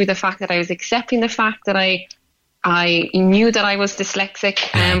going through the fact that I was accepting the fact that I knew that I was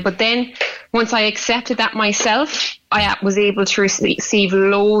dyslexic. But then once I accepted that myself, I was able to receive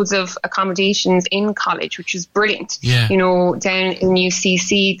loads of accommodations in college, which was brilliant. Yeah. You know, down in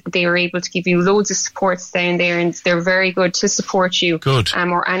UCC, they were able to give you loads of supports down there, and they're very good to support you. Good.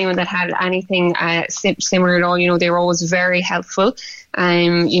 Or anyone that had anything similar at all, you know, they were always very helpful.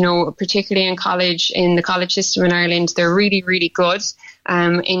 You know, particularly in college, in the college system in Ireland, they're really, really good.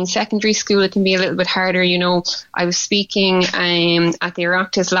 In secondary school, it can be a little bit harder. You know, I was speaking at the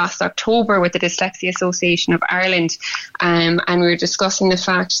Oireachtas last October with the Dyslexia Association of Ireland, and we were discussing the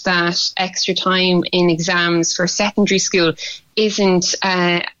fact that extra time in exams for secondary school isn't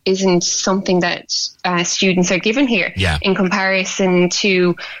something that students are given here. Yeah. In comparison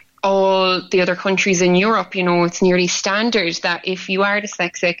to all the other countries in Europe. You know, it's nearly standard that if you are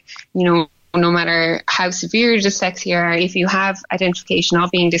dyslexic, you know, no matter how severe dyslexia are, if you have identification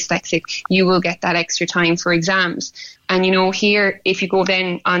of being dyslexic, you will get that extra time for exams. And, you know, here, if you go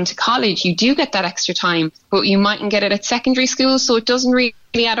then on to college, you do get that extra time, but you mightn't get it at secondary school, so it doesn't really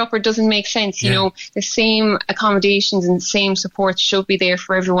add up or doesn't make sense. You know, the same accommodations and the same support should be there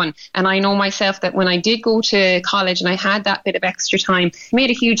for everyone. And I know myself that when I did go to college and I had that bit of extra time, it made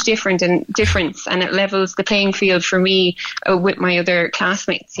a huge difference, and it levels the playing field for me with my other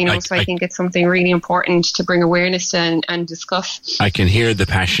classmates, you know. So I think it's something really important to bring awareness to and discuss. I can hear the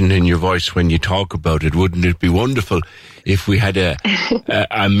passion in your voice when you talk about it. Wouldn't it be wonderful if we had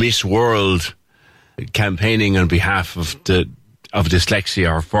a Miss World campaigning on behalf of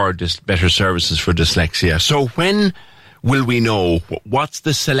dyslexia, or for better services for dyslexia? So when will we know? What's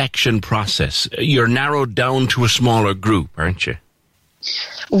the selection process? You're narrowed down to a smaller group, aren't you?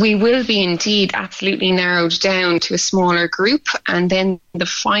 We will be indeed absolutely narrowed down to a smaller group, and then the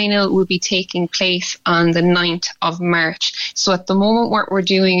final will be taking place on the 9th of March. So at the moment what we're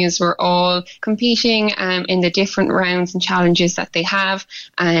doing is we're all competing in the different rounds and challenges that they have,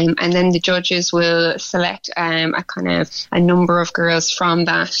 and then the judges will select a number of girls from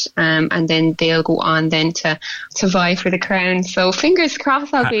that, and then they'll go on then to vie for the crown. So fingers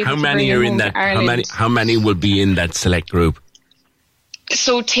crossed I'll be able to bring them home to Ireland. How many will be in that select group?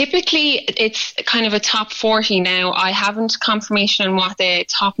 So typically it's kind of a top 40 now. I haven't confirmation on what the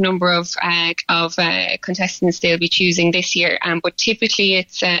top number of contestants they'll be choosing this year, but typically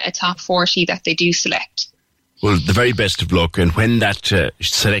it's a top 40 that they do select. Well, the very best of luck, and when that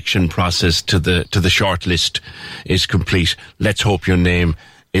selection process to the shortlist is complete, let's hope your name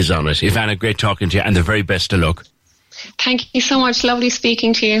is on it. Ivana, great talking to you, and the very best of luck. Thank you so much. Lovely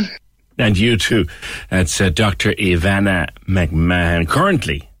speaking to you. And you too. That's Dr. Ivana McMahon,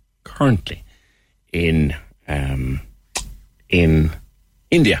 currently in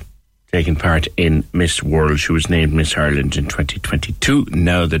India, taking part in Miss World. She was named Miss Ireland in 2022.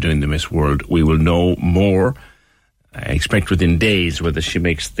 Now they're doing the Miss World. We will know more, I expect within days, whether she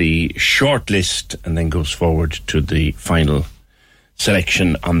makes the short list and then goes forward to the final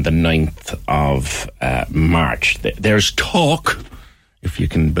selection on the 9th of March. There's talk, if you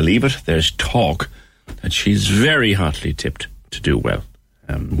can believe it, there's talk that she's very hotly tipped to do well,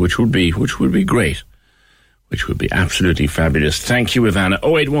 which would be great, which would be absolutely fabulous. Thank you, Ivana.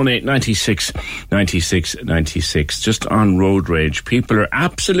 0818 96 96 96. Just on road rage, people are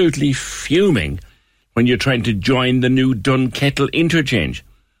absolutely fuming when you're trying to join the new Dunkettle interchange.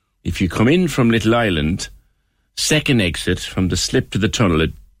 If you come in from Little Island, second exit from the slip to the tunnel,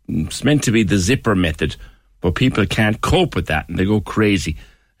 it's meant to be the zipper method, but people can't cope with that, and they go crazy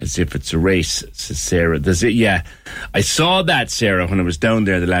as if it's a race, says Sarah. I saw that, Sarah, when I was down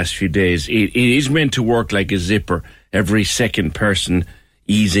there the last few days. It is meant to work like a zipper, every second person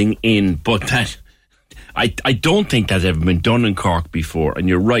easing in, but that, I don't think that's ever been done in Cork before, and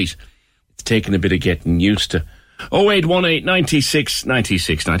you're right. It's taken a bit of getting used to. 0818 96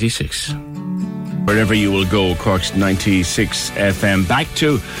 96 96. Wherever you will go, Cork's 96 FM. Back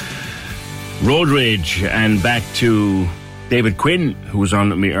to Road Rage and back to David Quinn, who was on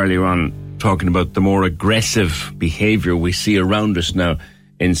with me earlier on, talking about the more aggressive behaviour we see around us now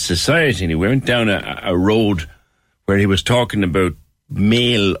in society. And he went down a road where he was talking about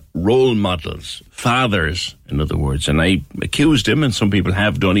male role models, fathers, in other words. And I accused him, and some people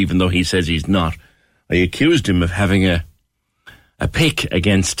have done, even though he says he's not. I accused him of having a pick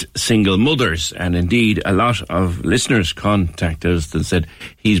against single mothers. And indeed, a lot of listeners contacted us and said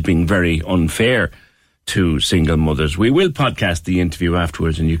he's being very unfair to single mothers. We will podcast the interview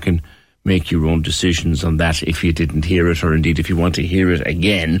afterwards, and you can make your own decisions on that if you didn't hear it, or indeed if you want to hear it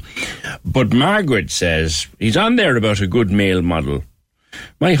again. But Margaret says, he's on there about a good male model.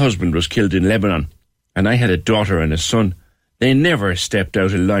 My husband was killed in Lebanon, and I had a daughter and a son. They never stepped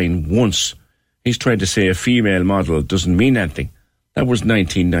out of line once. He's trying to say a female model doesn't mean anything. That was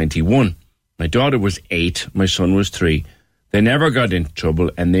 1991. My daughter was 8, my son was 3. They never got into trouble,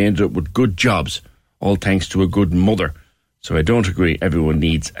 and they ended up with good jobs, all thanks to a good mother. So I don't agree everyone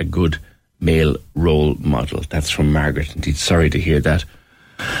needs a good male role model. That's from Margaret. Indeed, sorry to hear that.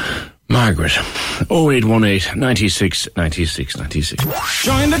 Margaret, 0818 96 96 96.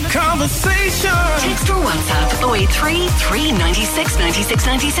 Join the conversation. Text or WhatsApp 083 396 96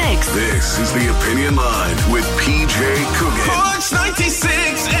 96. This is the Opinion Line with PJ Coogan. Cork's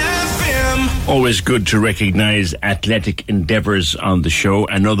 96 FM. Always good to recognise athletic endeavours on the show.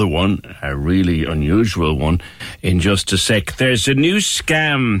 Another one, a really unusual one, in just a sec. There's a new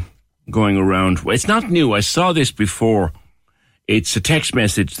scam going around. It's not new. I saw this before. It's a text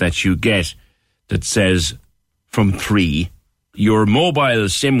message that you get that says, from 3, your mobile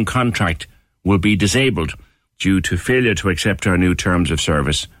SIM contract will be disabled due to failure to accept our new terms of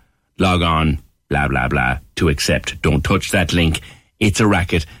service. Log on, blah, blah, blah, to accept. Don't touch that link. It's a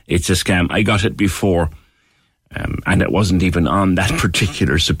racket. It's a scam. I got it before, and it wasn't even on that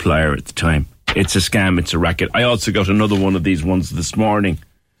particular supplier at the time. It's a scam. It's a racket. I also got another one of these ones this morning.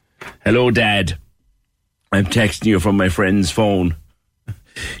 Hello, Dad. I'm texting you from my friend's phone.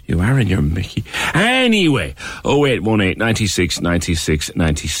 You are in your Mickey. Anyway, 0818 96 96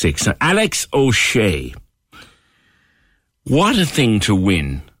 96. Now, Alex O'Shea. What a thing to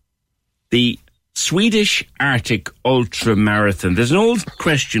win. The Swedish Arctic Ultra Marathon. There's an old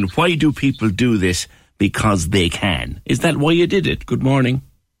question, why do people do this? Because they can. Is that why you did it? Good morning.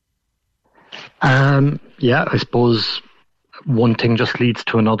 Yeah, I suppose one thing just leads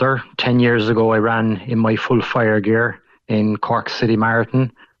to another. 10 years ago, I ran in my full fire gear in Cork City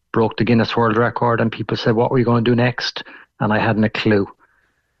Marathon, broke the Guinness World Record, and people said, what were you going to do next? And I hadn't a clue.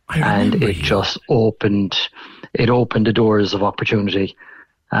 And it just opened the doors of opportunity.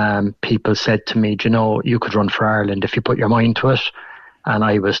 People said to me, you could run for Ireland if you put your mind to it. And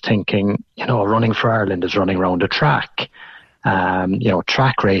I was thinking, running for Ireland is running around a track.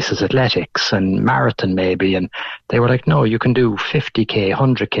 Track races, athletics and marathon maybe. And they were like, no, you can do 50k,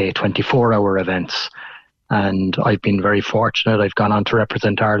 100k, 24-hour events. And I've been very fortunate. I've gone on to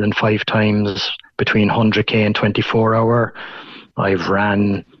represent Ireland 5 times between 100k and 24-hour. I've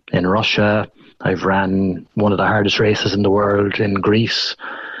ran in Russia. I've ran one of the hardest races in the world in Greece.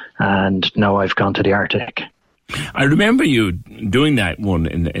 And now I've gone to the Arctic. I remember you doing that one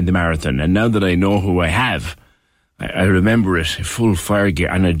in the marathon. And now that I know who I have, I remember it, full fire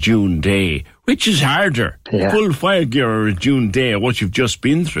gear on a June day. Which is harder, full fire gear or a June day, or what you've just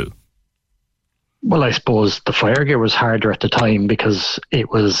been through? Well, I suppose the fire gear was harder at the time because it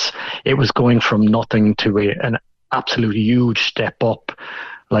was going from nothing to an absolute huge step up.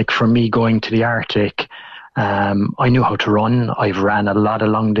 Like for me going to the Arctic, I knew how to run. I've ran a lot of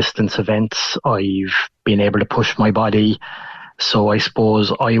long distance events. I've been able to push my body. So I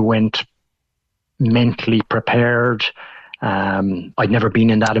suppose I went mentally prepared. I'd never been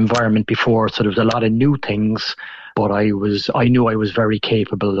in that environment before, so there was a lot of new things, but I knew I was very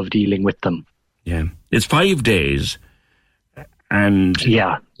capable of dealing with them. Yeah. It's 5 days, and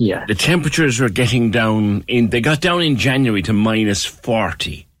the temperatures are getting down they got down in January to minus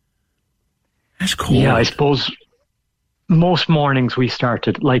 40. That's cold. Yeah, I suppose most mornings we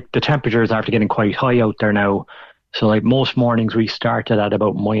started, like the temperatures are getting quite high out there now, so like most mornings we started at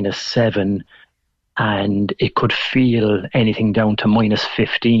about minus 7, and it could feel anything down to minus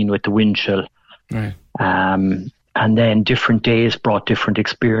 15 with the wind chill. Right. And then different days brought different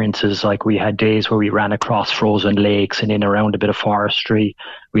experiences. Like we had days where we ran across frozen lakes and in around a bit of forestry.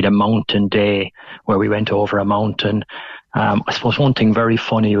 We had a mountain day where we went over a mountain. I suppose one thing very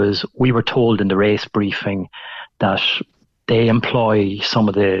funny was we were told in the race briefing that they employ some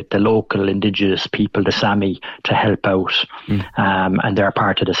of the local indigenous people, the Sami, to help out. And they're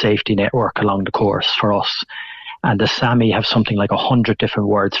part of the safety network along the course for us. And the Sami have something like 100 different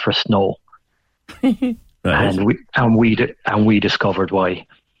words for snow. And we discovered why.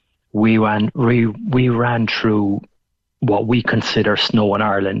 We ran through what we consider snow in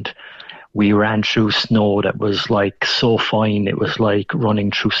Ireland. We ran through snow that was like so fine, it was like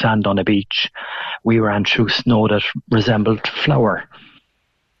running through sand on a beach. We ran through snow that resembled flour.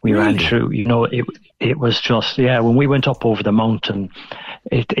 We ran through, it was just, when we went up over the mountain,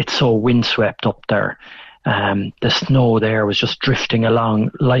 it's so windswept up there. The snow there was just drifting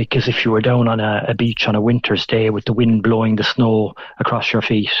along like as if you were down on a beach on a winter's day with the wind blowing the snow across your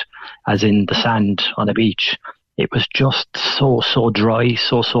feet, as in the sand on a beach. It was just so dry,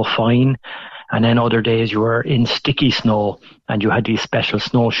 so fine. And then other days you were in sticky snow and you had these special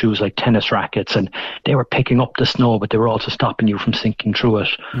snowshoes like tennis rackets, and they were picking up the snow, but they were also stopping you from sinking through it.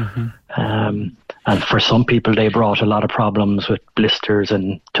 And for some people, they brought a lot of problems with blisters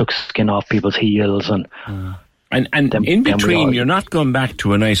and took skin off people's heels. And in between, you're not going back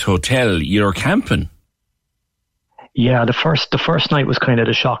to a nice hotel, you're camping. Yeah, the first night was kind of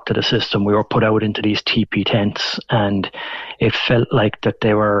the shock to the system. We were put out into these teepee tents, and it felt like that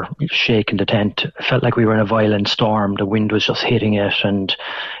they were shaking the tent. It felt like we were in a violent storm. The wind was just hitting it, and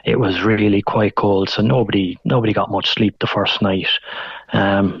it was really quite cold. So nobody got much sleep the first night.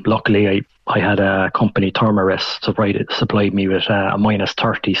 Luckily, I had a company Thermarest supplied me with a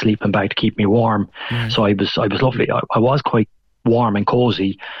 -30 sleeping bag to keep me warm. So I was lovely. I was quite warm and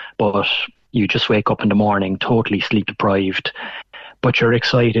cozy, but you just wake up in the morning totally sleep deprived, but you're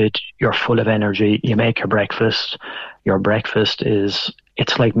excited, you're full of energy, you make your breakfast. Your breakfast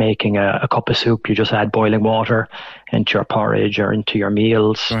it's like making a cup of soup. You just add boiling water into your porridge or into your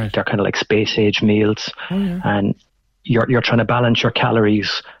meals. They're kind of like space age meals. And you're trying to balance your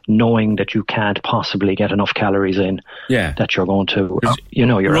calories, knowing that you can't possibly get enough calories in. That you're going to,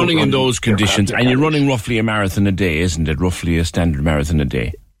 you're running in those conditions, and you're running roughly a marathon a day, isn't it? Roughly a standard marathon a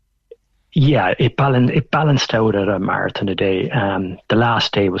day. Yeah, it balanced out at a marathon a day. The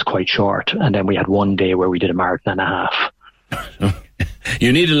last day was quite short, and then we had one day where we did a marathon and a half.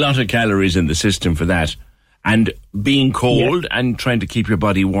 You need a lot of calories in the system for that. And being cold and trying to keep your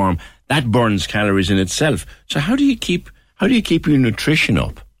body warm, that burns calories in itself. So how do you keep your nutrition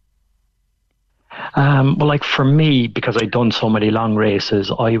up? Well, like for me, because I'd done so many long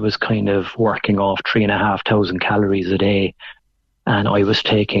races, I was kind of working off 3,500 calories a day. And I was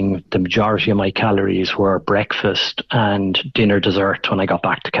taking the majority of my calories were breakfast and dinner dessert when I got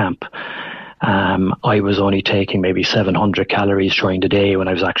back to camp. I was only taking maybe 700 calories during the day when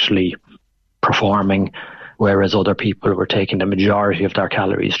I was actually performing, whereas other people were taking the majority of their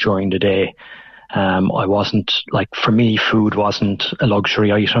calories during the day. I wasn't, like, for me, food wasn't a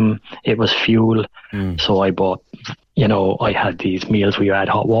luxury item. It was fuel. So I bought, I had these meals where you had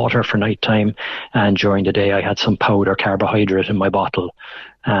hot water for nighttime, and during the day I had some powder carbohydrate in my bottle.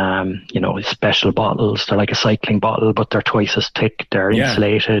 Special bottles. They're like a cycling bottle, but they're twice as thick. They're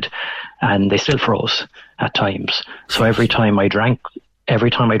insulated, and they still froze at times. So every time I drank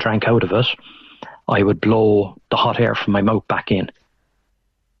out of it, I would blow the hot air from my mouth back in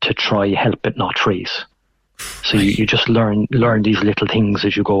to try help it not freeze. So you just learn these little things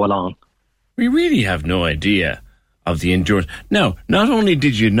as you go along. We really have no idea of the endurance. Now, not only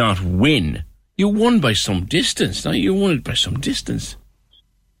did you not win, you won by some distance. Now, you won it by some distance.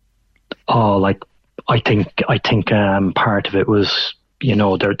 Oh, I think part of it was,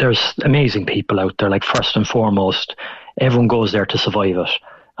 there's amazing people out there. Like, first and foremost, everyone goes there to survive it,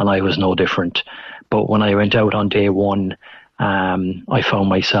 and I was no different. But when I went out on day one, I found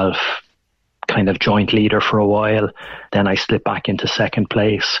myself kind of joint leader for a while. Then I slipped back into second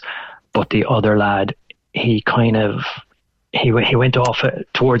place. But the other lad, he went off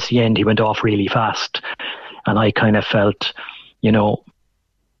towards the end. He went off really fast, and I kind of felt,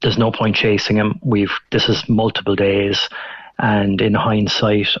 there's no point chasing him. This is multiple days, and in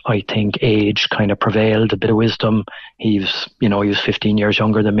hindsight, I think age kind of prevailed, a bit of wisdom. He was 15 years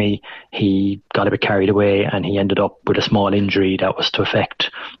younger than me. He got a bit carried away, and he ended up with a small injury that was to affect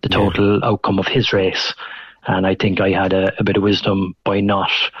the total outcome of his race. And I think I had a bit of wisdom by not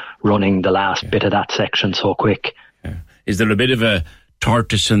running the last bit of that section so quick. Is there a bit of a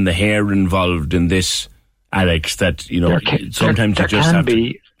tortoise in the hare involved in this, Alex, that, sometimes you just have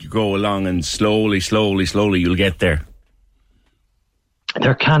to go along and slowly you'll get there?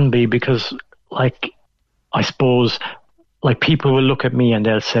 There can be, because, I suppose, people will look at me and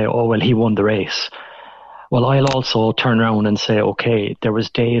they'll say, oh, well, he won the race. Well, I'll also turn around and say, okay, there was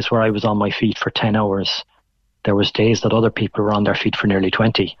days where I was on my feet for 10 hours. There was days that other people were on their feet for nearly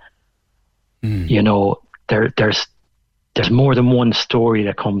 20. You know, there's more than one story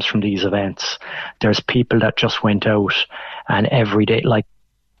that comes from these events. There's people that just went out, and every day, like,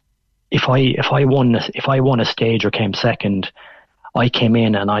 if I won a stage or came second, I came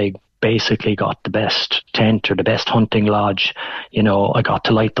in and I basically got the best tent or the best hunting lodge. You know, I got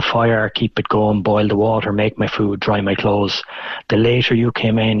to light the fire, keep it going, boil the water, make my food, dry my clothes. The later you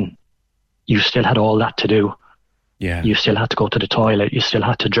came in, you still had all that to do. Yeah. You still had to go to the toilet. You still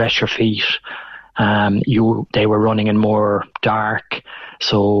had to dress your feet. They were running in more dark,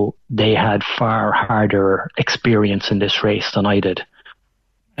 so they had far harder experience in this race than I did.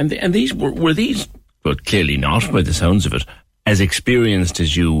 And these were these, but clearly not by the sounds of it, as experienced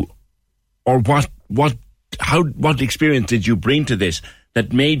as you, or what experience did you bring to this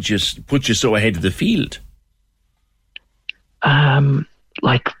that made you put you so ahead of the field?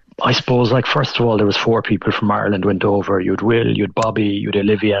 I suppose, first of all, there was 4 people from Ireland went over. You'd Will, you'd Bobby, you'd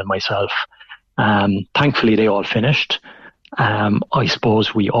Olivia, and myself. Thankfully, they all finished. I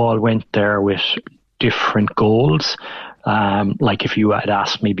suppose we all went there with different goals. If you had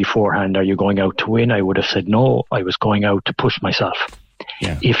asked me beforehand, are you going out to win? I would have said no. I was going out to push myself.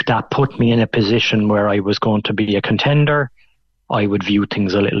 Yeah. If that put me in a position where I was going to be a contender, I would view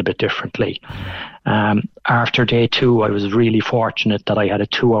things a little bit differently. After day 2, I was really fortunate that I had a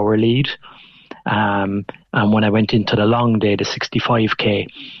 2-hour lead. And when I went into the long day, the 65k,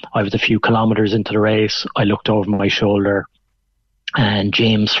 I was a few kilometres into the race. I looked over my shoulder and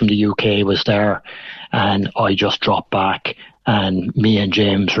James from the UK was there, and I just dropped back, and me and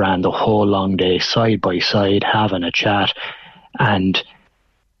James ran the whole long day side by side, having a chat. And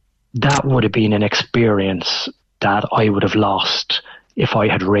that would have been an experience that I would have lost if I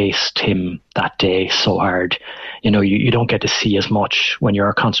had raced him that day so hard. You know, you don't get to see as much when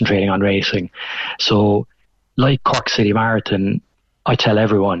you're concentrating on racing. So, like Cork City Marathon, I tell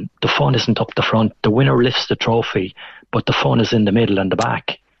everyone, the fun isn't up the front. The winner lifts the trophy, but the fun is in the middle and the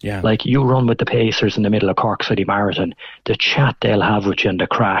back. Yeah. Like, you run with the pacers in the middle of Cork City Marathon, the chat they'll have with you and the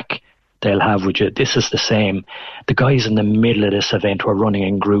crack they'll have with you, this is the same. The guys in the middle of this event were running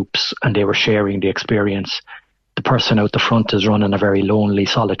in groups and they were sharing the experience. The person out the front is running a very lonely,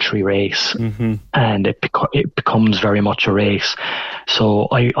 solitary race, and it becomes very much a race. So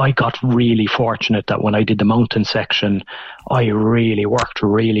I got really fortunate that when I did the mountain section, I really worked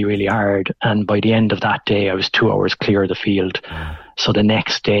really, really hard, and by the end of that day, I was 2 hours clear of the field. So the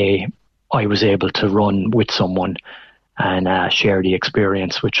next day, I was able to run with someone and share the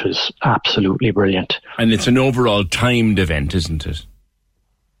experience, which was absolutely brilliant. And it's an overall timed event, isn't it?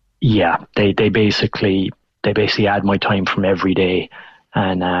 Yeah, they basically add my time from every day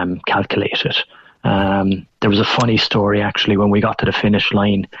and calculate it. There was a funny story actually when we got to the finish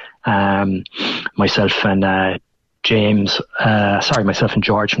line. Myself and George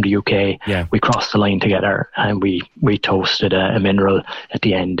from the UK, we crossed the line together and we toasted a mineral at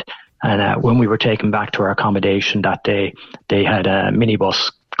the end. And when we were taken back to our accommodation that day, they had a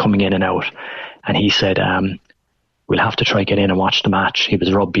minibus coming in and out, and he said, we'll have to try get in and watch the match. He was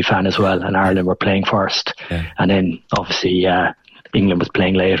a rugby fan as well, and Ireland were playing first. And then obviously England was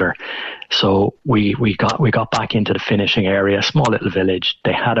playing later. So we got back into the finishing area, a small little village.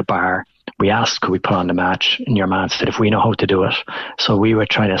 They had a bar. We asked, could we put on the match? And your man said, if we know how to do it. So we were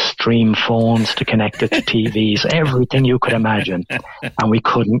trying to stream phones to connect it to TVs, everything you could imagine. And we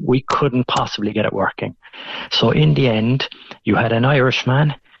couldn't possibly get it working. So in the end, you had an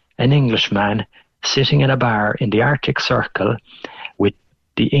Irishman, an Englishman, sitting in a bar in the Arctic Circle with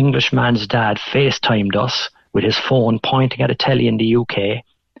the Englishman's dad FaceTimed us with his phone pointing at a telly in the UK.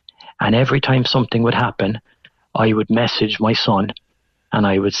 And every time something would happen, I would message my son and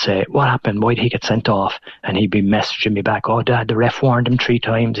I would say, what happened? Why did he get sent off? And he'd be messaging me back, oh, Dad, the ref warned him 3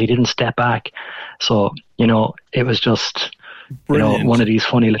 times. He didn't step back. So, it was just, one of these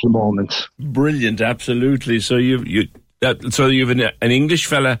funny little moments. Brilliant, absolutely. So you've an English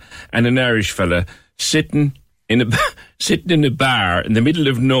fella and an Irish fella sitting in a bar in the middle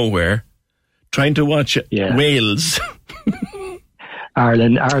of nowhere, trying to watch Wales.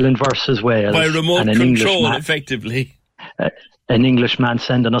 Ireland versus Wales. By remote control, effectively. An Englishman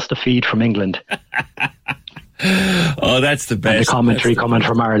sending us the feed from England. Oh, that's the best. And the commentary coming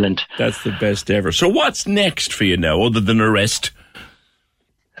from Ireland. That's the best ever. So what's next for you now, other than a rest?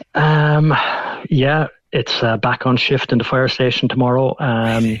 It's back on shift in the fire station tomorrow.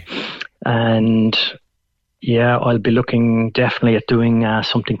 And I'll be looking definitely at doing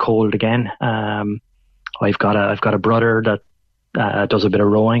something cold again. I've got a brother that does a bit of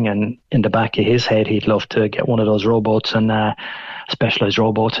rowing, and in the back of his head he'd love to get one of those rowboats and specialised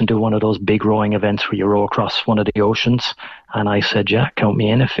rowboats and do one of those big rowing events where you row across one of the oceans. And I said, yeah, count me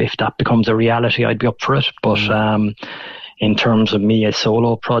in. If that becomes a reality, I'd be up for it. But in terms of me, a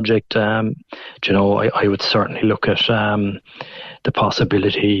solo project, I would certainly look at the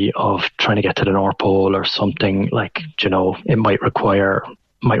possibility of trying to get to the North Pole or something. Like, it might require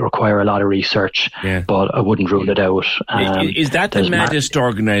a lot of research, but I wouldn't rule it out. Is that the maddest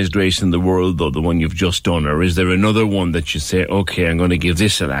organised race in the world, though, the one you've just done, or is there another one that you say, okay, I'm going to give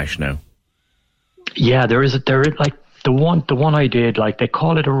this a lash now? Yeah, there is like the one I did, like they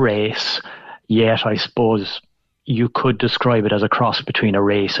call it a race, yet I suppose you could describe it as a cross between a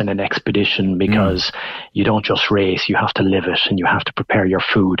race and an expedition, because you don't just race, you have to live it and you have to prepare your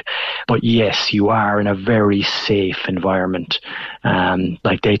food. But yes, you are in a very safe environment.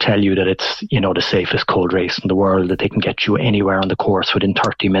 Like they tell you that it's, the safest cold race in the world, that they can get you anywhere on the course within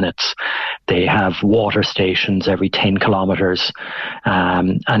 30 minutes. They have water stations every 10 kilometres,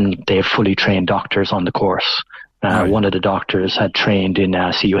 and they have fully trained doctors on the course. One of the doctors had trained in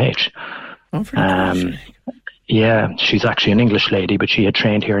CUH. Oh, very good. Yeah, she's actually an English lady, but she had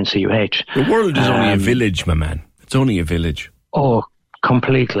trained here in CUH. The world is only a village, my man. It's only a village. Oh,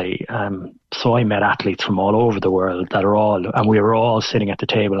 completely. So I met athletes from all over the world and we were all sitting at the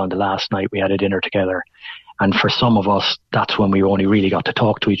table on the last night. We had a dinner together. And for some of us, that's when we only really got to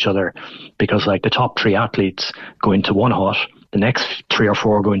talk to each other, because like the top 3 athletes go into one hut, the next 3 or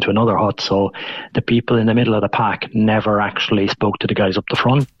 4 go into another hut. So the people in the middle of the pack never actually spoke to the guys up the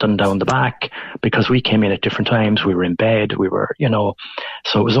front and down the back, because we came in at different times. We were in bed. We were,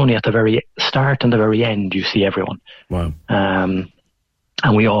 so it was only at the very start and the very end you see everyone. Wow. And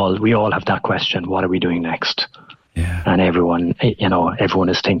we all have that question: what are we doing next? Yeah. And everyone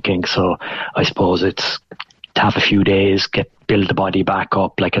is thinking. So I suppose it's to have a few days, build the body back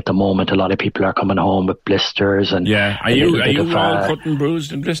up. Like at the moment, a lot of people are coming home with blisters and are you all cut and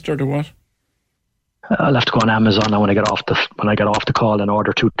bruised and blistered or what? I'll have to go on Amazon when I get off the call and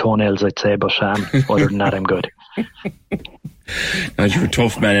order 2 toenails, I'd say. But other than that, I'm good. You're a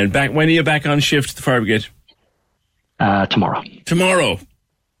tough man. And when are you back on shift at the fire brigade? Tomorrow. Tomorrow.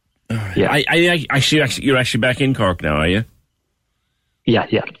 Yeah. You're actually back in Cork now, are you? Yeah.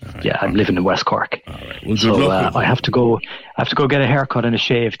 I'm living in West Cork. All right. Well, so I have to go get a haircut and a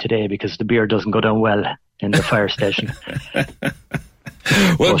shave today, because the beard doesn't go down well in the fire station.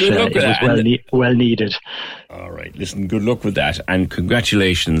 Well, good luck with that. It was well needed. All right. Listen, good luck with that, and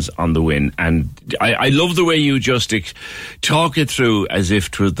congratulations on the win. And I love the way you just talk it through as if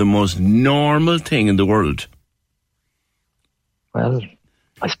it was the most normal thing in the world. Well,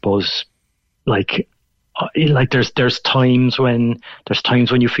 I suppose, like there's times when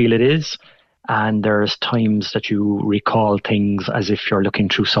you feel it is, and there's times that you recall things as if you're looking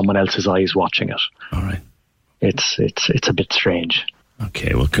through someone else's eyes watching it. All right. It's a bit strange.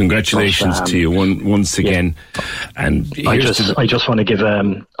 Okay, well, congratulations to you once again. Yeah. And I just want to give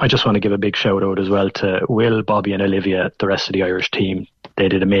a big shout out as well to Will, Bobby, and Olivia, the rest of the Irish team. They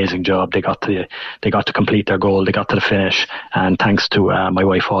did an amazing job. They got to complete their goal. They got to the finish, and thanks to my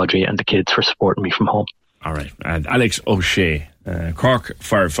wife Audrey and the kids for supporting me from home. All right, and Alex O'Shea, Cork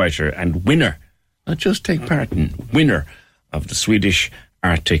firefighter and winner, not just take part in, winner of the Swedish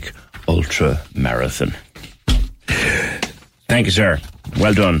Arctic Ultra Marathon. Thank you, sir.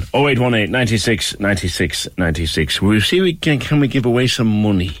 Well done. 0818 96 96 96. We'll see can we give away some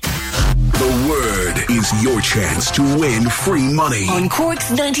money. The word is your chance to win free money on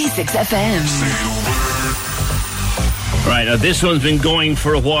Cork's 96 FM. Right, now this one's been going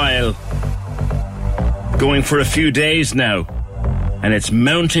for a while. Going for a few days now. And it's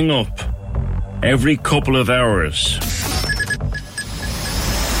mounting up every couple of hours.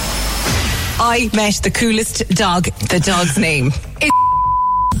 I met the coolest dog. The dog's name is...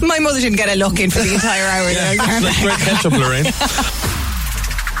 My mother didn't get a look in for the entire hour. Let's catch up, Lorraine.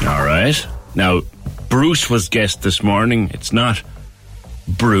 All right. Now, Bruce was guest this morning. It's not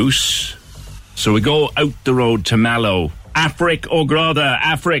Bruce. So we go out the road to Mallow. Afric O'Grada.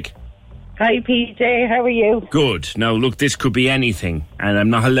 Afric. Hi, PJ. How are you? Good. Now, look, this could be anything, and I'm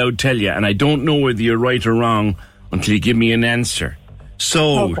not allowed to tell you, and I don't know whether you're right or wrong until you give me an answer.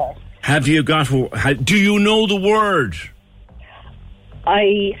 So... Okay. Do you know the word?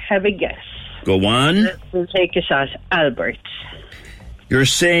 I have a guess. Go on. We'll take a shot. Albert. You're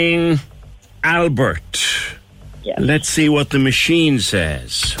saying Albert. Yes. Let's see what the machine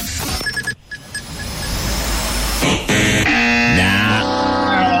says.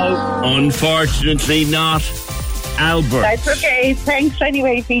 Nah. Unfortunately not Albert. That's okay. Thanks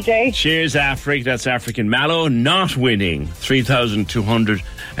anyway, PJ. Cheers, Afric. That's African Mallow not winning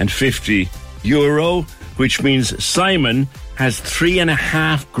 €3,250, which means Simon has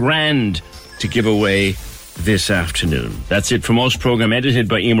 $3,500 to give away this afternoon. That's it from us. Programme edited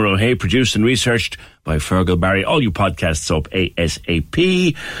by Emer O'Hay, produced and researched by Fergal Barry. All you podcasts up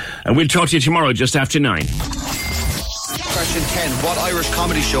ASAP. And we'll talk to you tomorrow just after 9. Question 10. What Irish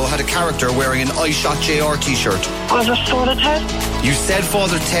comedy show had a character wearing an I Shot JR t-shirt? Was it Father Ted? You said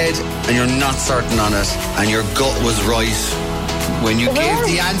Father Ted and you're not certain on it, and your gut was right when you gave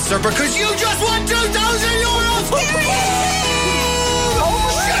the answer because you just won €2,000!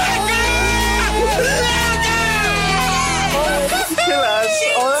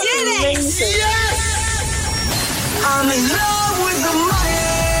 Yes! I'm in love with the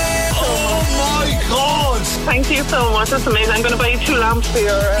money. Oh my God! Thank you so much. That's amazing. I'm going to buy you 2 lamps for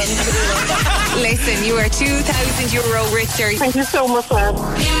your. Listen, you are €2,000 richer. Thank you so much, man.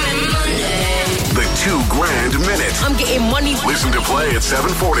 The $2,000 minute. I'm getting money. Listen to play at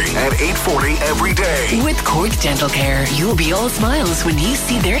 7:40 and 8:40 every day. With Cork Dental Care, you'll be all smiles when you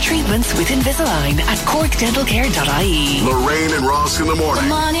see their treatments with Invisalign at corkdentalcare.ie. Lorraine and Ross in the morning.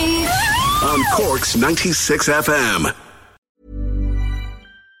 Money. On Cork's 96 FM.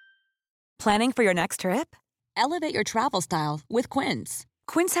 Planning for your next trip? Elevate your travel style with Quince.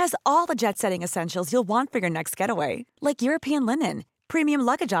 Quince has all the jet-setting essentials you'll want for your next getaway, like European linen, premium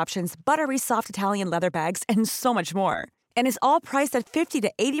luggage options, buttery soft Italian leather bags, and so much more. And is all priced at 50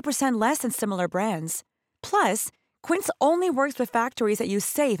 to 80% less than similar brands. Plus, Quince only works with factories that use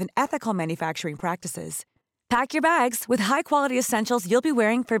safe and ethical manufacturing practices. Pack your bags with high-quality essentials you'll be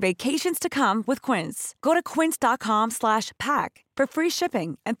wearing for vacations to come with Quince. Go to quince.com/pack for free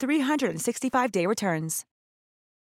shipping and 365-day returns.